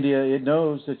you're in India, it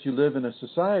knows that you live in a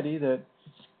society that,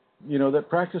 that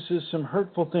practices some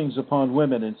hurtful things upon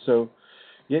women. And so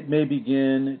it may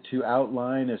begin to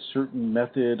outline a certain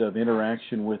method of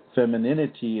interaction with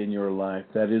femininity in your life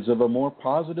that is of a more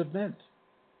positive bent.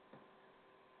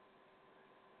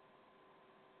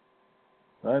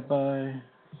 Bye-bye.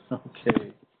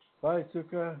 Okay. Bye,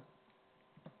 Sukha.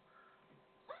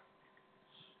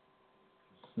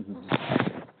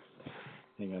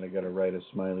 Hang on, I got to write a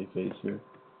smiley face here.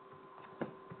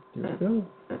 There we go.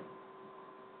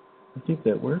 I think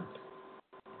that worked.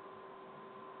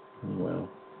 Well,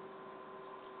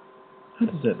 how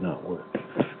does that not work?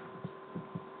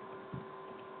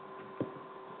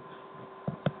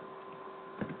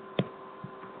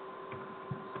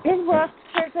 It worked,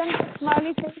 Chrism. The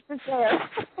smiley face is there.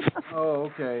 Oh,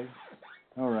 okay.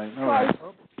 All right.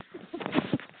 Oh.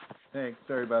 Thanks.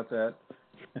 Sorry about that.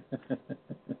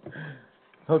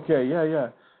 Okay. Yeah.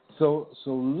 So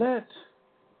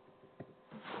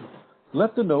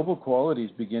let the noble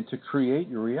qualities begin to create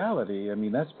your reality. I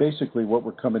mean, that's basically what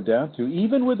we're coming down to.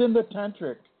 Even within the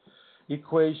tantric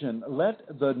equation, let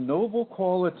the noble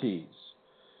qualities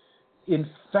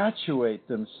infatuate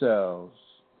themselves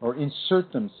or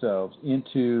insert themselves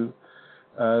into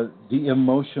the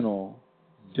emotional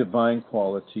divine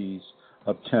qualities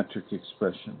of tantric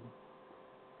expression.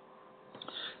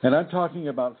 And I'm talking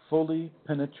about fully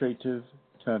penetrative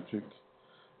tantric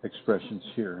expressions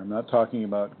here. I'm not talking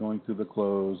about going through the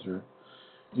clothes or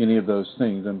any of those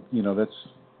things. And, that's,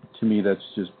 to me, that's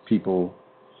just people,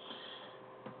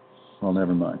 well,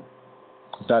 never mind.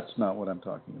 That's not what I'm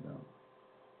talking about.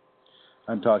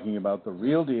 I'm talking about the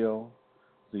real deal,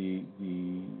 the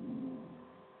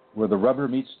where the rubber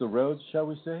meets the road, shall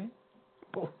we say?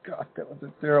 Oh, God, that was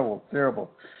a terrible.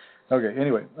 Okay,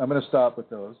 anyway, I'm going to stop with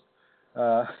those.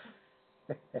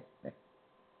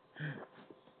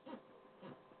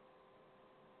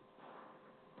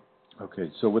 Okay,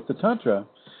 so with the Tantra,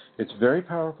 it's very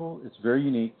powerful, it's very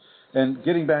unique. And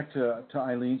getting back to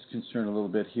Eileen's concern a little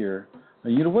bit here,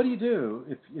 what do you do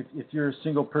if you're a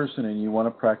single person and you want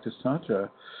to practice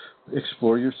Tantra?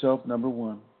 Explore yourself, number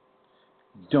one.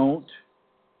 Don't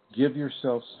give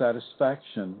yourself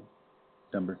satisfaction,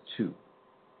 number two.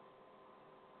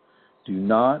 Do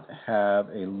not have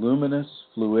a luminous,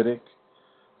 fluidic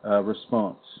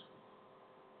response.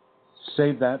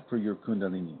 Save that for your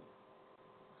Kundalini.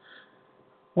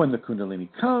 When the Kundalini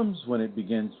comes, when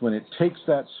it takes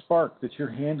that spark that you're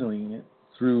handling it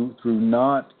through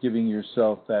not giving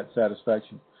yourself that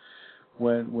satisfaction.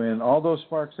 When all those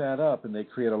sparks add up and they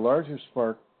create a larger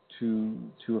spark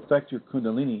to affect your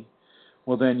Kundalini,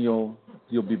 well, then you'll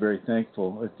be very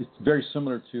thankful. It's very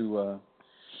similar to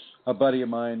a buddy of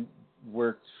mine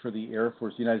worked for the Air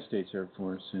Force, the United States Air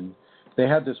Force, and they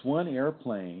had this one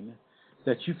airplane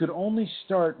that you could only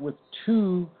start with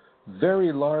 2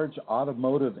 very large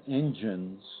automotive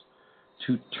engines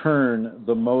to turn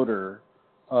the motor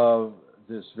of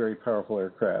this very powerful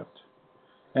aircraft.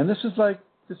 And this is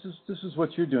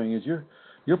what you're doing, is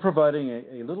you're providing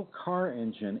a little car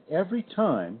engine every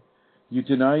time you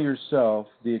deny yourself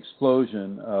the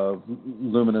explosion of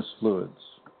luminous fluids.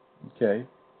 Okay?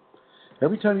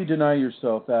 Every time you deny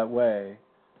yourself that way,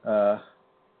 oh,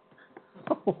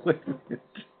 wait a minute.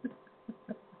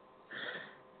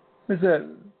 What's that?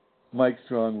 Mike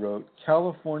Strong wrote,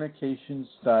 Californication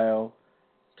style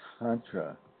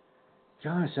Tantra.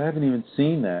 Gosh, I haven't even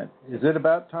seen that. Is it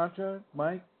about Tantra,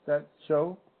 Mike, that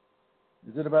show?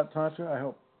 Is it about Tantra? I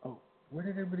hope. Oh, where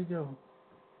did everybody go?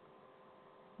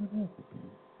 Oh.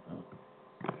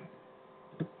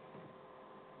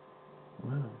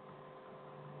 Wow.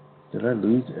 Did I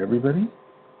lose everybody?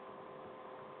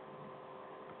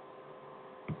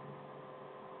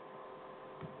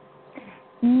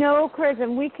 No,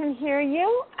 Chrism, we can hear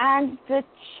you, and the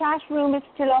chat room is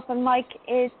still up, and Mike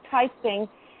is typing,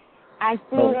 and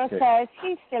Bruno says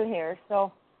he's still here,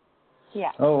 so,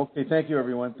 yeah. Oh, okay. Thank you,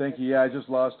 everyone. Thank you. Yeah, I just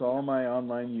lost all my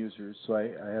online users, so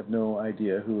I have no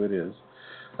idea who it is.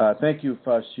 Thank you,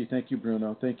 Fashi. Thank you,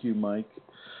 Bruno. Thank you, Mike.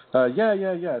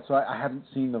 Yeah. So I haven't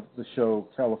seen the show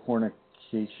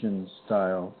Californication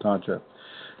Style Tantra,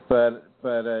 but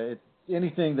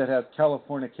anything that has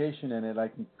Californication in it, I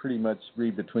can pretty much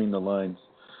read between the lines.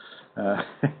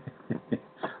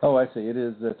 Oh, I see. It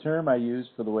is the term I use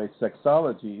for the way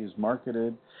sexology is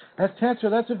marketed as Tantra.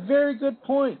 That's a very good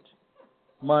point,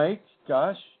 Mike.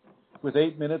 Gosh, with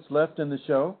 8 minutes left in the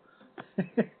show.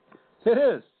 It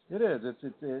is.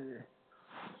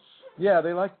 Yeah,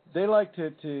 they like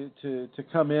to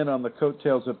come in on the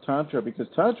coattails of Tantra, because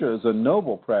Tantra is a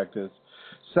noble practice.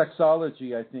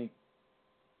 Sexology, I think,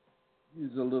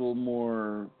 is a little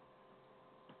more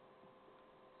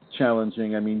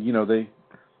challenging. I mean,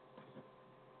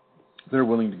 they're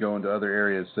willing to go into other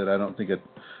areas that I don't think a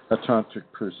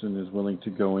tantric person is willing to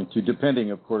go into,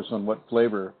 depending, of course, on what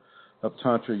flavor of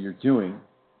Tantra you're doing.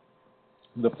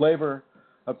 The flavor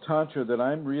of Tantra that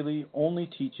I'm really only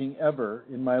teaching ever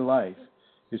in my life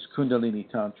is Kundalini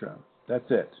Tantra.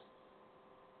 That's it.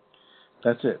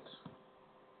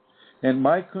 And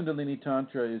my Kundalini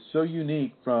Tantra is so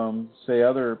unique from, say,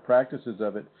 other practices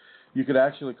of it, you could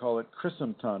actually call it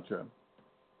Chrism Tantra.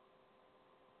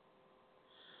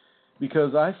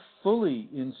 Because I fully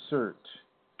insert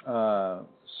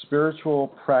spiritual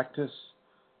practice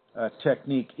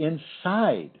technique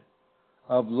inside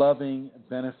of loving,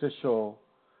 beneficial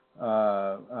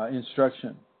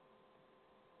instruction.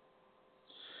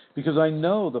 Because I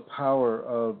know the power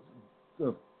of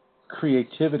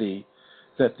creativity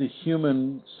that the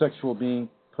human sexual being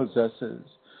possesses.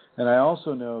 And I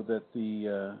also know that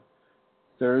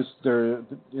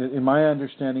in my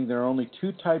understanding, there are only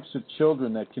 2 types of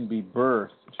children that can be birthed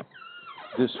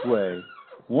this way.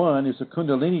 One is a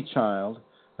Kundalini child,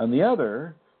 and the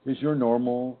other is your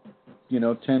normal,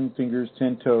 10 fingers,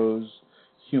 10 toes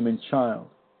human child.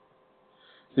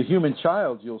 The human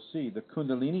child you'll see, the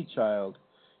Kundalini child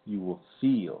you will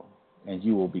feel, and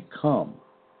you will become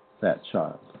that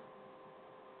child.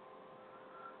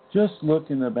 Just look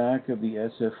in the back of the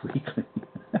SF Weekly.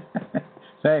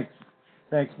 Thanks,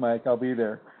 Mike. I'll be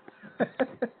there.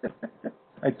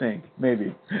 I think,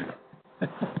 maybe.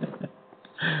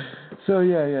 So,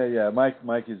 yeah.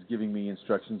 Mike is giving me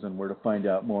instructions on where to find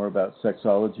out more about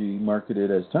sexology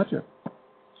marketed as Tantra.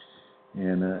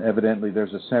 And evidently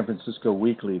there's a San Francisco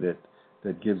Weekly that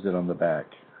gives it on the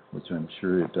back, which I'm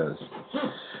sure it does.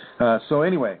 So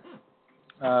anyway,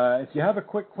 if you have a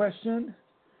quick question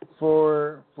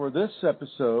for this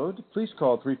episode, please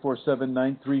call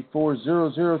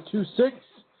 347-934-0026.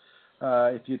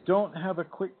 If you don't have a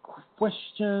quick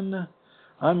question,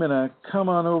 I'm going to come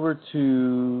on over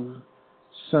to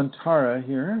Santara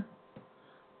here.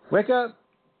 Wake up,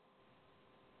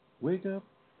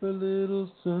 a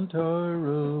little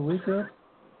Santara, wake up.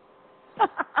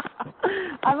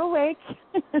 I'm awake.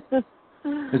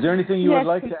 Is there anything you would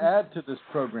like to add to this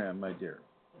program, my dear?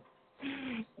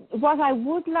 what I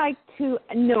would like to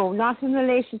know, not in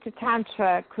relation to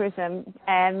Tantra, Chrism,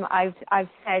 I've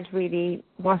said really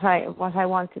what I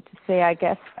wanted to say, I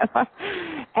guess.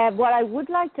 What I would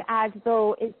like to add,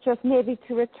 though, is just maybe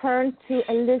to return to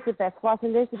Elizabeth, what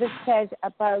Elizabeth said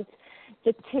about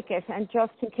the ticket, and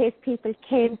just in case people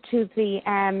came to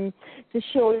the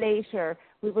show later,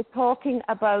 we were talking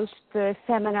about the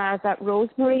seminar that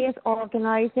Rosemary is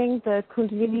organising, the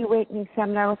Kundalini Awakening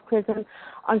Seminar with Chrism,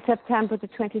 on September the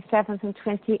 27th and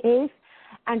 28th.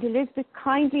 And Elizabeth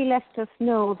kindly let us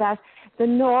know that the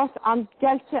North, on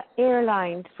Delta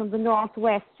Airlines from the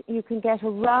Northwest, you can get a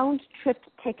round-trip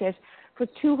ticket for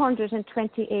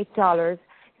 $228.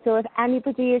 So if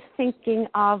anybody is thinking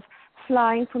of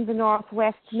flying from the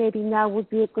Northwest, maybe now would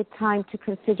be a good time to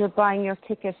consider buying your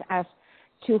ticket at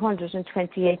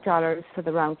 $228 for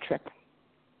the round trip.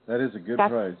 That is a good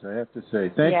price, I have to say.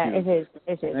 Thank you. Yeah, it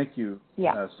is. Thank you,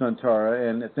 Santara.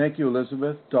 And thank you,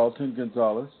 Elizabeth Dalton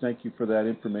Gonzalez. Thank you for that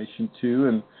information, too.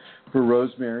 And for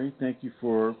Rosemary, thank you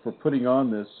for putting on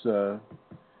this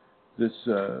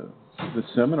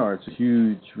seminar. It's a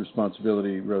huge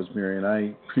responsibility, Rosemary, and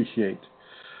I appreciate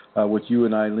what you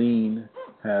and Eileen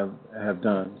have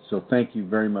done. So thank you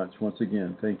very much once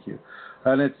again. Thank you.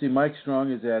 And let's see, Mike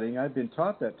Strong is adding, I've been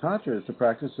taught that Tantra is the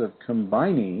practice of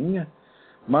combining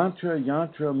mantra,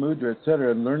 yantra, mudra,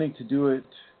 etc., and learning to do it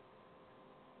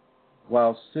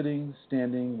while sitting,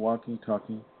 standing, walking,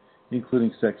 talking,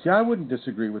 including sex. Yeah, I wouldn't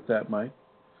disagree with that, Mike.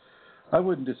 I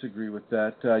wouldn't disagree with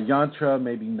that. Yantra,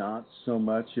 maybe not so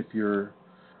much if you're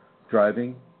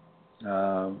driving.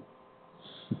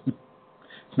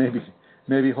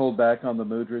 Maybe hold back on the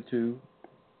mudra too,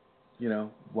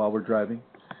 while we're driving.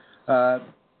 It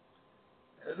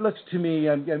looks to me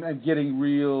I'm getting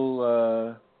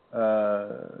real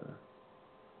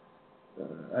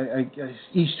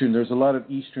Eastern. There's a lot of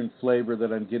Eastern flavor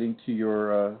that I'm getting to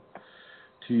your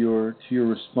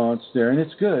response there, and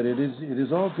it's good. It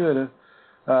is all good.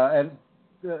 And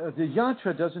the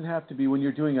yantra doesn't have to be, when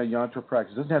you're doing a yantra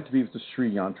practice, it doesn't have to be with the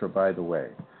Sri yantra, by the way.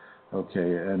 Okay,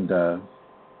 and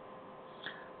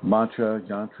mantra,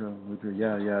 yantra, mudra,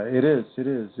 yeah, it is,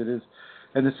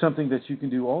 and it's something that you can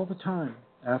do all the time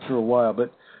after a while.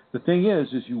 But the thing is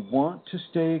you want to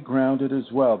stay grounded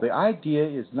as well. The idea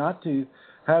is not to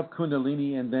have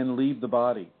Kundalini and then leave the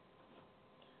body.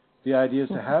 The idea is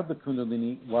to have the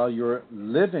Kundalini while you're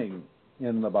living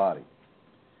in the body,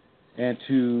 and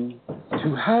to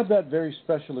have that very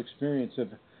special experience of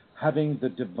having the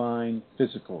divine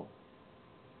physical,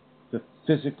 the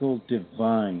physical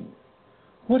divine.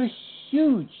 What a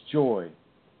huge joy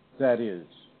that is.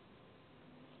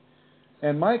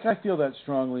 And Mike, I feel that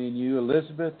strongly in you.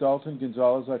 Elizabeth Dalton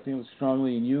Gonzalez, I feel it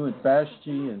strongly in you, and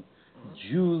Vashti and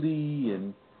Julie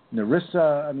and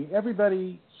Narissa. I mean,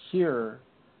 everybody here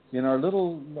in our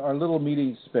little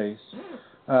meeting space,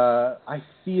 I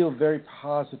feel very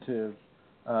positive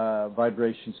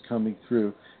vibrations coming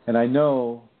through. And I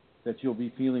know that you'll be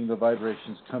feeling the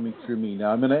vibrations coming through me.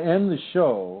 Now, I'm going to end the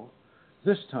show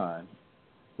this time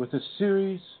with a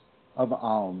series of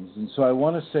alms. And so I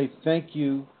want to say thank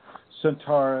you,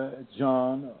 Santara,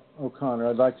 John O'Connor.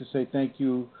 I'd like to say thank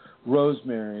you,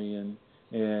 Rosemary and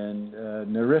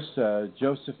Narissa,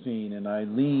 Josephine, and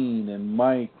Eileen, and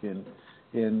Mike, and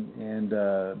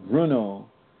Bruno.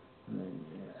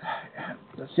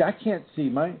 See, I can't see.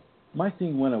 My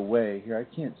thing went away here. I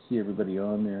can't see everybody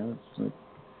on there. Let's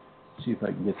see if I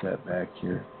can get that back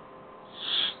here.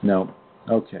 No.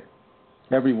 Okay.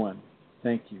 Everyone,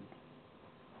 thank you.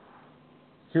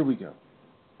 Here we go.